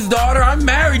somebody's daughter. I'm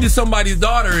married to somebody's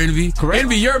daughter, Envy. Correct.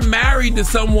 Envy, you're married to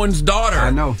someone's daughter. I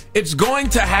know. It's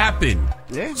going to happen.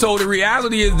 Yeah. So the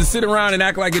reality is to sit around and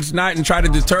act like it's not and try to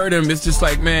deter them. It's just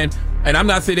like, man, and I'm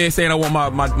not sitting there saying I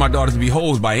want my daughters to be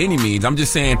hoes by any means. I'm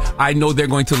just saying I know they're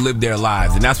going to live their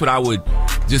lives. And that's what I would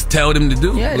just tell them to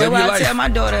do. Yeah, that's what I tell my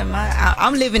daughter.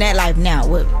 I'm living that life now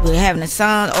with having a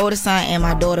son, older son, and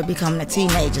my daughter becoming a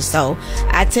teenager. So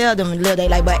I tell them to live their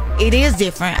life. But it is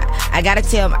different. I got to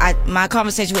tell them, my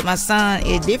conversation with my son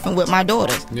is different with my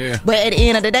daughters. Yeah. But at the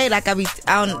end of the day, like I be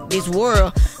out in this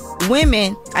world,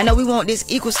 women, I know we want this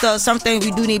equal stuff. Some things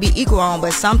we do need to be equal on,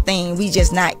 but some things we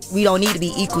don't need to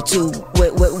be equal to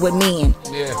with men.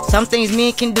 Yeah. Some things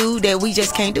men can do that we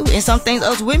just can't do, and some things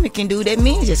us women can do that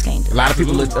men just can't do. A lot of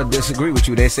people disagree with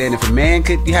you. They're saying if a man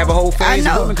could have a whole phase,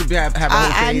 a woman could have a whole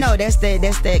phase. I know that's the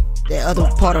other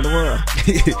part of the world.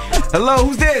 Hello,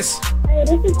 who's this? Hey,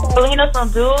 this is Selena from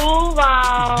Duval.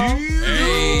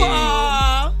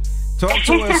 Talk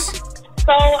to us.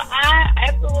 So I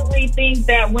absolutely think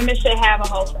that women should have a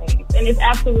whole phase, and it's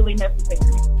absolutely necessary.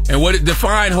 And what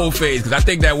define whole phase? Because I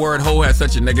think that word whole has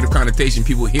such a negative connotation.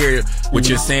 People hear what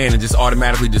you're saying and just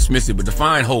automatically dismiss it. But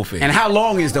define whole phase. And how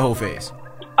long is the whole phase?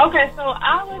 Okay, so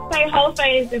I would say whole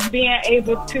phase is being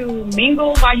able to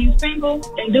mingle while you single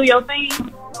and do your thing.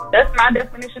 That's my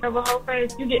definition of a whole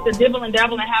phase. You get to dibble and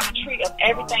dabble and have a treat of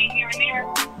everything here and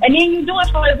there. And then you do it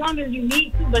for as long as you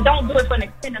need to, but don't do it for an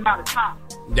extended amount of time.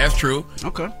 That's true.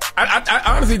 Okay. I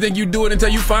honestly think you do it until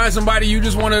you find somebody you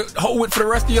just want to hold with for the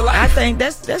rest of your life. I think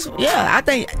that's I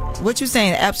think what you're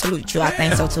saying is absolutely true. I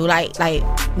think so too. Like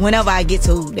whenever I get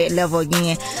to that level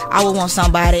again, I would want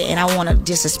somebody and I want to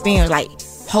just experience like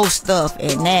whole stuff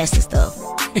and nasty stuff.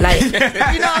 Like, you know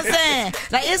what I'm saying?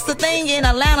 Like, it's the thing in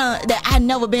Atlanta that I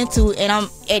never been to, and I'm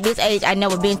at this age I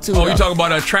never been to. Oh, you talking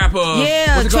about a trapper?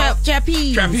 Yeah,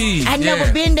 trapeze. Trapeze. I never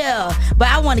been there, but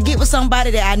I want to get with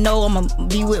somebody that I know I'm gonna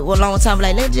be with for a long time.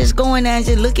 Like, let's just go in there and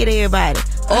just look at everybody,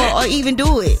 or even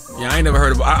do it. Yeah, I ain't never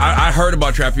heard about. I heard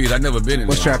about trapeze. I've never been in.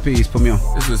 What's trapeze? Put me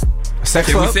on. This is sex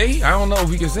club. club? Can we say? I don't know if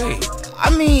we can say. I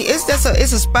mean, it's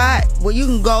a spot where you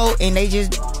can go and they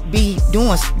just be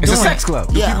doing. It's a sex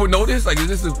club. Do people know this? Like, is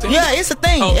this a thing? Yeah, it's a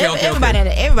thing. Everybody in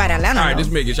Atlanta. All right,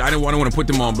 just making sure. I don't want to put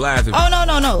them on blast. Oh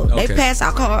no. Okay. They pass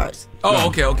out cards. Oh,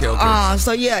 okay.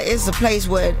 So yeah, it's a place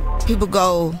where people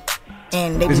go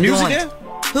and they be music doing. there?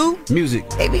 Who? Music.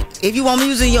 Baby, if you want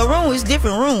music in your room, it's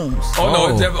different rooms. Oh,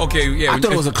 no, it's okay. Yeah, I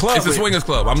thought it was a club. It's a swingers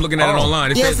club. I'm looking at it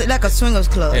online. It's like a swingers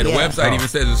club. Yeah, the website even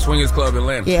says it's a swingers club in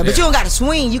Atlanta. Yeah, but you don't got to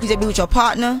swing. You can just be with your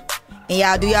partner and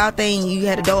y'all do y'all thing. You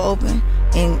had the door open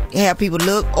and have people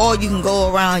look, or you can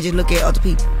go around and just look at other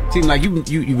people. Seems like you've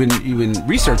been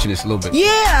researching this a little bit.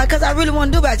 Yeah, because I really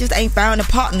want to do it. I just ain't found a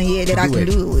partner yet that I can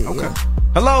do it with. Okay. Yeah.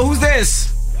 Hello, who's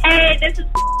this? Hey, this is.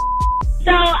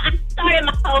 So I started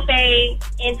my whole phase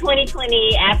in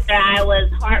 2020 after I was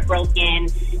heartbroken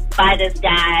by this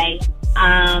guy.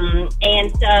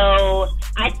 And so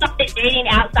I started dating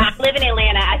outside. I live in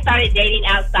Atlanta. I started dating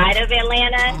outside of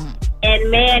Atlanta. And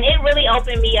man, it really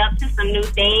opened me up to some new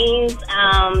things.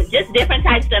 Just different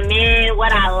types of men,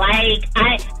 what I like.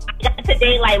 I got to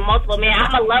date like multiple men.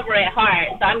 I'm a lover at heart,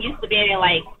 so I'm used to being in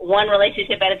like one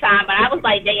relationship at a time. But I was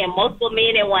like dating multiple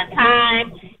men at one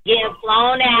time, getting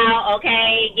flown out,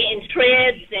 okay, getting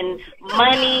trips and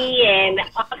money and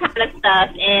all kind of stuff.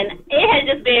 And it has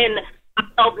just been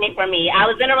eye-opening for me. I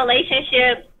was in a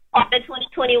relationship after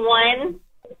 2021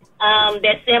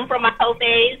 that stemmed from my whole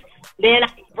phase. Then I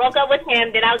broke up with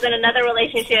him. Then I was in another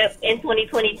relationship in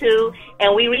 2022,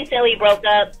 and we recently broke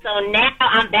up. So now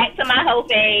I'm back to my whole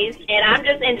phase, and I'm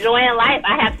just enjoying life.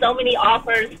 I have so many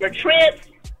offers for trips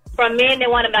from men that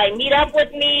want to like meet up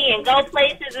with me and go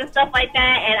places and stuff like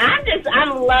that. And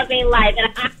I'm loving life.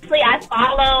 And honestly, I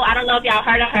don't know if y'all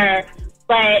heard of her,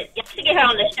 but y'all should get her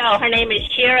on the show. Her name is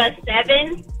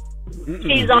Shira7.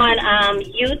 She's on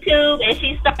YouTube, and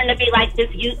she's starting to be like this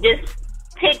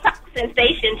TikTok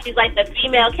sensation. She's like the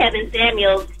female Kevin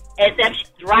Samuels, except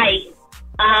she's right.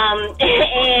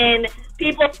 And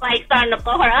people like starting to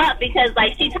blow her up because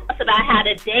like she talks about how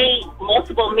to date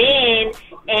multiple men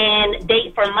and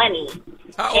date for money.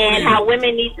 And how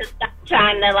women need to stop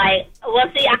trying to like,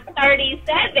 well, see, I'm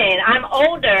 37. I'm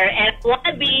older and I want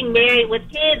to be married with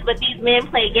kids, but these men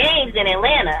play games in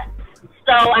Atlanta.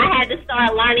 So I had to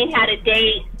start learning how to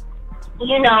date,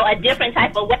 you know, a different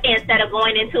type of way instead of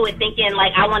going into it thinking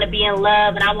like I want to be in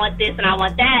love and I want this and I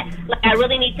want that. Like I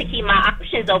really need to keep my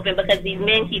options open because these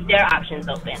men keep their options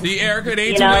open. See, Erica, they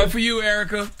ain't too late for you,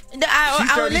 Erica.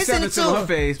 I was listening to her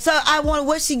face. So I wonder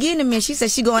what she getting to me. She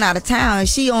said she going out of town.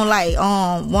 She on like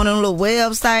one of them little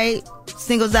websites,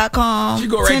 singles.com. She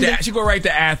go right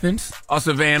to Athens or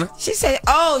Savannah. She said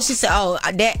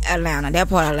that Atlanta, that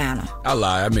part of Atlanta. I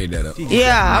lied, I made that up.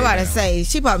 Yeah, I'm about to say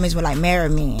she probably means with like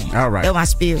married men. All right, that's my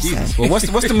spirit says. Well, what's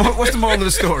the moral of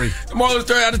the story? The moral of the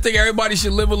story, I just think everybody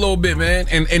should live a little bit, man.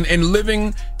 And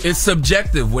living is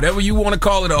subjective. Whatever you want to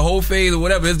call it, a whole phase or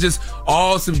whatever, it's just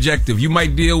all subjective. You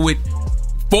might deal with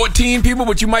 14 people,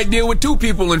 but you might deal with 2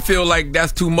 people and feel like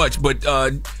that's too much. But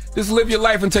just live your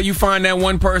life until you find that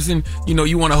one person, you know,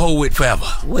 you want to hold with forever.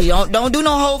 Well, you don't do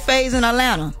no whole phase in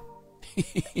Atlanta.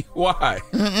 Why?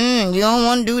 You don't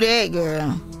want to do that,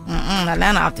 girl.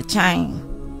 Atlanta off the chain.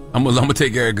 I'm gonna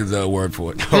take Erica's word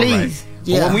for it. Please. All right.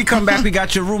 Yeah. Well, when we come back, we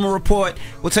got your rumor report.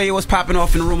 We'll tell you what's popping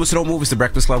off in the rumors, so don't move. It's the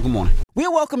Breakfast Club. Good morning.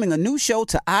 We're welcoming a new show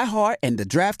to iHeart and the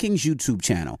DraftKings YouTube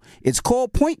channel. It's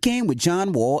called Point Game with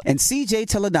John Wall and CJ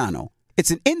Toledano. It's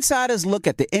an insider's look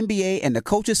at the NBA and the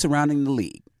coaches surrounding the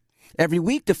league. Every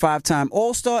week, the 5-time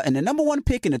All-Star and the number 1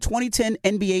 pick in the 2010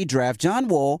 NBA Draft, John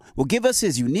Wall, will give us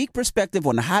his unique perspective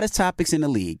on the hottest topics in the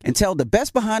league and tell the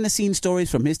best behind-the-scenes stories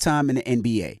from his time in the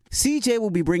NBA. CJ will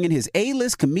be bringing his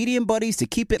A-list comedian buddies to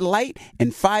keep it light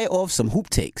and fire off some hoop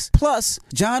takes. Plus,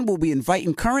 John will be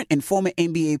inviting current and former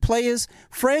NBA players,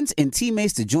 friends, and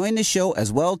teammates to join the show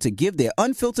as well to give their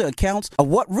unfiltered accounts of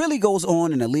what really goes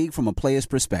on in the league from a player's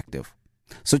perspective.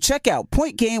 So check out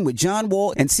Point Game with John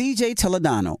Wall and CJ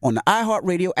Toledano on the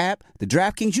iHeartRadio app, the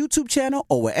DraftKings YouTube channel,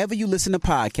 or wherever you listen to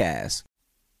podcasts.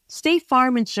 State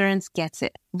Farm Insurance gets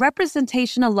it.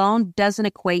 Representation alone doesn't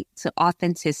equate to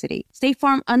authenticity. State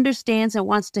Farm understands and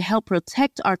wants to help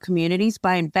protect our communities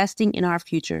by investing in our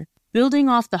future, building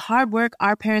off the hard work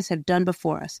our parents have done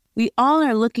before us. We all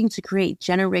are looking to create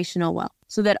generational wealth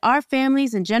so that our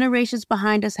families and generations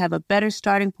behind us have a better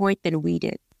starting point than we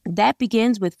did. That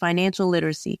begins with financial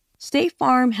literacy. State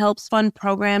Farm helps fund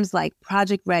programs like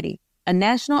Project Ready, a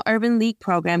National Urban League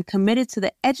program committed to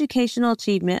the educational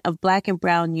achievement of Black and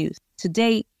Brown youth. To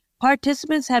date,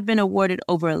 participants have been awarded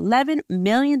over $11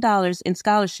 million in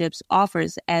scholarships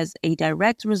offers as a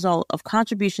direct result of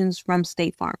contributions from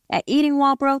State Farm. At Eating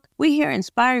While Broke, we hear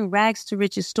inspiring rags to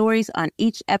riches stories on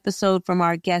each episode from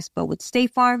our guests, but with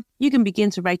State Farm, you can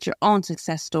begin to write your own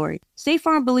success story. State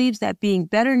Farm believes that being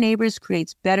better neighbors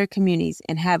creates better communities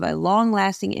and have a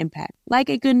long-lasting impact. Like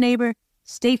a good neighbor,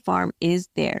 State Farm is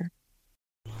there.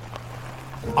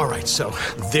 All right, so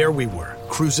there we were,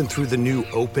 cruising through the new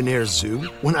open-air zoo,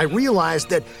 when I realized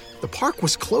that the park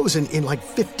was closing in like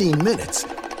 15 minutes.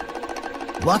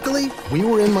 Luckily, we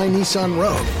were in my Nissan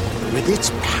Rogue. With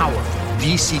its powerful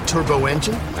VC turbo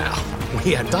engine, well,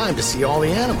 we had time to see all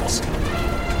the animals.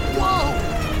 Whoa!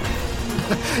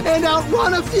 And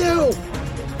outrun a few!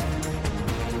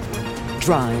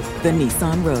 Drive the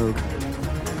Nissan Rogue.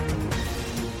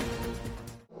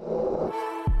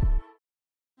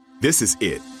 This is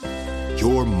it.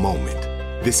 Your moment.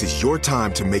 This is your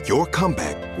time to make your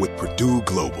comeback with Purdue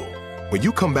Global. When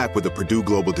you come back with a Purdue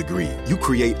Global degree, you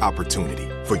create opportunity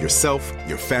for yourself,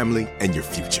 your family, and your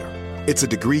future. It's a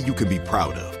degree you can be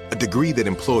proud of, a degree that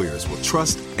employers will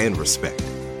trust and respect.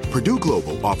 Purdue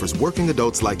Global offers working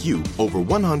adults like you over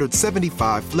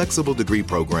 175 flexible degree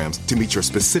programs to meet your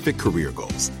specific career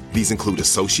goals. These include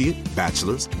associate,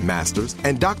 bachelor's, master's,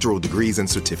 and doctoral degrees and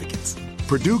certificates.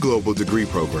 Purdue Global degree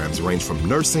programs range from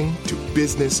nursing to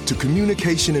business to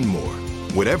communication and more.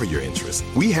 Whatever your interest,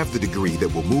 we have the degree that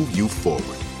will move you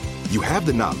forward. You have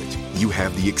the knowledge, you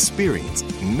have the experience.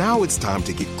 Now it's time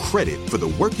to get credit for the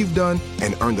work you've done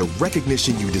and earn the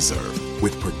recognition you deserve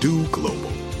with Purdue Global,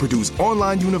 Purdue's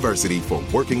online university for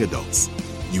working adults.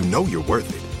 You know you're worth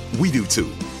it. We do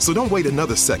too. So don't wait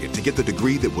another second to get the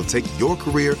degree that will take your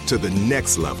career to the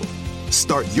next level.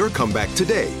 Start your comeback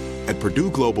today at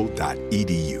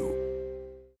purdueglobal.edu.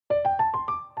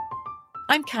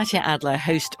 I'm Katya Adler,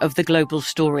 host of The Global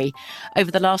Story.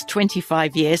 Over the last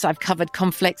 25 years, I've covered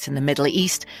conflicts in the Middle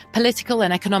East, political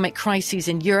and economic crises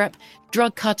in Europe,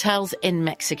 drug cartels in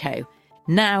Mexico.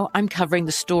 Now I'm covering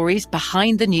the stories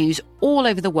behind the news all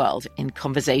over the world in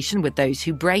conversation with those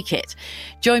who break it.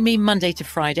 Join me Monday to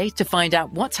Friday to find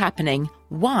out what's happening,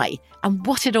 why, and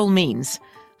what it all means.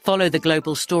 Follow The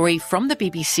Global Story from the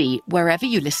BBC wherever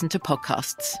you listen to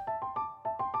podcasts.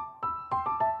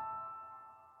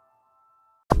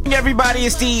 Everybody,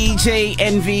 it's DJ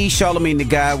NV, Charlamagne the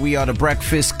Guy. We are the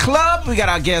Breakfast Club. We got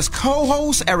our guest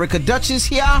co-host, Erica Duchess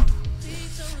here.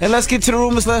 And let's get to the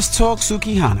rumors. Let's talk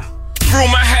Suki Hana.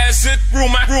 Rumor has it,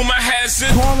 rumor has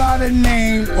it. Call out a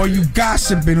name, or you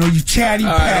gossiping, or you chatty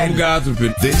patty. I'm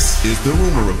gossiping. This is the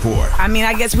Rumor Report. I mean,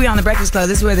 I guess we on the Breakfast Club.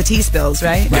 This is where the tea spills,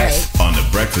 right? Yes, on the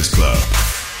Breakfast Club.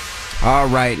 All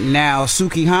right, now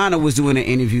Suki Hana was doing an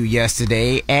interview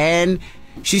yesterday, and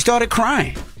she started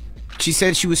crying. She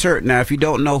said she was hurt. Now, if you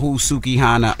don't know who Suki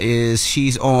Hana is,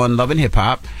 she's on Love and Hip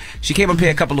Hop. She came up here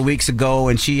a couple of weeks ago,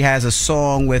 and she has a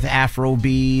song with Afro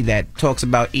B that talks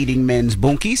about eating men's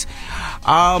bunkies.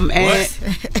 And what?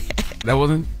 That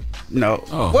wasn't? No.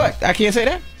 Oh. What? I can't say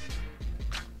that?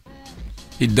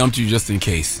 He dumped you just in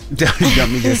case. He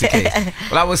dumped me just in case.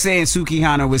 Well, I was saying Suki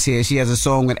Hana was here. She has a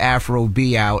song with Afro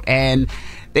B out, and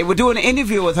they were doing an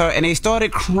interview with her, and they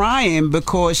started crying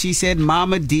because she said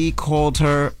Mama D called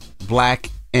her black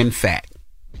and fat.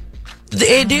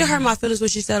 It did hurt my feelings when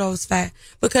she said I was fat,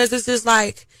 because it's just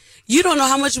like, you don't know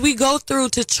how much we go through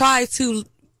to try to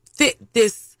fit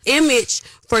this image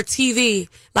for TV.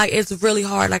 Like, it's really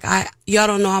hard. Like, y'all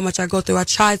don't know how much I go through. I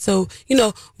tried to,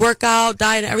 work out,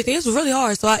 diet, and everything. It's really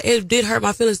hard. So it did hurt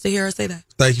my feelings to hear her say that.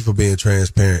 Thank you for being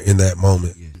transparent in that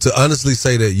moment. Yeah. To honestly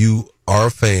say that you are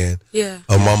a fan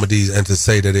of Mama D's, and to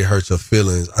say that it hurts your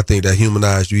feelings, I think that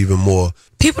humanized you even more.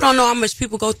 People don't know how much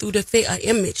people go through to fit an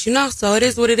image, so it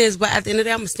is what it is. But at the end of the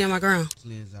day, I'm gonna stand my ground.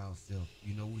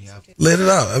 Let it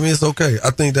out. I mean, it's okay. I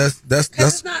think that's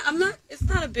it's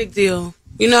not a big deal.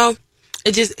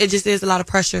 It just is a lot of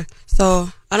pressure.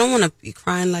 So I don't want to be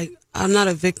crying. Like, I'm not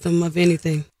a victim of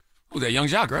anything. Who's that, Young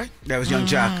Jock, right? That was Young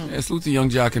Jock. Yeah, salute to Young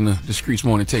Jock in the Streets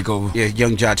Morning Takeover. Yeah,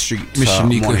 Young Jock Street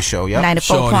Shanika. Morning Show. Yep.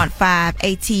 94.5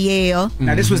 ATL.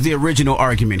 Now, this was the original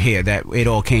argument here that it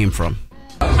all came from.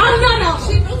 Oh,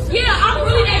 no. Yeah, I'm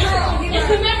really that girl. And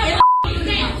she met her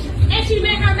match. And she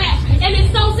met her match. And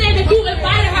it's so sad that you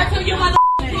invited her to your mother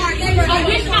party. So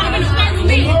which kind of respect with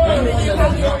me?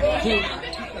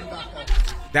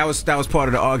 That was part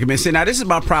of the argument. So now this is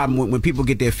my problem when people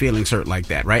get their feelings hurt like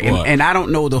that, right? And I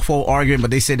don't know the full argument, but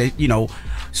they said that,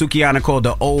 Sukihana called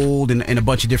her old and a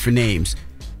bunch of different names.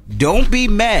 Don't be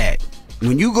mad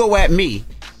when you go at me,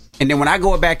 and then when I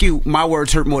go back you, my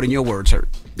words hurt more than your words hurt.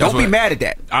 Don't be mad at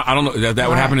that. I don't know. Is that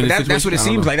what happened in this situation? That's what it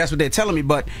seems like. That's what they're telling me.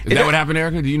 But is that what happened,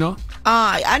 Erica? Do you know?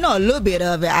 I know a little bit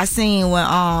of it. I seen when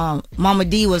Mama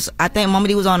D was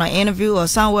on an interview or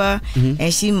somewhere,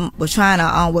 and she was trying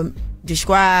to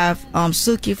describe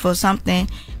Suki for something.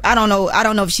 I don't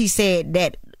know if she said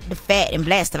that, the fat and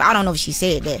black stuff. I don't know if she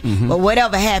said that. But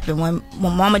whatever happened, when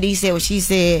Mama D said what she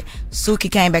said, Suki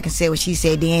came back and said what she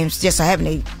said. Then just so happened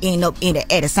they end up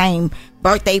at the same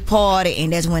birthday party,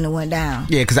 and that's when it went down.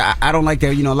 Yeah, because I don't like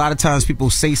that. A lot of times people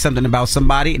say something about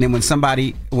somebody, and then when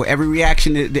somebody, every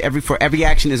action is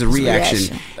a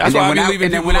reaction. That's why I be leaving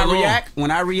people alone.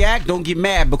 When I react, don't get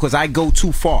mad because I go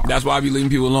too far. That's why I be leaving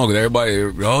people alone. Because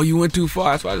everybody, you went too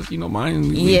far. That's why I just,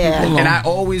 mine. Yeah, and I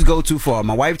always go too far.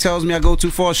 My wife tells me I go too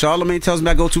far. Charlamagne tells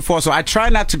me I go too far. So I try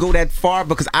not to go that far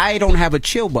because I don't have a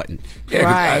chill button. Yeah,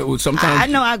 right. Sometimes I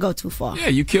know I go too far. Yeah,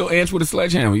 you kill ants with a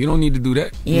sledgehammer. You don't need to do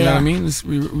that. Yeah. You know what I mean?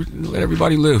 Let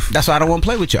everybody live. That's why I don't want to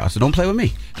play with y'all, so don't play with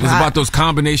me. It's about those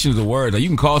combinations of words. Like, you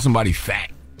can call somebody fat.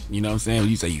 You know what I'm saying? When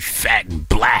you say you fat and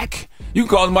black. You can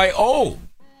call somebody old.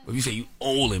 But if you say you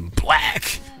old and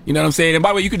black, you know what I'm saying? And by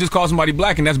the way, you could just call somebody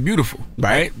black and that's beautiful.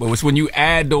 Right? But it's when you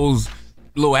add those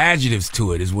little adjectives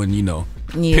to it is when,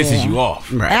 pisses you off.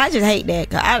 Right. And I just hate that,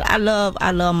 because I love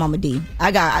Mama D.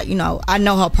 I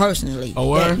know her personally. Oh,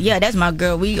 word? That's my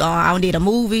girl. I did a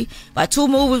movie, like 2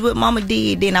 movies with Mama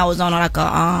D. Then I was on like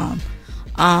a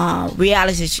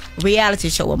reality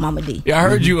show with Mama D. Yeah, I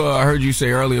heard you. I heard you say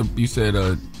earlier. You said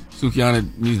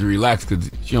Sukihana needs to relax because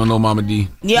she don't know Mama D.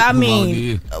 Yeah, I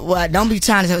mean, well, don't be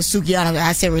trying to say Sukihana.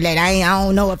 I said relax. I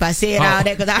don't know if I said all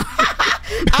that because I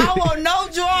don't want no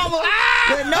drama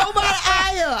with nobody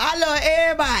out here. I love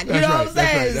everybody. You know what I'm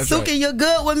saying? Suki, you're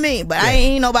good with me, but I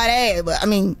ain't nobody ass. But I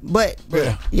mean,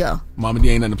 yeah. Mama D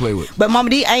ain't nothing to play with. But Mama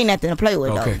D ain't nothing to play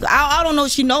with though. I don't know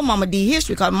if she know Mama D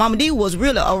history, because Mama D was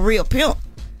really a real pimp.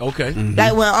 Okay.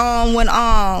 Like when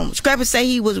Scrappy say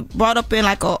he was brought up in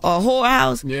like a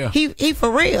whorehouse. Yeah. He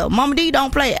for real. Mama D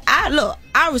don't play it.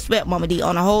 I respect Mama D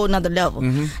on a whole nother level.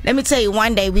 Let me tell you,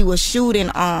 one day we were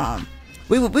shooting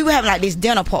we were having like this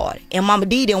dinner party, and Mama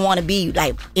D didn't want to be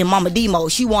like in Mama D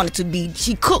mode. She wanted to be,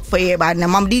 she cooked for everybody. Now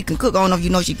Mama D can cook. I don't know if you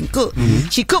know she can cook.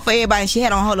 She cooked for everybody, and she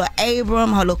had on her little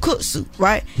Abram, her little cook suit,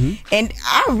 right? And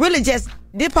I really this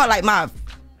probably like my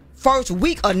first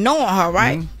week of knowing her,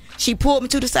 right? She pulled me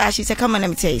to the side. She said, "Come on, let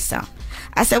me tell you something."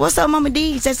 I said, "What's up, Mama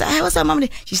D?" She said, "Hey, what's up, Mama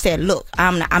D?" She said, "Look,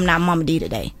 I'm not Mama D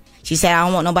today." She said, "I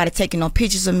don't want nobody taking no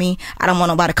pictures of me. I don't want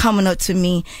nobody coming up to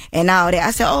me and all that." I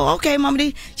said, "Oh, okay, Mama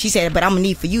D." She said, "But I'm gonna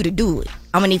need for you to do it.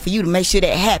 I'm gonna need for you to make sure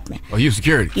that happen." Oh, you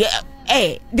security? Yeah.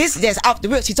 Hey, this is just off the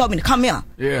rip. She told me to come here.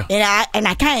 Yeah. And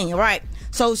I came, right?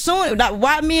 So soon, like,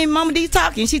 while me and Mama D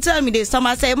talking, she telling me this.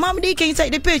 Somebody said, "Mama D, can you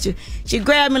take the picture?" She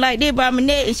grabbed me like this by my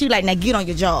neck, and she like, "Now get on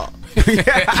your job."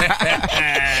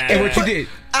 And what you did?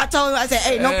 I told her, I said,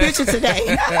 "Hey, no picture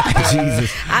today."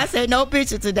 Jesus. I said, "No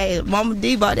picture today." Mama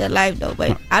D about that life though,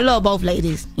 but I love both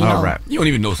ladies. You know? All right. You don't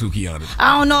even know Sukihana.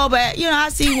 I don't know, but I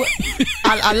see what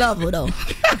I love her though.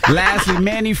 Lastly,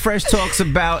 Manny Fresh talks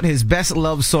about his best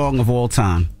love song of all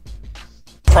time.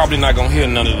 Probably not gonna hear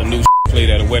none of the new played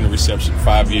at a wedding reception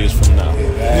 5 years from now.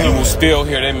 You will still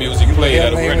hear that music played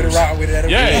at a wedding reception.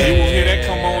 Yeah, you will hear that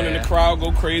come on and the crowd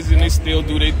go crazy, and they still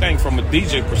do their thing from a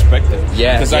DJ perspective.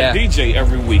 Yeah, because I DJ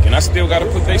every week, and I still got to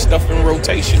put their stuff in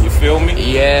rotation. You feel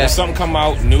me? Yeah. If something come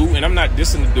out new, and I'm not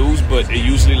dissing the dudes, but it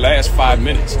usually lasts 5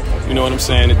 minutes. You know what I'm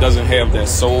saying? It doesn't have that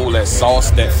soul, that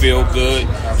sauce, that feel good.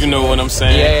 You know what I'm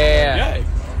saying? Yeah.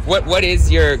 What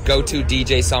is your go-to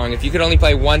DJ song? If you could only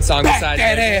play one song besides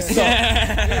that ass song.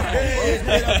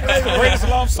 Greatest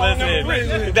love song ever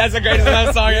written. That's the greatest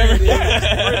love song ever.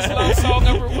 Greatest love song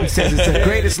ever written. says it's the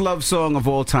greatest love song of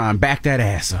all time. Back that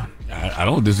ass up. I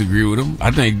don't disagree with him.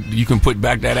 I think you can put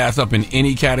Back That Ass Up in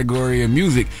any category of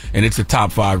music, and it's a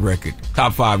top 5 record.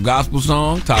 Top 5 gospel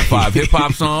song, top 5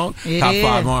 hip-hop song, top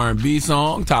 5 R&B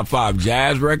song, top 5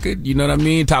 jazz record, you know what I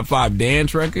mean? Top 5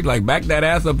 dance record. Like, Back That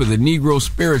Ass Up is a Negro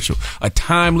spiritual, a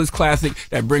timeless classic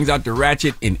that brings out the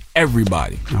ratchet in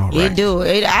everybody. All right. It do.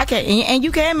 And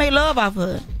you can make love off of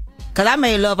it. Because I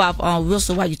made love off on Real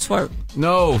Stuff While You Twerk.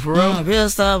 No, for real? Real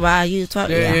Stuff While You Twerk.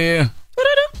 Yeah.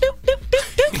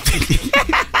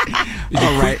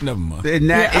 All right. Never mind. And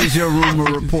that is your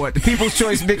rumor report. The People's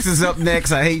Choice Mix is up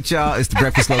next. I hate y'all. It's the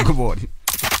Breakfast Club. Good morning.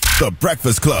 The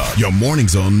Breakfast Club. Your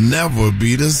mornings will never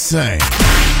be the same.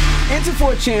 Enter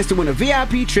for a chance to win a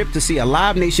VIP trip to see a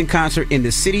Live Nation concert in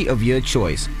the city of your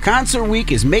choice. Concert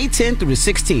week is May 10th through the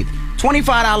 16th.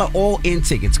 $25 all-in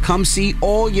tickets. Come see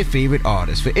all your favorite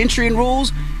artists. For entry and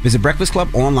rules, visit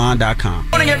breakfastclubonline.com.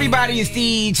 Good morning, everybody. It's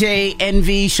DJ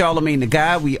NV, Charlamagne the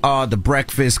Guy. We are the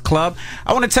Breakfast Club.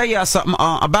 I want to tell y'all something.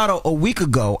 About a week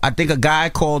ago, I think a guy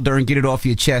called during Get It Off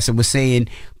Your Chest and was saying,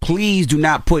 please do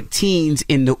not put teens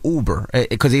in the Uber,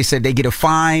 because they said they get a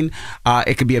fine.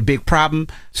 It could be a big problem.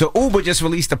 So Uber just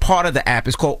released a part of the app.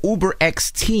 It's called Uber X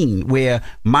Teen, where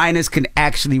minors can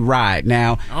actually ride.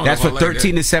 Now, that's for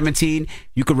 13 to 17.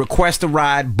 You can request a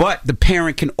ride, but the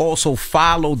parent can also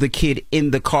follow the kid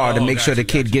in the car to make sure the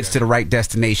kid gets to the right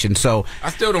destination. So I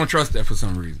still don't trust that for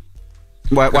some reason.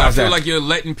 Why I is feel that? like you're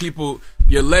letting people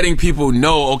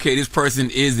know, okay, this person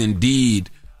is indeed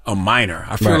a minor.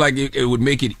 I feel like it would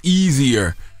make it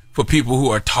easier for people who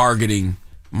are targeting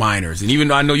minors. And even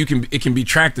though I know it can be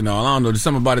tracked and all, I don't know, there's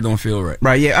something about it don't feel right.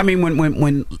 Right, yeah. I mean,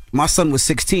 when my son was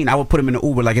 16, I would put him in an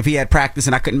Uber. Like, if he had practice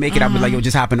and I couldn't make it, I'd be like, yo,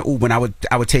 just hop in the Uber, and I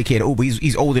would take care of the Uber.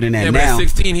 He's older than that now. But at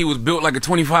 16, he was built like a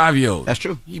 25-year-old. That's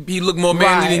true. He looked more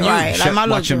manly than you. Right. Like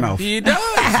Watch your mouth. He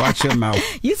does. Watch your mouth.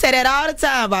 You say that all the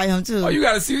time about him, too. Oh, you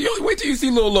gotta see. Wait till you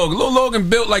see Lil Logan. Lil Logan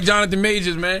built like Jonathan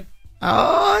Majors, man.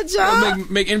 Oh,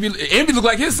 John. Make Envy look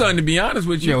like his son, to be honest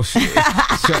with you. Yo, shut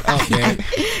up, man.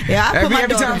 Yeah, every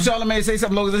time Charlamagne say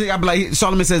something, Logan's, I'll be like,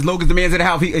 Charlamagne says Logan's the man's at the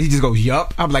house. He just goes,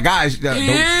 yup. I'm like, guys, don't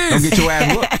get your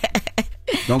ass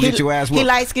whooped. Don't get your ass whooped. He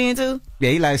light skinned too? Yeah,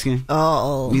 he light skinned.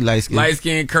 Oh. He light skinned. Light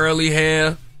skinned, curly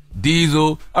hair,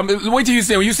 Diesel. I mean, wait till you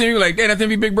see him. When you see him, you're like, damn, that's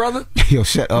Envy Big Brother? Yo,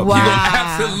 shut up. Wow. You gonna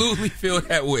absolutely feel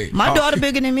that way. My daughter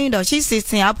bigger than me, though. She's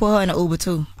 16. I put her in an Uber,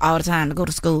 too, all the time to go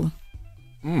to school.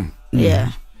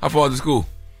 Yeah. How far is the school?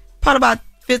 Probably about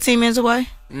 15 minutes away.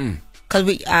 Cause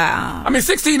we, I mean,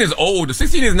 16 is old.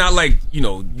 16 is not like, you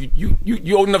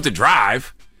old enough to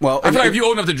drive. Well, I feel like if you're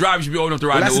old enough to drive, you should be old enough to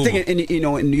ride. That's the thing.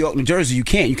 In New York, New Jersey, you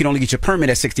can't. You can only get your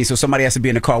permit at 16, so somebody has to be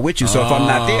in the car with you. So if I'm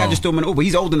not there, I just threw him in an Uber.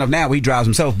 He's old enough now where he drives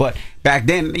himself. But back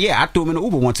then, yeah, I threw him in an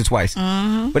Uber once or twice.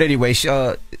 But anyway,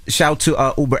 shout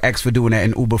to Uber X for doing that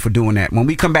and Uber for doing that. When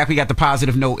we come back, we got the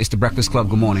positive note. It's the Breakfast Club.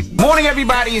 Good morning. Morning,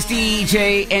 everybody. It's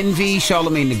DJ NV,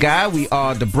 Charlamagne the Guy. We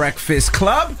are the Breakfast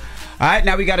Club. All right,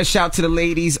 now we got to shout to the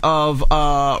ladies of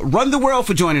Run the World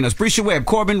for joining us. Brisha Webb,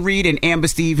 Corbin Reed, and Amber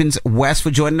Stevens West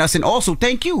for joining us. And also,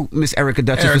 thank you, Miss Erica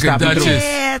Duchess, for stopping through.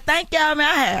 Yeah, thank y'all,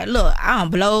 man. Look, I'm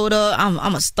blowed up.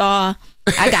 I'm a star.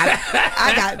 I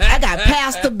got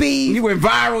Pastor B. You went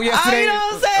viral yesterday. You know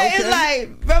what I'm saying? Okay. It's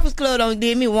like Breakfast Club don't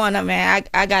give me one, man.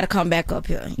 I got to come back up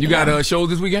here. You got shows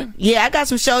this weekend? Yeah, I got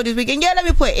some shows this weekend. Yeah, let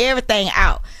me put everything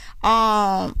out.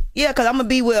 Yeah, cause I'm gonna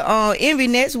be with Envy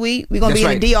next week. We're gonna be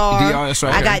in the DR. That's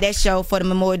right. I got that show for the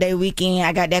Memorial Day weekend.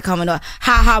 I got that coming up.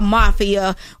 Ha Ha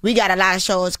Mafia. We got a lot of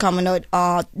shows coming up.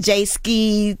 J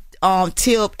Ski,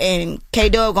 Tip, and K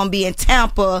Dub gonna be in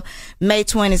Tampa May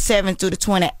 27th through the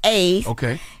 28th.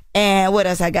 Okay. And what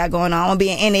else I got going on? I'm gonna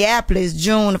be in Indianapolis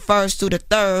June the 1st through the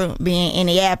 3rd. Be in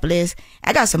Indianapolis.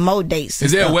 I got some more dates.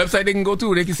 Is there a website they can go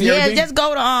to? They can see everything? Yeah, just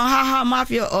go to Ha Ha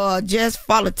Mafia or just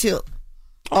follow Tip.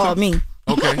 Or me.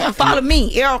 Okay. Follow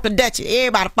me, Erica Duchess.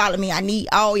 Everybody follow me. I need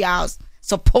all y'all's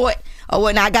support or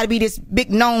whatnot. I got to be this big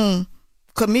known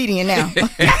comedian now.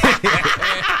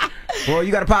 Well,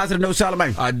 you got a positive note,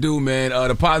 Charlamagne? I do, man.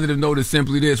 The positive note is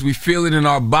simply this. We feel it in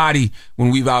our body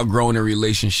when we've outgrown a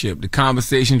relationship. The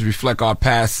conversations reflect our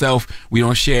past self. We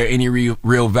don't share any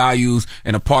real values,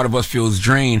 and a part of us feels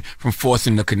drained from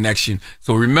forcing the connection.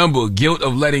 So remember, guilt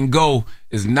of letting go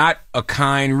is not a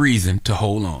kind reason to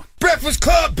hold on. Breakfast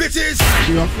Club, bitches!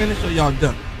 Y'all finished or y'all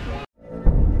done?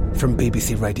 From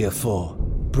BBC Radio 4,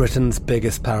 Britain's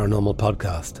biggest paranormal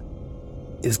podcast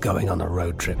is going on a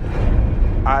road trip.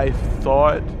 I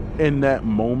thought in that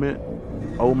moment,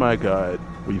 oh my God,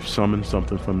 we've summoned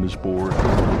something from this board.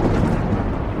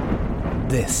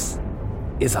 This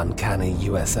is Uncanny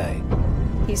USA.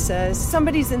 He says,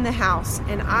 somebody's in the house,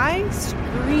 and I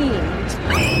screamed.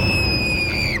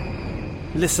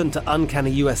 Listen to Uncanny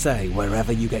USA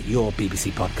wherever you get your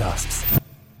BBC podcasts,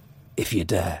 if you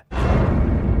dare.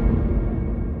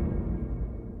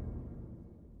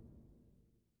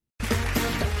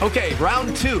 Okay,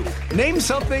 round two. Name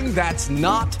something that's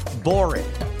not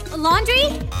boring. A laundry?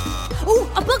 Ooh,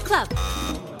 a book club.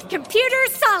 Computer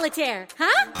solitaire,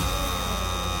 huh?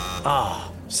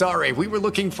 Ah, sorry, we were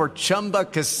looking for Chumba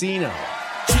Casino.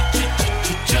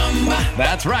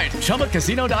 That's right,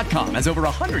 ChumbaCasino.com has over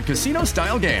 100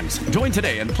 casino-style games. Join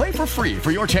today and play for free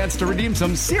for your chance to redeem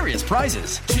some serious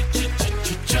prizes.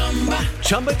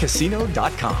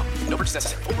 ChumbaCasino.com. No purchase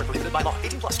necessary. Void where prohibited by law.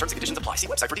 18+. Terms and conditions apply. See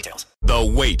website for details. The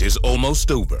wait is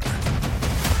almost over.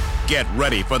 Get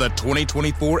ready for the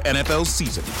 2024 NFL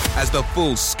season as the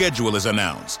full schedule is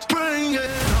announced.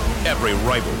 Every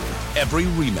rivalry, every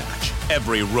rematch,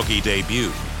 every rookie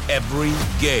debut, every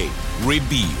game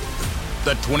revealed.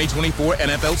 The 2024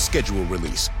 NFL schedule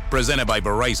release, presented by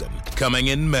Verizon, coming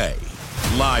in May.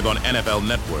 Live on NFL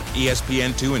Network,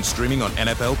 ESPN2, and streaming on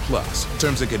NFL Plus.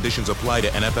 Terms and conditions apply to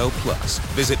NFL Plus.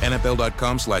 Visit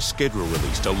NFL.com/schedule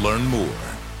release to learn more.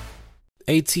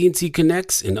 AT&T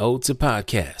connects an ode to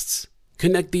podcasts.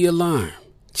 Connect the alarm.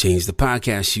 Change the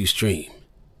podcast you stream.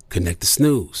 Connect the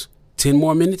snooze. 10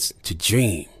 more minutes to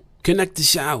dream. Connect the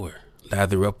shower.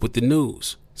 Lather up with the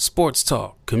news, sports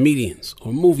talk, comedians,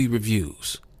 or movie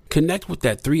reviews. Connect with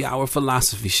that 3-hour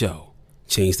philosophy show.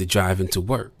 Change the drive into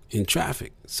work in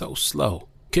traffic so slow.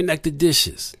 Connect the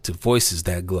dishes to voices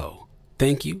that glow.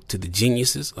 Thank you to the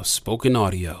geniuses of spoken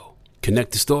audio.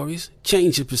 Connect the stories,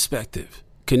 change your perspective.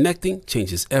 Connecting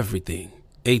changes everything.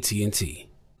 AT&T.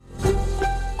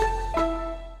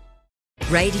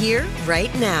 Right here,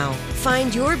 right now.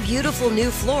 Find your beautiful new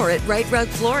floor at Right Rug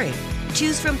Flooring.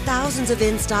 Choose from thousands of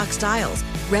in-stock styles,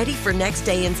 ready for next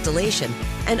day installation,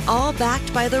 and all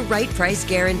backed by the right price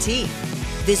guarantee.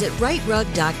 Visit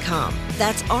rightrug.com.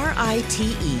 That's RITERUG.com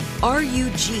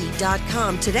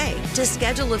today to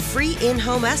schedule a free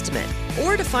in-home estimate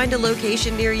or to find a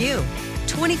location near you.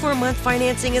 24-month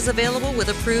financing is available with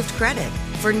approved credit.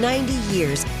 For 90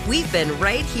 years, we've been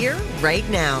right here, right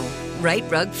now. Right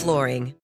Rug Flooring.